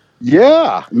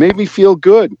 Yeah, made me feel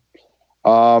good.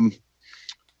 And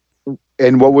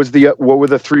what were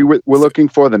the 3 we're looking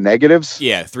for? The negatives?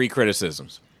 Yeah, 3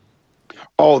 criticisms.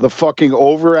 Oh, the fucking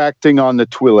overacting on the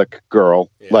Twi'lek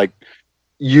girl. Yeah. Like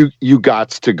you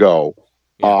gots to go.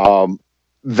 Yeah.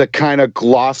 The kind of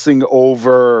glossing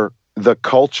over the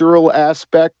cultural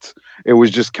aspect. It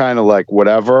was just kind of like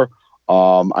whatever.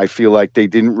 I feel like they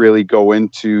didn't really go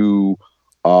into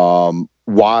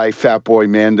why Fat Boy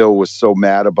Mando was so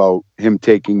mad about him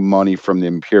taking money from the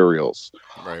Imperials.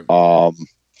 Right.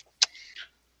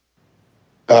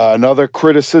 Another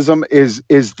criticism is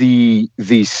the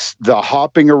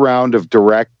hopping around of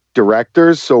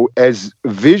directors. So as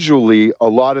visually, a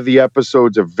lot of the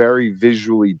episodes are very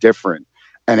visually different,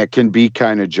 and it can be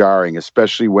kind of jarring,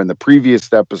 especially when the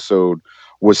previous episode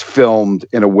was filmed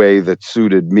in a way that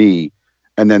suited me,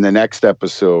 and then the next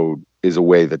episode is a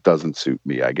way that doesn't suit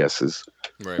me, I guess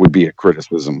would be a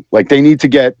criticism. Like they need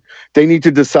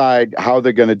to decide how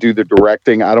they're going to do the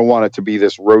directing. I don't want it to be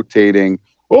this rotating,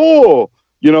 we're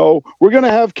going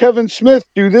to have Kevin Smith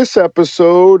do this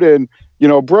episode, and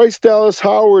Bryce Dallas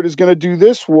Howard is going to do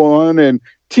this one, and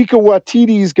Tika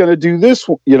Waititi is going to do this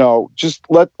one. Just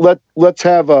let's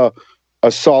have a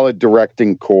solid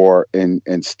directing core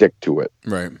and stick to it.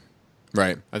 Right.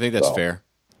 I think that's fair.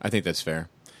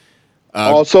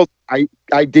 Also,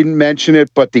 I didn't mention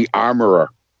it, but the armorer,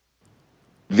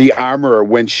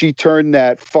 when she turned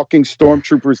that fucking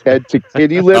stormtrooper's head to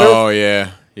kitty litter. Oh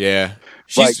yeah.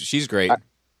 She's great.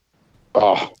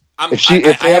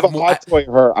 If they have a hot toy of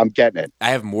her, I'm getting it. I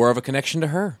have more of a connection to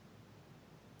her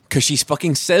because she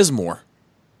fucking says more.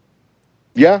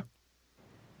 Yeah.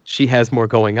 She has more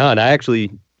going on. I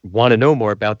actually want to know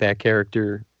more about that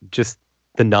character. Just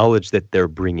the knowledge that they're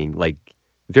bringing, like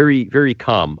very, very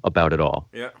calm about it all.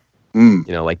 Yeah.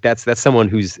 Like that's someone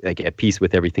who's like at peace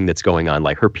with everything that's going on.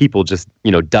 Like her people just,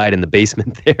 died in the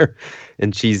basement there,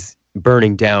 and she's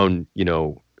burning down,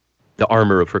 the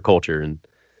armor of her culture, and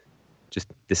just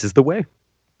this is the way.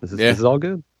 This is all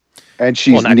good. And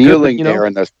she's kneeling there,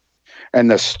 and the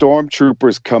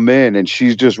stormtroopers come in, and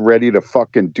she's just ready to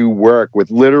fucking do work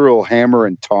with literal hammer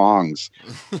and tongs.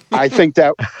 I think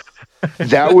that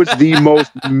was the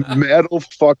most metal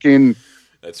fucking.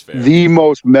 That's fair. The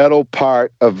most metal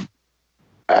part of.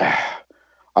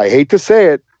 I hate to say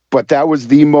it, but that was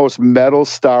the most metal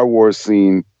Star Wars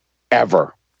scene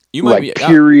ever. You might be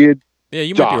period. Yeah,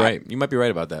 you might be right. You might be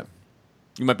right about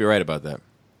that.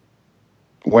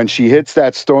 When she hits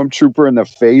that stormtrooper in the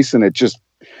face and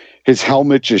his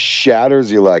helmet just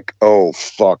shatters, you're like, oh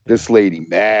fuck, this lady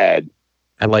mad.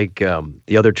 I like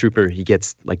the other trooper. He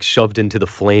gets like shoved into the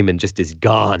flame and just is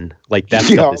gone. Like that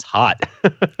stuff is hot.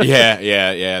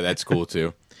 yeah. That's cool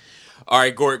too. All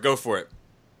right, Gort, go for it.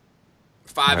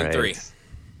 5 and 3.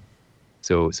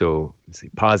 So let's see,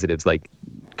 positives, like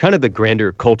kind of the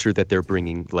grander culture that they're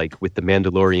bringing, like with the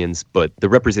Mandalorians, but the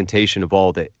representation of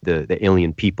all the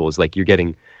alien peoples. Like you're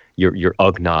getting your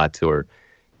Ugnaught or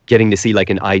getting to see like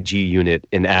an IG unit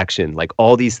in action, like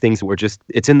all these things were just,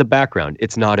 it's in the background.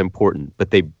 It's not important,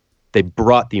 but they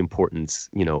brought the importance,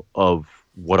 of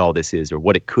what all this is or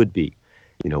what it could be.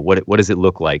 What does it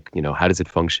look like? How does it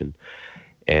function?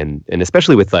 And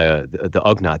especially with the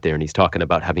Ugnaught there, and he's talking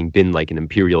about having been like an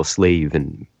imperial slave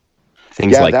and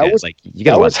things like that. Was, like you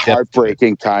got that was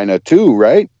heartbreaking, kind of too,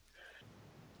 right?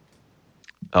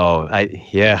 Oh,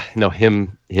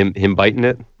 him biting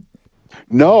it.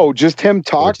 No, just him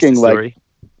talking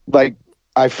like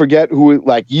I forget who,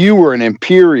 like, you were an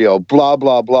imperial, blah,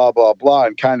 blah, blah, blah, blah,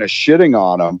 and kind of shitting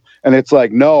on him. And it's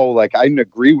like, no, like, I didn't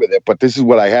agree with it, but this is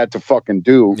what I had to fucking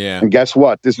do. Yeah. And guess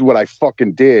what? This is what I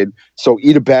fucking did. So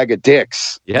eat a bag of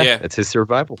dicks. Yeah. That's his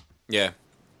survival. Yeah.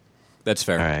 That's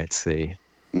fair. All right, let's see.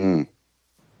 So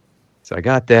I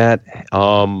got that.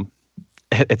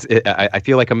 I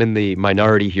feel like I'm in the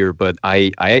minority here, but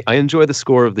I enjoy the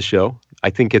score of the show. I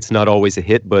think it's not always a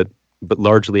hit, but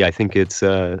largely I think it's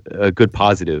a good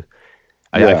positive.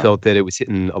 I felt that it was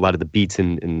hitting a lot of the beats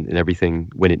and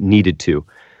everything when it needed to.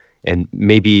 And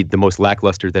maybe the most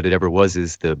lackluster that it ever was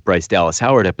is the Bryce Dallas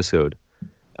Howard episode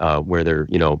where they're,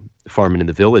 farming in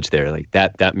the village there. Like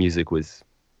that music was,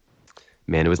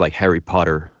 man, it was like Harry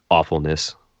Potter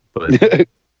awfulness. But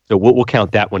so we'll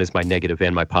count that one as my negative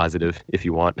and my positive if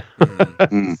you want.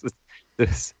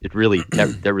 It really,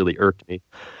 that really irked me.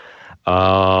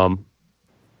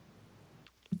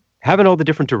 Having all the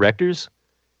different directors,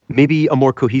 maybe a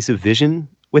more cohesive vision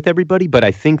with everybody, but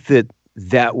I think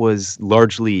that was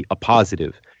largely a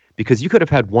positive because you could have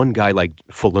had one guy like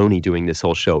Filoni doing this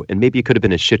whole show, and maybe it could have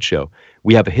been a shit show.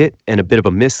 We have a hit and a bit of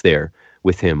a miss there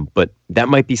with him, but that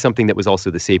might be something that was also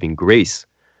the saving grace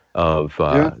of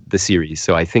the series.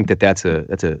 So I think that's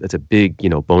a big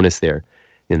bonus there.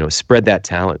 Spread that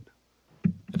talent.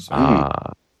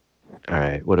 All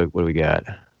right, what do we got?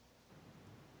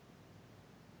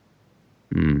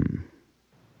 I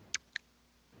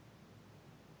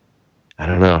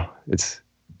don't know.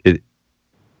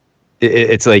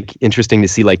 It's like interesting to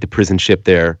see like the prison ship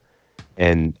there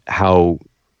and how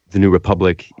the New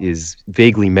Republic is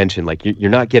vaguely mentioned. Like you're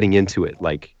not getting into it.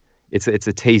 Like it's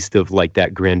a taste of like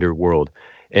that grander world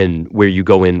and where you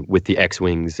go in with the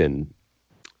X-Wings and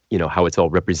how it's all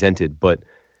represented. But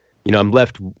I'm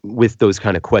left with those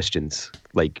kind of questions.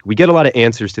 Like, we get a lot of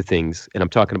answers to things, and I'm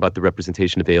talking about the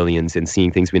representation of aliens and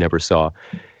seeing things we never saw.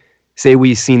 Say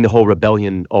we've seen the whole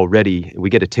rebellion already, we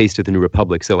get a taste of the New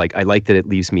Republic. So, like, I like that it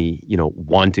leaves me,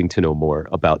 wanting to know more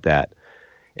about that.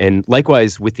 And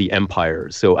likewise with the Empire.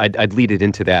 So I'd lead it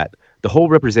into that. The whole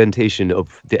representation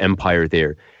of the Empire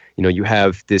there. You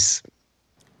have this,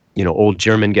 old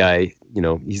German guy,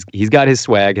 he's got his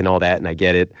swag and all that, and I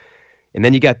get it. And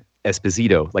then you got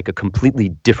Esposito, like a completely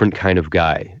different kind of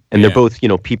guy. And they're both,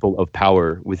 people of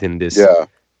power within this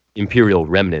imperial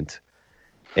remnant.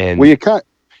 And well, you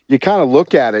kind of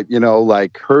look at it,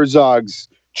 like Herzog's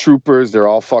troopers, they're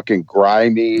all fucking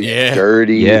grimy,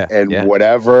 dirty, and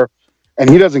whatever. And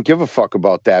he doesn't give a fuck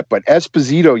about that. But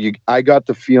Esposito, I got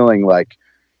the feeling like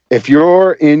if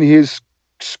you're in his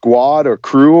squad or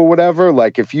crew or whatever,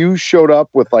 like if you showed up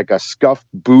with like a scuffed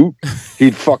boot,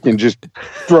 he'd fucking just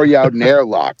throw you out an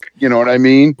airlock. You know what I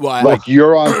mean? Well,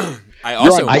 you're on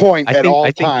point at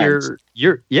all times.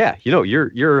 You're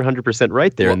 100%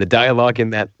 right there. And the dialogue in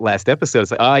that last episode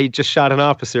is like, he just shot an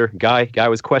officer. Guy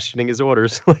was questioning his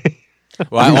orders.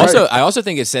 Well, I also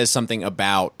think it says something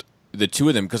about the two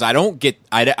of them because I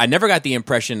never got the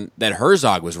impression that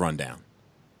Herzog was run down.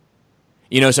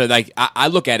 So like I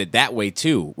look at it that way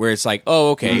too, where it's like,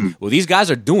 oh, okay, well these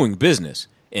guys are doing business,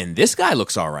 and this guy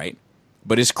looks all right,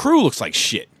 but his crew looks like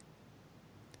shit.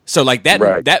 So like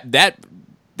that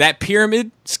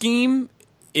pyramid scheme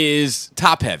is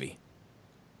top heavy.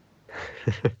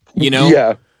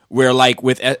 Where like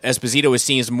with Esposito, it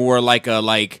seems more like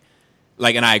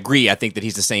and I agree. I think that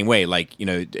he's the same way. Like,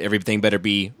 everything better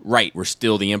be right. We're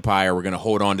still the Empire. We're going to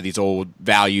hold on to these old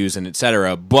values and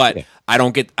etc. But I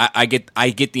don't get. I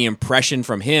get the impression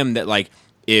from him that like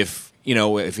if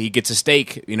he gets a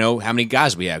steak, how many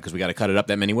guys we have because we got to cut it up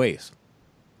that many ways.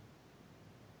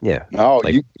 Yeah. No,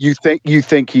 you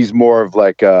think he's more of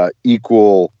like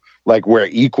equal. Like we're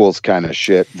equals kind of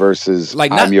shit versus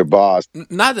like I'm your boss.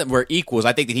 Not that we're equals.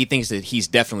 I think that he thinks that he's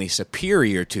definitely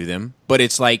superior to them. But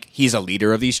it's like he's a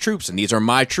leader of these troops, and these are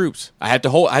my troops. I have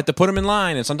to put them in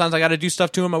line, and sometimes I got to do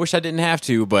stuff to them. I wish I didn't have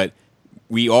to, but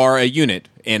we are a unit,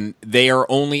 and they are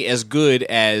only as good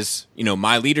as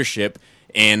my leadership.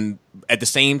 And at the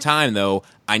same time, though,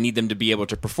 I need them to be able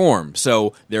to perform.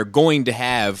 So they're going to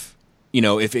have.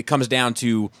 If it comes down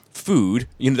to food,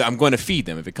 I'm going to feed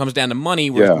them. If it comes down to money,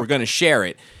 we're going to share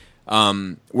it.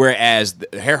 Whereas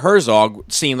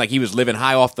Herzog seemed like he was living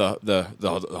high off the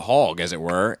hog, as it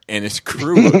were, and his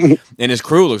crew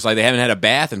looks like they haven't had a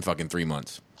bath in fucking 3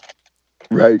 months.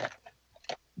 Right.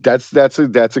 That's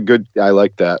a good. I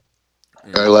like that.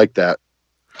 I like that.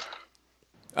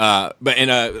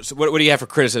 So what do you have for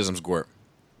criticisms, Gort?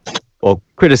 Well,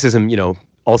 criticism,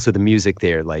 also the music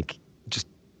there, like just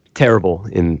terrible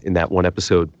in that one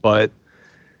episode. But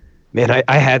man,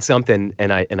 I had something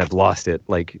and I've lost it.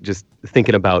 Like just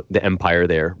thinking about the Empire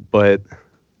there. But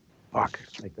fuck,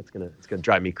 like it's gonna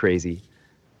drive me crazy.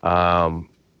 I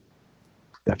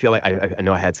feel like I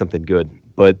know I had something good,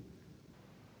 but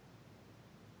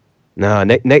no,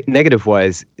 negative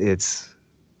wise, it's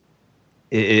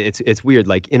weird.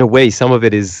 Like in a way, some of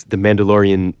it is the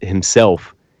Mandalorian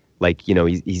himself. Like,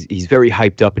 he's very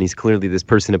hyped up and he's clearly this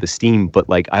person of esteem. But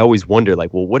like, I always wonder,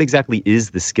 like, well, what exactly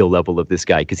is the skill level of this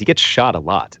guy? Because he gets shot a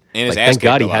lot. And his like, ass thank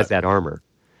God kicked he a lot. has that armor.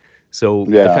 So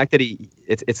the fact that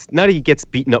it's not he gets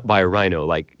beaten up by a rhino.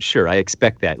 Like, sure, I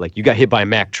expect that. Like, you got hit by a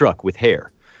Mack truck with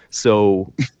hair.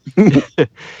 So,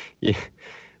 yeah.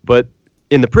 But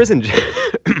in the prison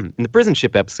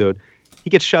ship episode,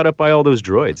 he gets shot up by all those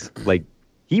droids. Like,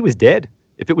 he was dead.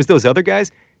 If it was those other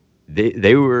guys,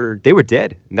 they were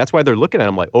dead, and that's why they're looking at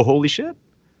him like, oh, holy shit.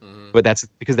 Mm-hmm. But that's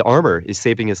because the armor is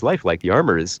saving his life. Like, the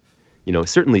armor is,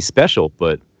 certainly special,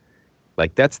 but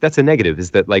like that's a negative.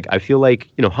 Is that like I feel like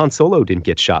Han Solo didn't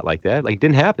get shot like that. Like, it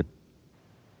didn't happen.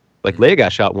 Like, Leia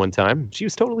got shot one time, she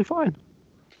was totally fine.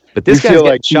 But this guy's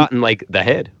getting shot in like the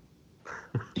head.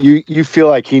 You feel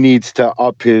like he needs to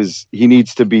he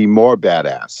needs to be more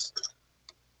badass.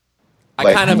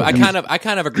 I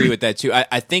kind of agree with that too.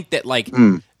 I think that like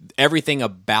everything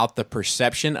about the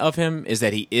perception of him is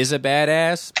that he is a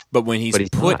badass, but when he's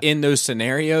put not in those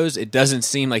scenarios, it doesn't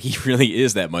seem like he really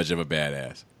is that much of a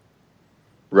badass.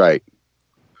 Right.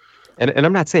 And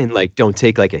I'm not saying like don't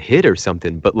take like a hit or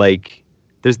something, but like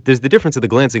there's the difference of the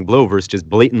glancing blow versus just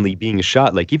blatantly being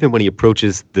shot. Like even when he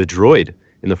approaches the droid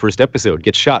in the first episode,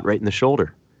 gets shot right in the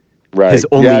shoulder. Right. His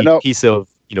only piece of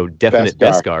definite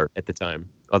Beskar at the time,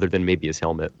 other than maybe his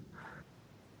helmet.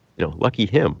 Lucky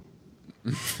him.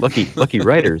 Lucky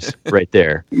writers right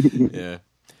there. Yeah.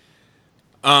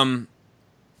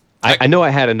 I know I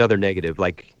had another negative.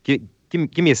 Like, give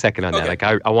me a second on that. Like,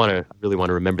 I really want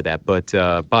to remember that. But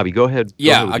Bobby, go ahead.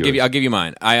 Yeah, I'll give you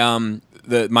mine.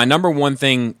 My number one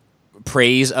thing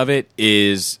praise of it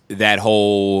is that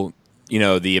whole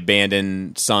the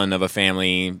abandoned son of a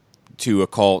family to a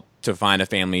cult to find a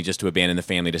family just to abandon the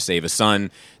family to save a son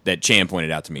that Chan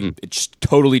pointed out to me. It just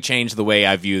totally changed the way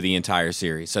I view the entire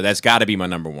series. So that's got to be my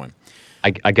number one.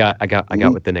 I got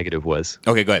what the negative was.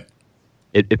 Okay, go ahead.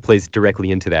 It plays directly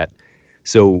into that.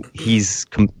 So he's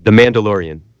the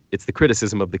Mandalorian. It's the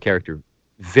criticism of the character.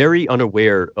 Very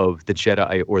unaware of the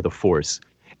Jedi or the Force.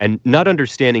 And not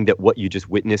understanding that what you just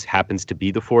witnessed happens to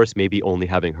be the Force, maybe only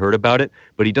having heard about it,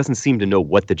 but he doesn't seem to know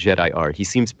what the Jedi are. He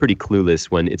seems pretty clueless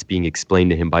when it's being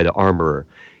explained to him by the armorer.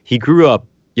 He grew up,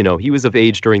 he was of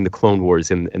age during the Clone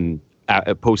Wars and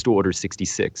post-Order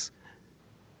 66.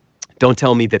 Don't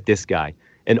tell me that this guy,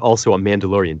 and also a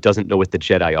Mandalorian, doesn't know what the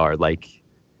Jedi are. Like,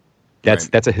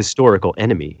 that's a historical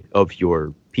enemy of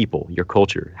your people, your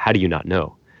culture. How do you not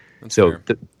know? That's so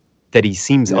that he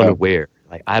seems unaware.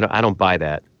 Like, I don't buy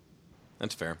that.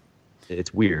 That's fair.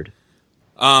 It's weird.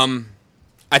 I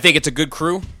think it's a good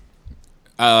crew.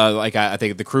 I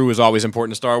think the crew is always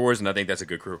important to Star Wars, and I think that's a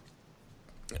good crew.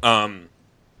 I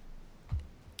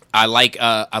like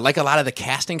a lot of the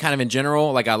casting, kind of in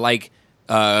general. Like I like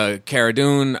Cara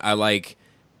Dune. I like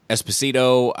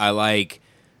Esposito. I like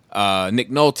Nick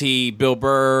Nolte, Bill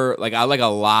Burr. Like I like a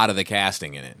lot of the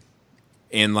casting in it,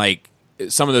 and like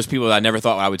some of those people that I never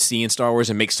thought I would see in Star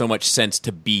Wars, and make so much sense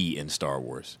to be in Star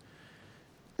Wars.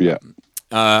 Yeah.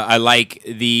 I like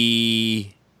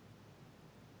I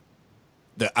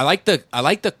like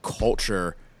the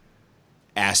culture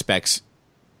aspects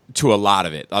to a lot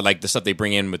of it. I like the stuff they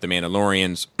bring in with the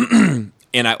Mandalorians,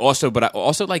 and I also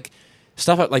like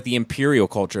stuff like the Imperial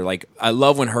culture. Like I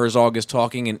love when Herzog is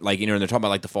talking and like and they're talking about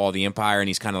like the fall of the Empire, and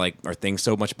he's kind of like, are things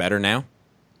so much better now?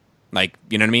 Like,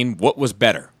 you know what I mean? What was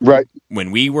better? Right.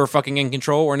 When we were fucking in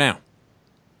control or now?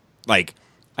 Like,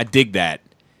 I dig that.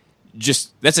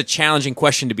 Just, that's a challenging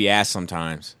question to be asked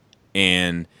sometimes.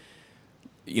 And,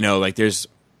 like there's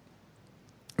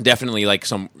definitely like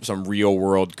some real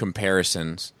world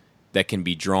comparisons that can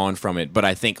be drawn from it. But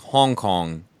I think Hong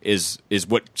Kong is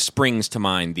what springs to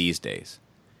mind these days.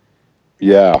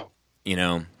 Yeah.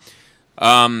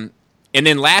 And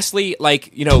then lastly,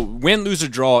 like, win, lose, or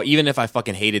draw, even if I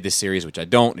fucking hated this series, which I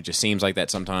don't, it just seems like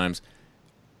that sometimes,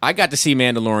 I got to see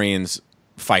Mandalorians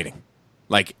fighting.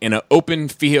 like in an open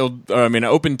field, in an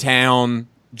open town,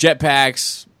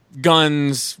 jetpacks,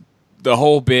 guns, the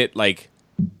whole bit. Like,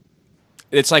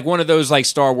 it's like one of those like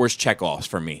Star Wars checkoffs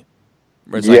for me.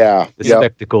 Where it's like, the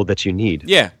spectacle that you need.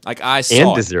 Yeah, like I saw and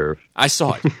it. deserve. I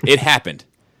saw it. It happened.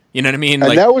 You know what I mean? And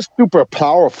like, that was super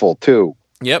powerful too.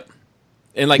 Yep.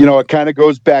 And like, you know, it kind of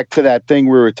goes back to that thing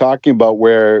we were talking about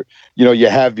where, you know, you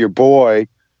have your boy,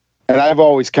 and I've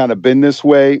always kind of been this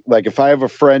way. Like if I have a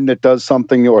friend that does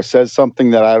something or says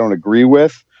something that I don't agree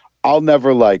with, I'll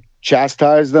never like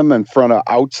chastise them in front of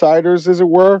outsiders, as it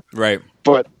were. Right.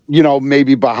 But, you know,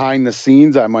 maybe behind the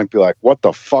scenes, I might be like, what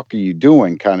the fuck are you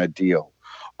doing kind of deal.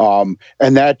 And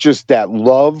that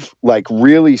love, like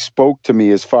really spoke to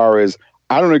me as far as,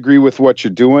 I don't agree with what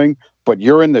you're doing, but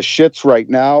you're in the shits right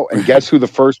now. And guess who the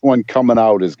first one coming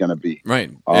out is going to be?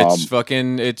 Right. It's blood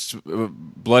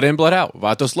in, blood out.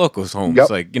 Vatos Locos, Holmes. Yep.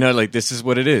 Like, you know, like this is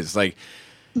what it is. Like,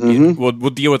 we'll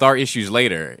deal with our issues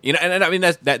later. You know, and I mean,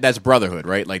 that's brotherhood,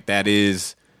 right? Like that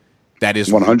is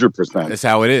 100%. That's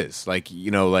how it is. Like,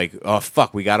 you know, like, oh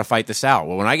fuck, we got to fight this out.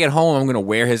 Well, when I get home, I'm going to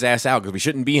wear his ass out because we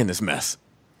shouldn't be in this mess.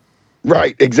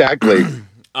 Right. Exactly.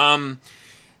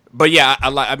 But yeah,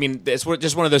 I mean, it's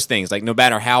just one of those things. Like, no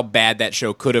matter how bad that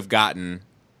show could have gotten,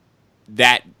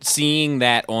 that seeing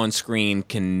that on screen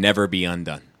can never be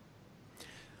undone.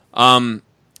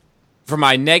 For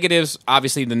my negatives,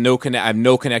 obviously, I have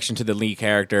no connection to the lead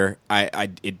character.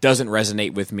 It doesn't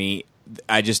resonate with me.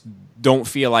 I just don't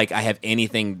feel like I have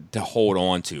anything to hold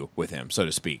on to with him, so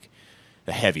to speak,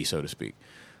 heavy, so to speak.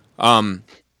 My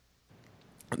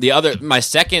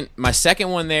second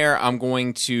one there, I'm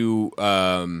going to,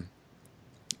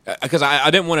 because I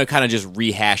didn't want to kind of just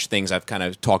rehash things I've kind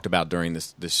of talked about during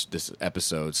this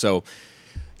episode. So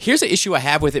here's the issue I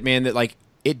have with it, man. That like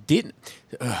it didn't,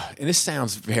 and this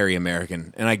sounds very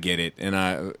American, and I get it, and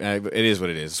it is what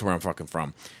it is. It's where I'm fucking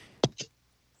from.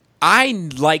 I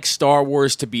like Star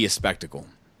Wars to be a spectacle.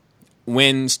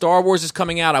 When Star Wars is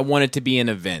coming out, I want it to be an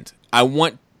event. I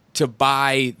want to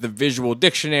buy the visual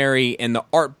dictionary and the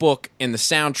art book and the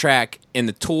soundtrack and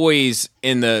the toys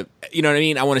and you know what I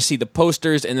mean? I want to see the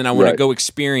posters and then I want to go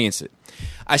experience it.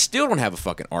 I still don't have a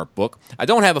fucking art book. I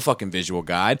don't have a fucking visual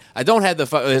guide. I don't have the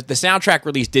soundtrack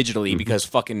released digitally because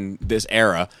fucking this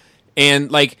era.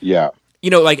 And like, you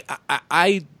know, like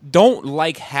I don't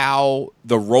like how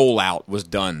the rollout was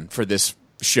done for this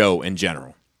show in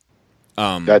general.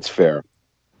 That's fair.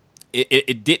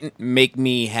 It didn't make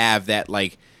me have that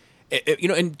like, you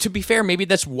know, and to be fair, maybe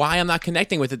that's why I'm not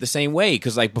connecting with it the same way.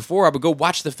 Because like before, I would go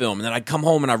watch the film, and then I'd come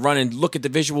home and I'd run and look at the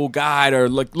visual guide or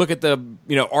look at the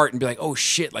art and be like, oh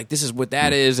shit, like this is what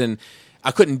that is. And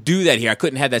I couldn't do that here. I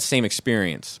couldn't have that same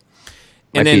experience.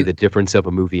 Might be the difference of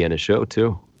a movie and a show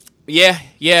too. Yeah,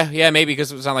 maybe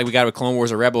because it's not like we got with Clone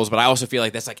Wars or Rebels, but I also feel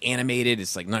like that's like animated.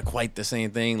 It's like not quite the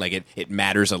same thing. Like it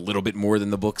matters a little bit more than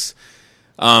the books.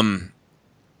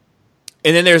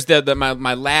 And then there's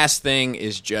my last thing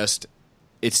is just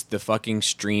it's the fucking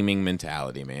streaming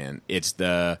mentality, man. It's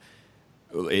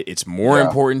more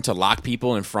important to lock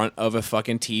people in front of a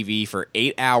fucking TV for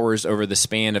 8 hours over the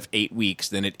span of 8 weeks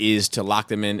than it is to lock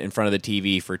them in front of the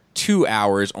TV for 2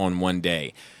 hours on one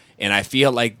day. And I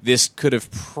feel like this could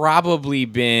have probably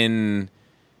been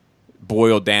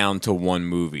boiled down to one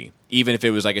movie, even if it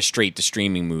was like a straight to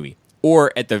streaming movie,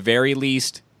 or at the very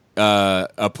least,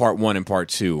 a part 1 and part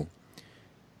 2.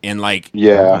 And like, and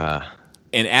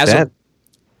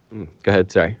go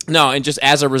ahead. Sorry. No, and just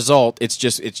as a result, it's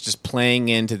just playing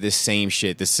into this same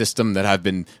shit, this system that I've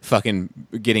been fucking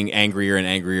getting angrier and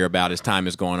angrier about as time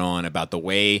is going on, about the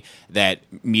way that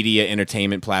media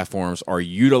entertainment platforms are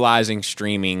utilizing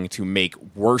streaming to make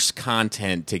worse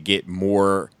content to get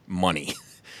more money.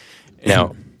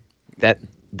 Now, that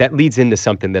leads into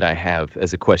something that I have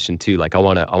as a question too. Like I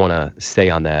wanna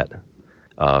stay on that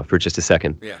for just a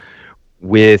second. Yeah.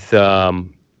 With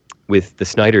the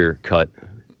Snyder cut,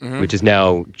 which is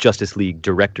now Justice League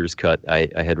Director's Cut, I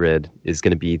had read is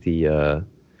going to be the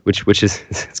which is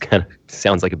it's kind of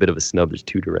sounds like a bit of a snub. There's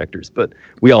 2 directors, but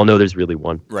we all know there's really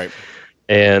one. Right.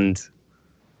 And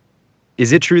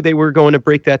is it true they were going to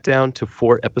break that down to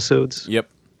 4 episodes? Yep.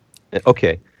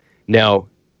 Okay. Now,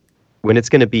 when it's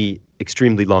going to be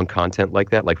extremely long content like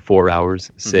that, like 4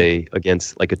 hours, say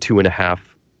against like a 2.5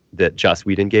 that Joss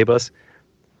Whedon gave us.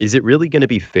 Is it really going to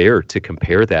be fair to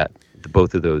compare that,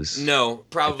 both of those? No,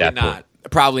 probably not.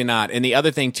 Probably not. And the other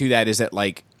thing to that is that,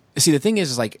 like, see, the thing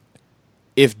is like,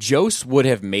 if Jost would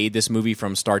have made this movie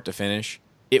from start to finish,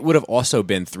 it would have also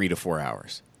been 3 to 4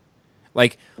 hours.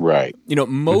 Like, right. You know,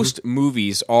 most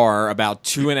movies are about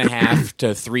 2.5 to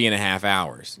 3.5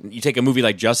 hours. You take a movie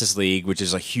like Justice League, which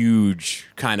is a huge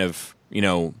kind of, you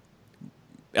know,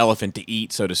 elephant to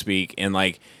eat, so to speak, and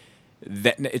like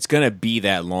that it's gonna be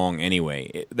that long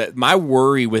anyway. My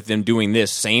worry with them doing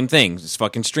this same thing, this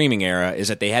fucking streaming era, is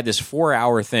that they had this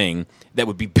 4-hour thing that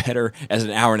would be better as an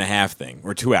 1.5-hour thing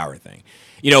or 2-hour thing.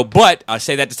 But I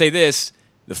say that to say this: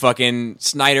 the fucking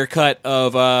Snyder cut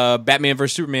of Batman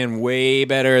vs Superman way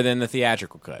better than the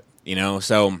theatrical cut.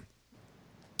 So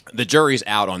the jury's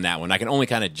out on that one. I can only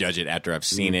kind of judge it after I've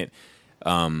seen it.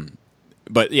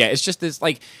 But yeah, it's just this,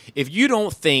 like, if you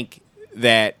don't think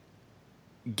that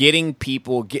getting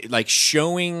people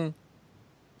showing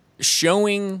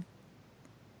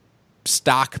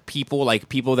stock people, like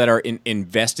people that are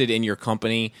invested in your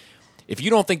company, if you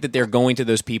don't think that they're going to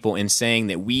those people and saying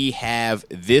that we have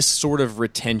this sort of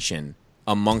retention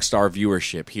amongst our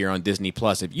viewership here on Disney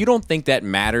Plus, if you don't think that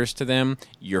matters to them,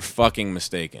 you're fucking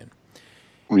mistaken.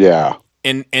 Yeah.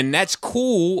 And that's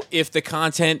cool if the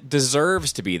content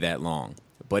deserves to be that long.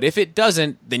 But if it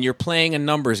doesn't, then you're playing a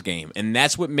numbers game. And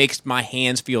that's what makes my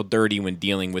hands feel dirty when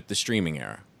dealing with the streaming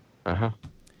era. Uh-huh.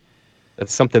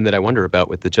 That's something that I wonder about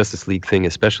with the Justice League thing,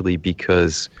 especially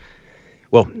because,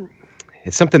 well,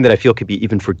 it's something that I feel could be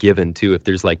even forgiven, too, if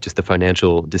there's like just a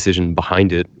financial decision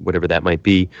behind it, whatever that might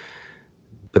be.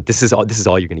 But this is all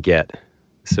you're going to get.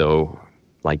 So,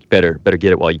 like, better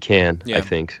get it while you can, I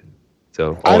think.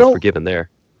 So, all forgiven there.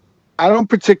 I don't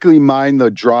particularly mind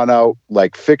the drawn out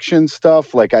like fiction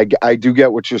stuff. Like I do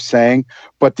get what you're saying,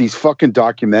 but these fucking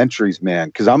documentaries, man,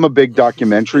 because I'm a big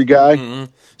documentary guy.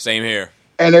 Mm-hmm. Same here.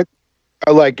 And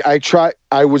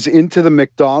I was into the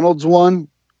McDonald's one,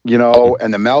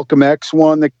 and the Malcolm X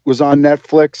one that was on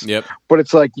Netflix. Yep. But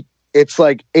it's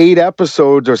like 8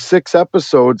 episodes or 6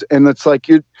 episodes, and it's like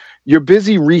you're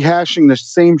busy rehashing the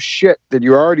same shit that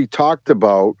you already talked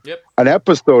about an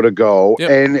episode ago,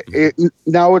 and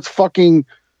now it's fucking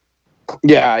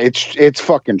it's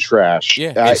fucking trash.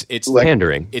 Yeah, it's like,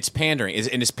 pandering. It's pandering,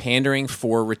 and it's pandering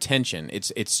for retention.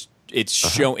 It's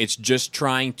just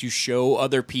trying to show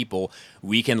other people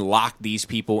we can lock these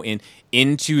people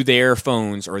into their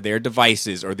phones or their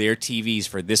devices or their TVs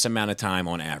for this amount of time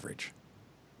on average.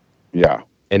 Yeah.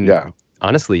 And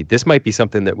honestly, this might be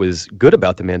something that was good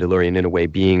about The Mandalorian in a way,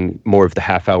 being more of the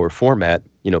half-hour format.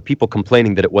 People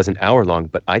complaining that it wasn't hour long,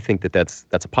 but I think that that's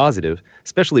a positive,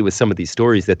 especially with some of these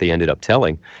stories that they ended up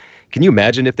telling. Can you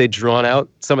imagine if they'd drawn out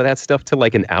some of that stuff to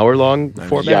like an hour-long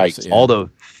format? Yeah. All the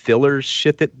filler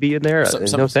shit that'd be in there?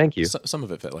 No, thank you. Some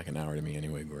of it felt like an hour to me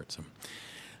anyway, Gort.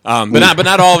 But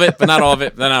not all of it. But not all of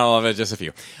it. Not all of it. Just a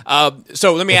few.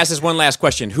 So let me ask this one last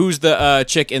question: who's the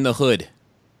chick in the hood?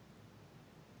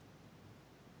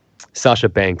 Sasha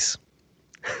Banks.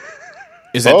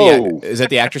 Is that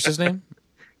the actress's name?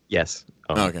 Yes.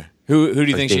 Okay. Who do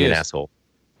you think she is? An asshole.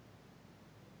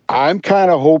 I'm kind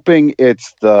of hoping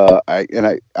it's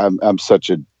I'm such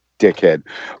a dickhead.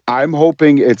 I'm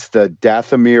hoping it's the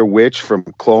Dathomir witch from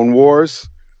Clone Wars.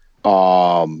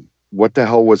 What the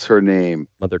hell was her name?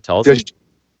 Mother Talzin?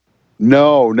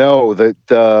 No,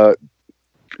 the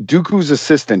Dooku's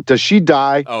assistant. Does she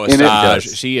die? Oh, in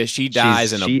it? She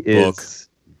dies in a book. Is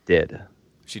dead.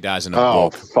 She dies in a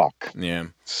book. Oh, fuck. Yeah.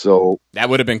 So that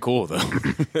would have been cool, though.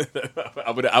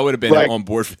 I would have been on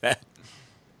board for that.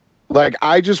 Like,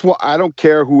 I don't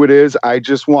care who it is. I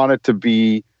just want it to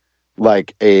be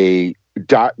like a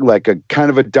kind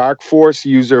of a dark force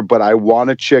user, but I want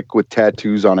a chick with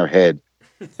tattoos on her head.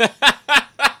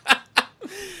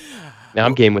 Now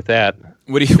I'm game with that.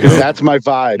 What do you? That's my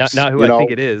vibe. Not who I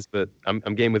think it is, but I'm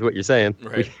game with what you're saying.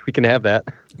 Right. We can have that.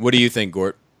 What do you think,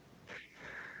 Gort?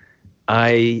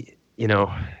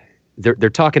 They're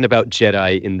talking about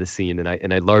Jedi in the scene,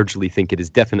 and I largely think it is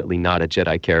definitely not a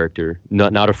Jedi character,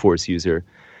 not a Force user,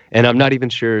 and I'm not even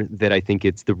sure that I think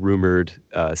it's the rumored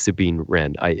Sabine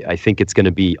Wren. I think it's going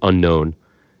to be unknown,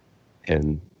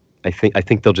 and I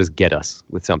think they'll just get us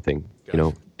with something.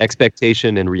 Gotcha.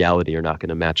 Expectation and reality are not going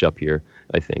to match up here.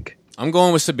 I think I'm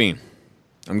going with Sabine.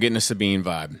 I'm getting a Sabine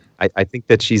vibe. I think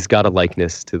that she's got a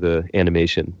likeness to the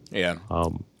animation. Yeah.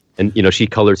 And she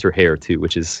colors her hair too,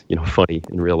 which is funny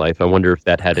in real life. I wonder if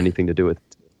that had anything to do with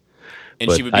it.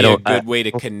 And she would be a good way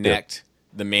to connect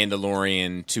the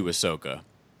Mandalorian to Ahsoka.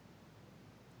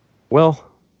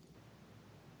 Well,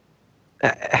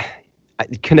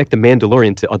 connect the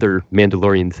Mandalorian to other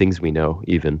Mandalorian things we know,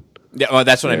 even. Yeah, well,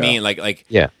 that's what I mean. Like,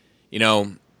 yeah,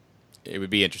 it would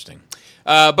be interesting.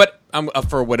 But I'm up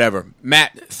for whatever.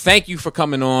 Matt, thank you for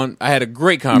coming on. I had a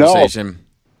great conversation. No.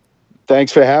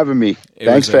 Thanks for having me.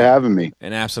 Having me.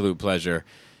 An absolute pleasure.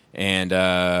 And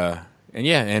look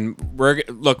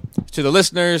to the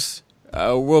listeners.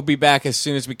 We'll be back as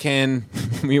soon as we can.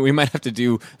 we might have to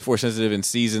do Force Sensitive in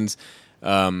seasons,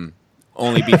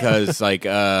 only because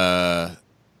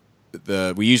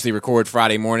we usually record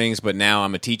Friday mornings, but now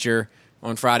I'm a teacher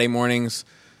on Friday mornings,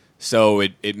 so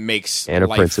it makes and a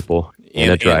life, principal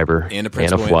and a driver and a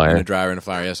principal and a flyer and a driver and a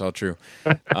flyer. Yes, all true.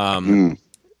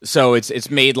 So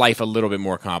it's made life a little bit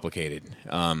more complicated.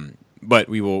 But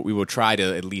we will try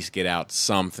to at least get out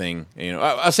something.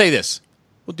 I'll say this: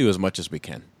 we'll do as much as we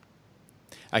can.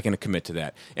 I can commit to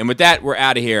that. And with that, we're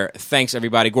out of here. Thanks,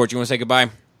 everybody. Gort, you want to say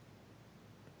goodbye?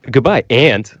 Goodbye.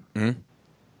 And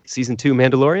season 2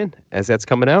 Mandalorian, as that's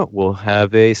coming out, we'll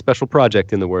have a special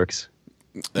project in the works.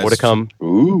 More to come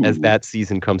as that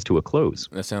season comes to a close.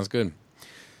 That sounds good.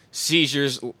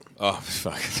 Seizures. Oh,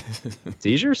 fuck.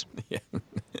 Seizures? Yeah.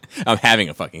 I'm having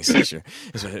a fucking seizure,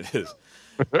 is what it is.